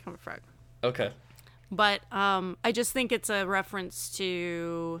he's going to become a frog. Okay. But I just think it's a reference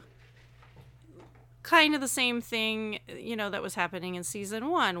to kind of the same thing, that was happening in season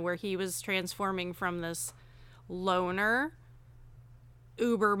 1, where he was transforming from this loner,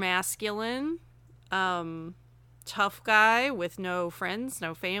 uber masculine, tough guy with no friends,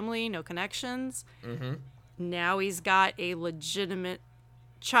 no family, no connections. Mm-hmm. Now he's got a legitimate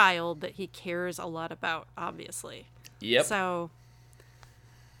child that he cares a lot about, obviously. Yep. So,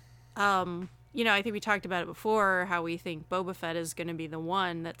 I think we talked about it before, how we think Boba Fett is going to be the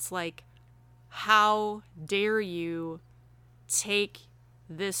one that's like, how dare you take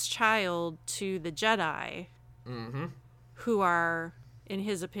this child to the Jedi, who are, in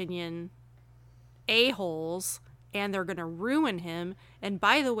his opinion, a-holes, and they're going to ruin him. And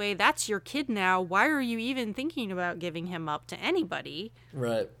by the way, that's your kid now. Why are you even thinking about giving him up to anybody?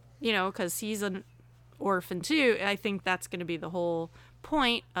 Right. Because he's an orphan too. I think that's going to be the whole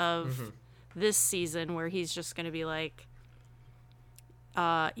point of this season, where he's just going to be like,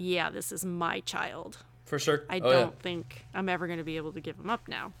 this is my child. For sure. I don't think I'm ever going to be able to give him up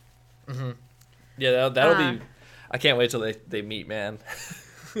now. Mm-hmm. Yeah, that'll be... I can't wait till they meet, man.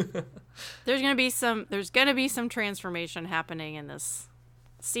 There's going to be some transformation happening in this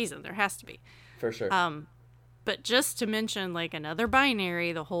season. There has to be. For sure. But just to mention, like, another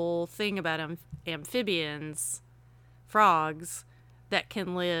binary, the whole thing about amphibians, frogs, that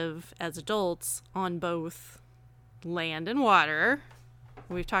can live as adults on both land and water.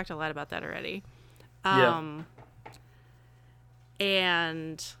 We've talked a lot about that already. And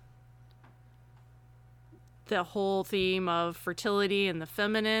the whole theme of fertility and the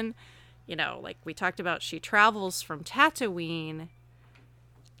feminine, like we talked about, she travels from Tatooine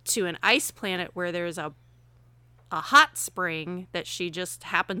to an ice planet where there's a hot spring that she just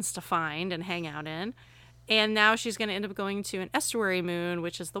happens to find and hang out in. And now she's going to end up going to an estuary moon,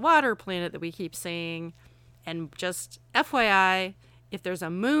 which is the water planet that we keep saying. And just FYI, if there's a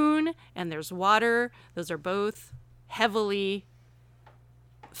moon and there's water, those are both heavily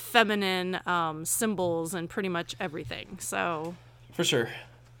feminine symbols in pretty much everything. So, for sure.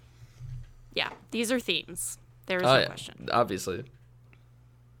 Yeah, these are themes. There is no question. Obviously.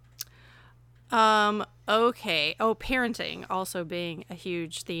 Okay. Oh, parenting also being a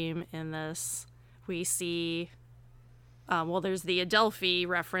huge theme in this. We see, there's the Adelphi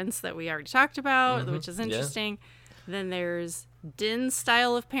reference that we already talked about, which is interesting. Yeah. Then there's Din's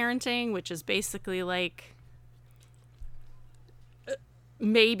style of parenting, which is basically like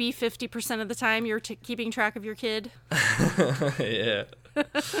maybe 50% of the time you're keeping track of your kid. Yeah.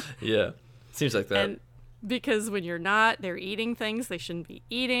 Yeah. Seems like that. And because when you're not, they're eating things they shouldn't be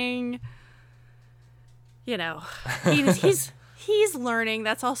eating. He's learning.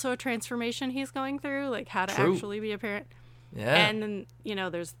 That's also a transformation he's going through, like how to actually be a parent. Yeah. And then,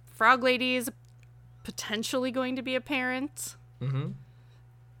 there's Frog Ladies potentially going to be a parent. Mm-hmm.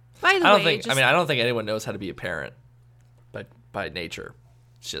 By the way, I don't think anyone knows how to be a parent by nature.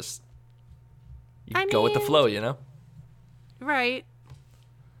 It's just go with the flow, Right.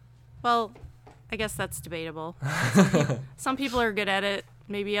 Well, I guess that's debatable. Some people are good at it.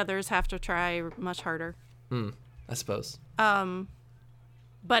 Maybe others have to try much harder. I suppose.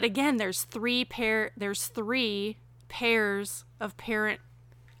 But again, there's three pairs of parent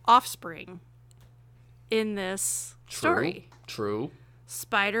offspring in this story. True.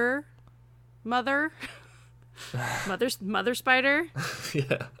 Spider mother spider.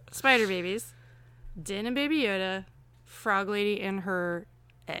 Yeah. Spider babies. Din and Baby Yoda, Frog Lady and her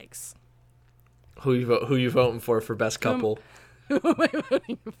eggs. Who you voting for best couple? Who am I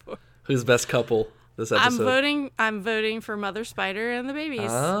voting for? Who's best couple this episode. I'm voting for Mother Spider and the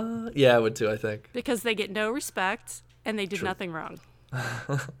babies. Yeah, I would too, I think. Because they get no respect and they did nothing wrong.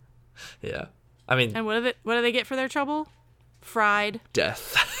 Yeah. I mean, and what do they get for their trouble? Fried.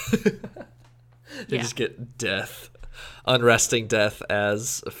 Death. They just get death. Unresting death,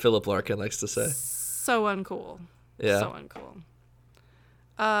 as Philip Larkin likes to say. So uncool. Yeah. So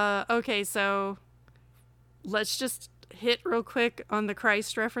uncool. Okay, so let's just hit real quick on the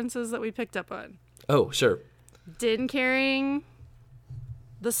Christ references that we picked up on. Oh, sure. Din carrying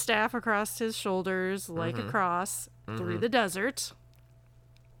the staff across his shoulders like a cross through the desert.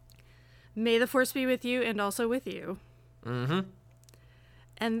 May the Force be with you and also with you. Mm-hmm.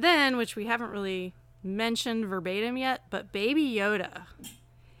 And then, which we haven't really mentioned verbatim yet, but Baby Yoda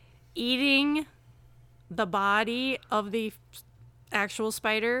eating the body of the actual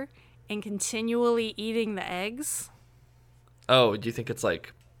spider and continually eating the eggs. Oh, do you think it's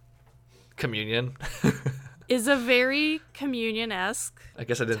like communion? Is a very communion-esque I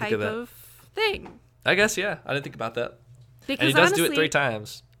guess I didn't think of that. Of thing. I guess, yeah. I didn't think about that. Because and he does honestly, do it 3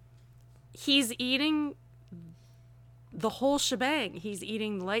 times. He's eating the whole shebang. He's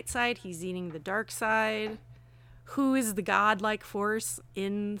eating the light side. He's eating the dark side. Who is the godlike force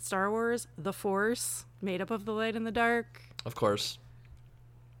in Star Wars? The Force, made up of the light and the dark. Of course.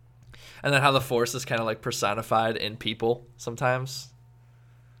 And then how the Force is kind of like personified in people sometimes.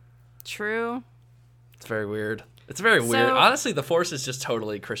 True. It's very weird. It's very weird. Honestly, the Force is just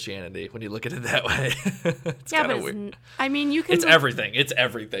totally Christianity when you look at it that way. It's kind of weird. I mean, you can. It's everything. It's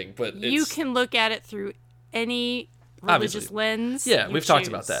everything. But you can look at it through any religious lens. Yeah, we've talked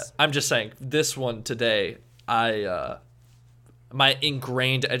about that. I'm just saying this one today. My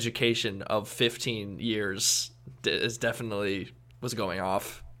ingrained education of 15 years is definitely was going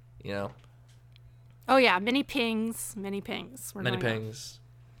off. You know. Oh yeah, many pings. Many pings. Many pings.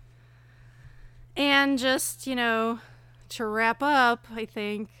 And just, to wrap up, I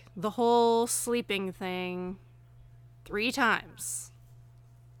think the whole sleeping thing 3 times.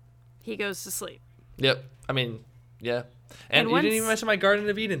 He goes to sleep. Yep. I mean, yeah. And you didn't even mention my Garden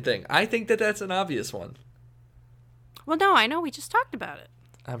of Eden thing. I think that's an obvious one. Well, no, I know. We just talked about it.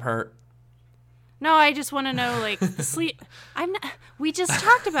 I'm hurt. No, I just want to know, like, the sleep. We just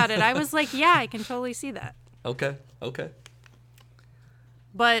talked about it. I was like, yeah, I can totally see that. Okay.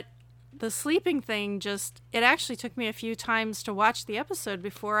 But the sleeping thing it actually took me a few times to watch the episode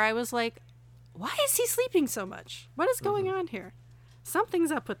before I was like, why is he sleeping so much? What is going on here?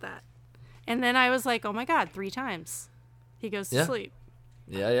 Something's up with that. And then I was like, oh my God, 3 times he goes to sleep.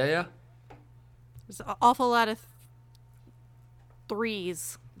 Yeah. There's an awful lot of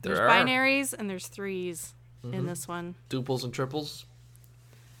 3s. There's binaries and there's 3s in this one. Duples and triples.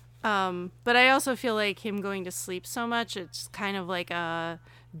 But I also feel like him going to sleep so much, it's kind of like a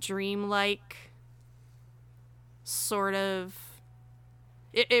dreamlike sort of.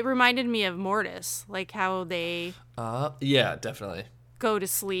 It reminded me of Mortis, like how they. Yeah, definitely. Go to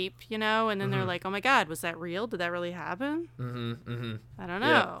sleep, and then they're like, "Oh my God, was that real? Did that really happen?" I don't know.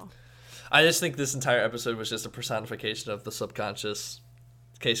 Yeah. I just think this entire episode was just a personification of the subconscious.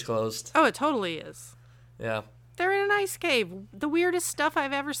 Case closed. Oh, it totally is. Yeah. They're in an ice cave. The weirdest stuff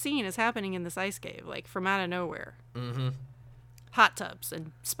I've ever seen is happening in this ice cave, like from out of nowhere. Hot tubs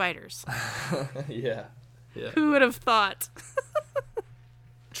and spiders. Yeah. Who would have thought?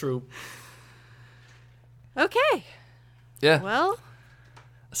 True. Okay. Yeah. Well.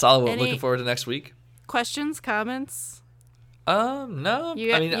 Solid one. Looking forward to next week. Questions, comments? No.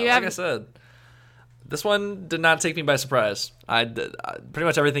 Like I said, this one did not take me by surprise. Pretty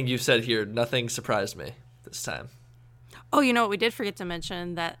much everything you said here, nothing surprised me this time. Oh, you know what we did forget to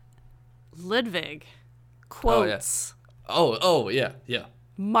mention? That Ludwig quotes. Oh, yeah.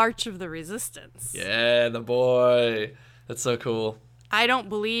 March of the Resistance. Yeah, the boy. That's so cool. I don't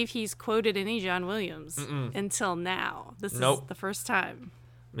believe he's quoted any John Williams until now. This is the first time.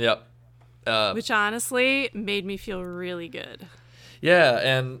 Yep. Which honestly made me feel really good. Yeah,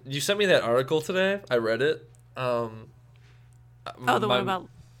 and you sent me that article today. I read it. The one about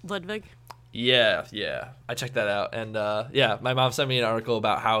Ludwig? Yeah. I checked that out. And my mom sent me an article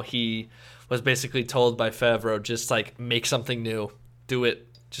about how he was basically told by Favreau, just like, make something new. Do it.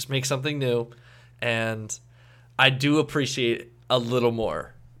 Just make something new. And I do appreciate a little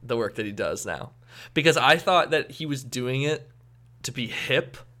more the work that he does now. Because I thought that he was doing it to be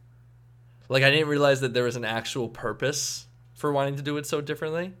hip. Like, I didn't realize that there was an actual purpose for wanting to do it so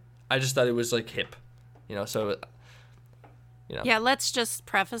differently. I just thought it was, like, hip. Yeah, let's just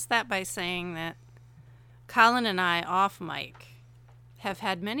preface that by saying that Colin and I, off mic, have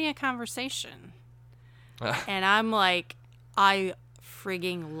had many a conversation. And I'm like, I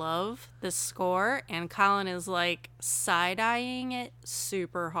frigging love this score, and Colin is like side-eyeing it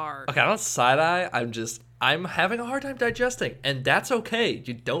super hard. Okay, I don't side-eye. I'm having a hard time digesting, and that's okay.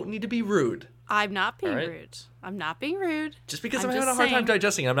 You don't need to be rude. I'm not being right? rude. I'm not being rude. Just because I'm having a hard time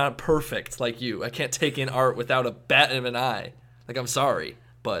digesting, I'm not perfect like you. I can't take in art without a bat in an eye. Like, I'm sorry,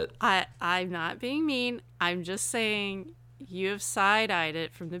 but... I'm not being mean. I'm just saying you have side-eyed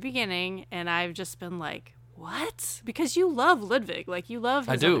it from the beginning, and I've just been like, what? Because you love Ludwig. Like, you love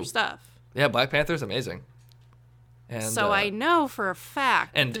his other stuff. Yeah, Black Panther's amazing. And, so I know for a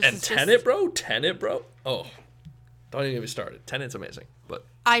fact. And Tenet, bro? Tenet, bro? Oh, don't even get me started. Tenet's amazing, but...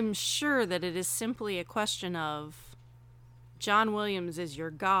 I'm sure that it is simply a question of John Williams is your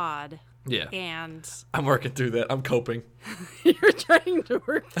god. Yeah. And... I'm working through that. I'm coping. You're trying to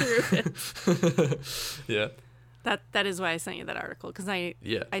work through it. Yeah. That is why I sent you that article, because I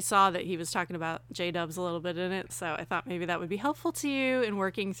saw that he was talking about J-dubs a little bit in it, so I thought maybe that would be helpful to you in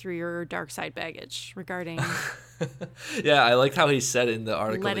working through your dark side baggage regarding... Yeah, I liked how he said in the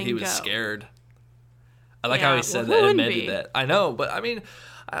article that he was scared. I like how he said that and admitted that. I know, but I mean,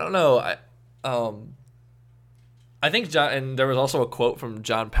 I don't know. I think John, and there was also a quote from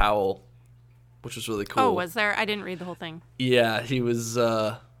John Powell, which was really cool. Oh, was there? I didn't read the whole thing. Yeah, he was...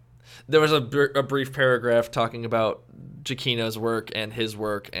 there was a brief paragraph talking about Giacchino's work and his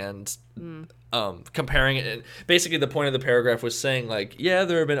work and comparing it. And basically, the point of the paragraph was saying, like, yeah,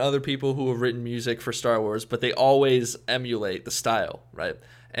 there have been other people who have written music for Star Wars, but they always emulate the style, right?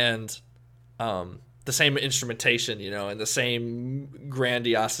 And the same instrumentation, you know, and the same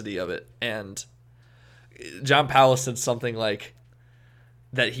grandiosity of it. And John Powell said something like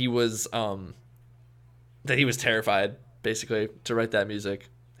that he was terrified, basically, to write that music.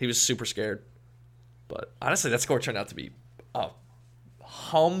 He was super scared. But honestly, that score turned out to be a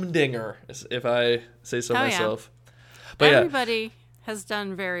humdinger, if I say so myself. Yeah. But everybody has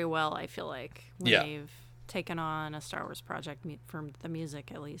done very well, I feel like, when they've taken on a Star Wars project for the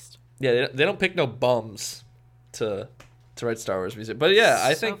music, at least. Yeah, they don't pick no bums to write Star Wars music. But yeah,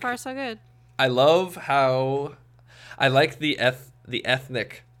 I think... So far, so good. I love how... I like the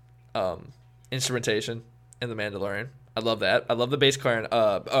ethnic instrumentation in The Mandalorian. I love that. I love the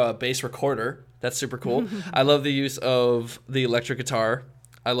bass recorder. That's super cool. I love the use of the electric guitar.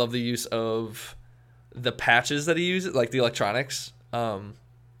 I love the use of the patches that he uses, like the electronics. Oh,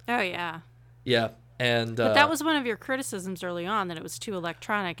 yeah. Yeah. And but that was one of your criticisms early on, that it was too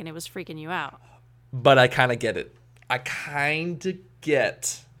electronic and it was freaking you out. But I kind of get it. I kind of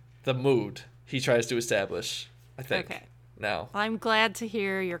get the mood he tries to establish, I think. Okay. Now. Well, I'm glad to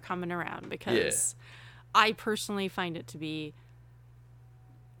hear you're coming around, because I personally find it to be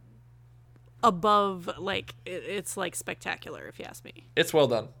above, like, it's like spectacular, if you ask me. It's well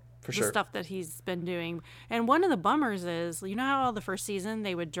done, for sure. The stuff that he's been doing. And one of the bummers is, you know how all the first season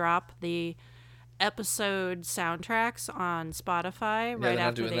they would drop the episode soundtracks on Spotify right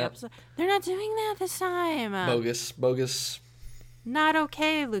after the episode? They're not doing that this time. Bogus. Not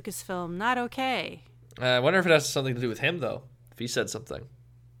okay, Lucasfilm. Not okay. I wonder if it has something to do with him, though, if he said something.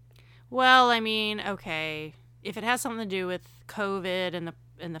 Well, I mean, okay, if it has something to do with COVID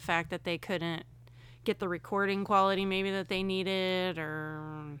and the fact that they couldn't get the recording quality maybe that they needed,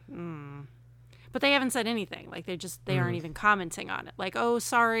 but they haven't said anything. Like, they aren't even commenting on it. Like, oh,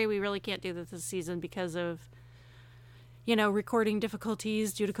 sorry, we really can't do this season because of, recording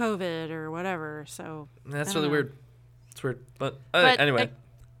difficulties due to COVID or whatever. So that's really weird. It's weird, but anyway.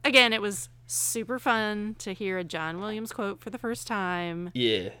 Again, it was super fun to hear a John Williams quote for the first time.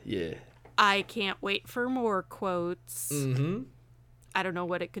 Yeah. I can't wait for more quotes. Mm-hmm. I don't know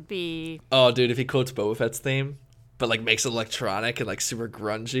what it could be. Oh, dude, if he quotes Boba Fett's theme, but like makes it electronic and like super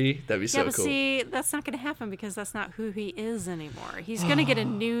grungy, that'd be so cool. Yeah, but see, that's not going to happen because that's not who he is anymore. He's going to get a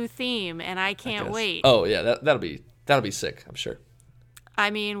new theme, and I can't wait. Oh yeah, that'll be sick, I'm sure.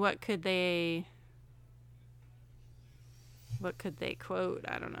 I mean, what could they quote?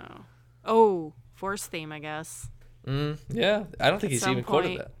 I don't know. Oh, Force theme, I guess. Yeah, I don't think he's even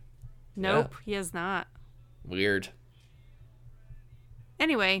quoted that. Nope, he has not. Weird.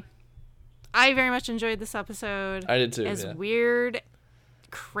 Anyway, I very much enjoyed this episode. I did too. As weird,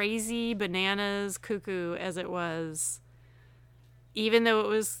 crazy, bananas, cuckoo as it was, even though it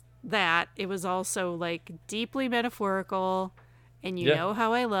was that, it was also like deeply metaphorical, and you know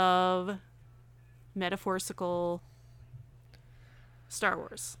how I love metaFORCEical Star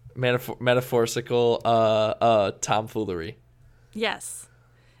Wars. metaFORCEical tomfoolery. Yes.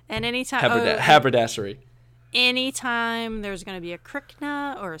 And anytime haberdashery. Anytime there's going to be a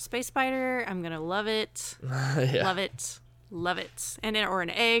Krykna or a space spider, I'm going to love it. Yeah. Love it. And or an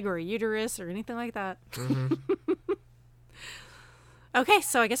egg or a uterus or anything like that. Mm-hmm. Okay,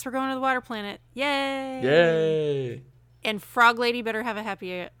 so I guess we're going to the water planet. Yay! Yay! And Frog Lady better have a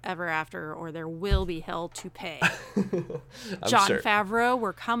happy ever after, or there will be hell to pay. Jon Favreau,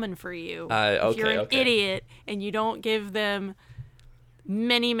 we're coming for you. If you're an idiot and you don't give them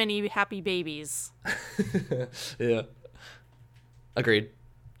many, many happy babies. Yeah. Agreed.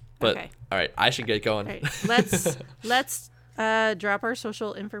 But okay. All right, I should get going. Right. Let's drop our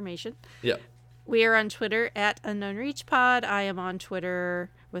social information. Yeah. We are on Twitter at UnknownReachPod. I am on Twitter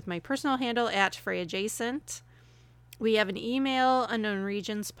with my personal handle at FreyAdjacent. We have an email,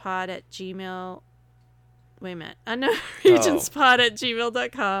 unknownregionspod@gmail. Wait a minute.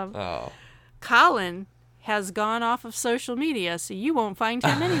 unknownregionspod@gmail.com. Oh. Colin has gone off of social media, so you won't find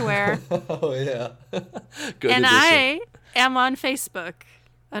him anywhere. Oh, yeah. Good and addition. I am on Facebook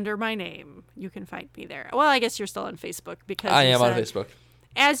under my name. You can find me there. Well, I guess you're still on Facebook because I am on Facebook.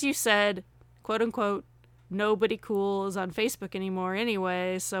 As you said, quote unquote, nobody cool is on Facebook anymore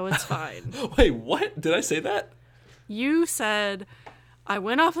anyway, so it's fine. Wait, what? Did I say that? You said, I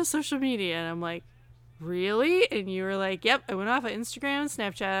went off of social media, and I'm like, really? And you were like, yep, I went off of Instagram and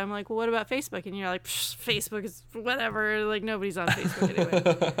Snapchat. I'm like, well, what about Facebook? And you're like, Facebook is whatever. Like, nobody's on Facebook anyway.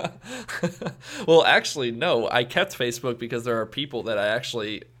 Well, actually, no. I kept Facebook because there are people that I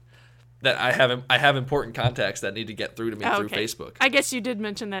have important contacts that need to get through to me through Facebook. I guess you did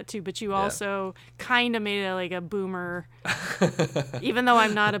mention that too, but you also kind of made it like a boomer. Even though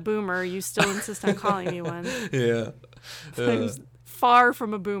I'm not a boomer, you still insist on calling me one. Yeah. I'm far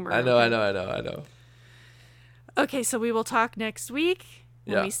from a boomer. I know. Okay, so we will talk next week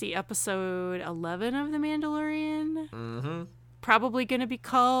when Yeah. we see episode 11 of The Mandalorian. Mm-hmm. Probably going to be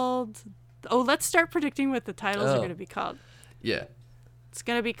called... Oh, let's start predicting what the titles are going to be called. Yeah. It's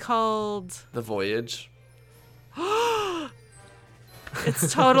going to be called... The Voyage.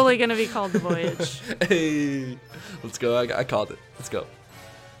 It's totally going to be called The Voyage. Hey, let's go. I called it. Let's go.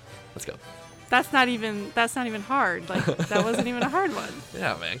 That's not even hard. Like, that wasn't even a hard one.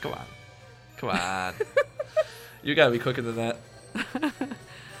 Yeah, man. Come on. You gotta be quicker than that.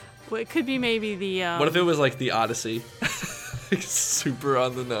 Well, it could be maybe the... What if it was like the Odyssey? Super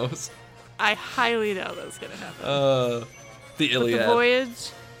on the nose. I highly doubt that's going to happen. The Iliad. But the Voyage...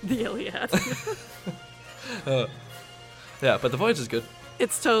 The Iliad. Yeah, but the Voyage is good.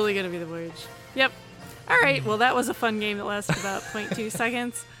 It's totally going to be the Voyage. Yep. All right. Well, that was a fun game that lasted about 0.2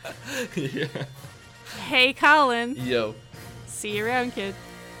 seconds. Yeah. Hey, Colin. Yo. See you around, kid.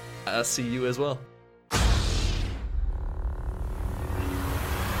 I'll see you as well.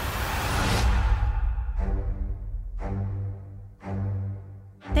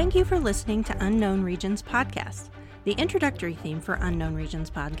 Thank you for listening to Unknown Regions Podcast. The introductory theme for Unknown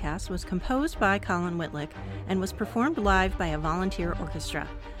Regions Podcast was composed by Colin Whitlick and was performed live by a volunteer orchestra.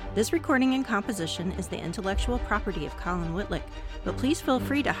 This recording and composition is the intellectual property of Colin Whitlick, but please feel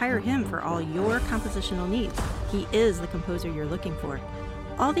free to hire him for all your compositional needs. He is the composer you're looking for.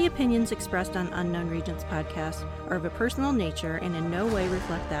 All the opinions expressed on Unknown Regions Podcast are of a personal nature and in no way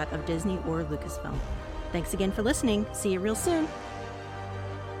reflect that of Disney or Lucasfilm. Thanks again for listening. See you real soon.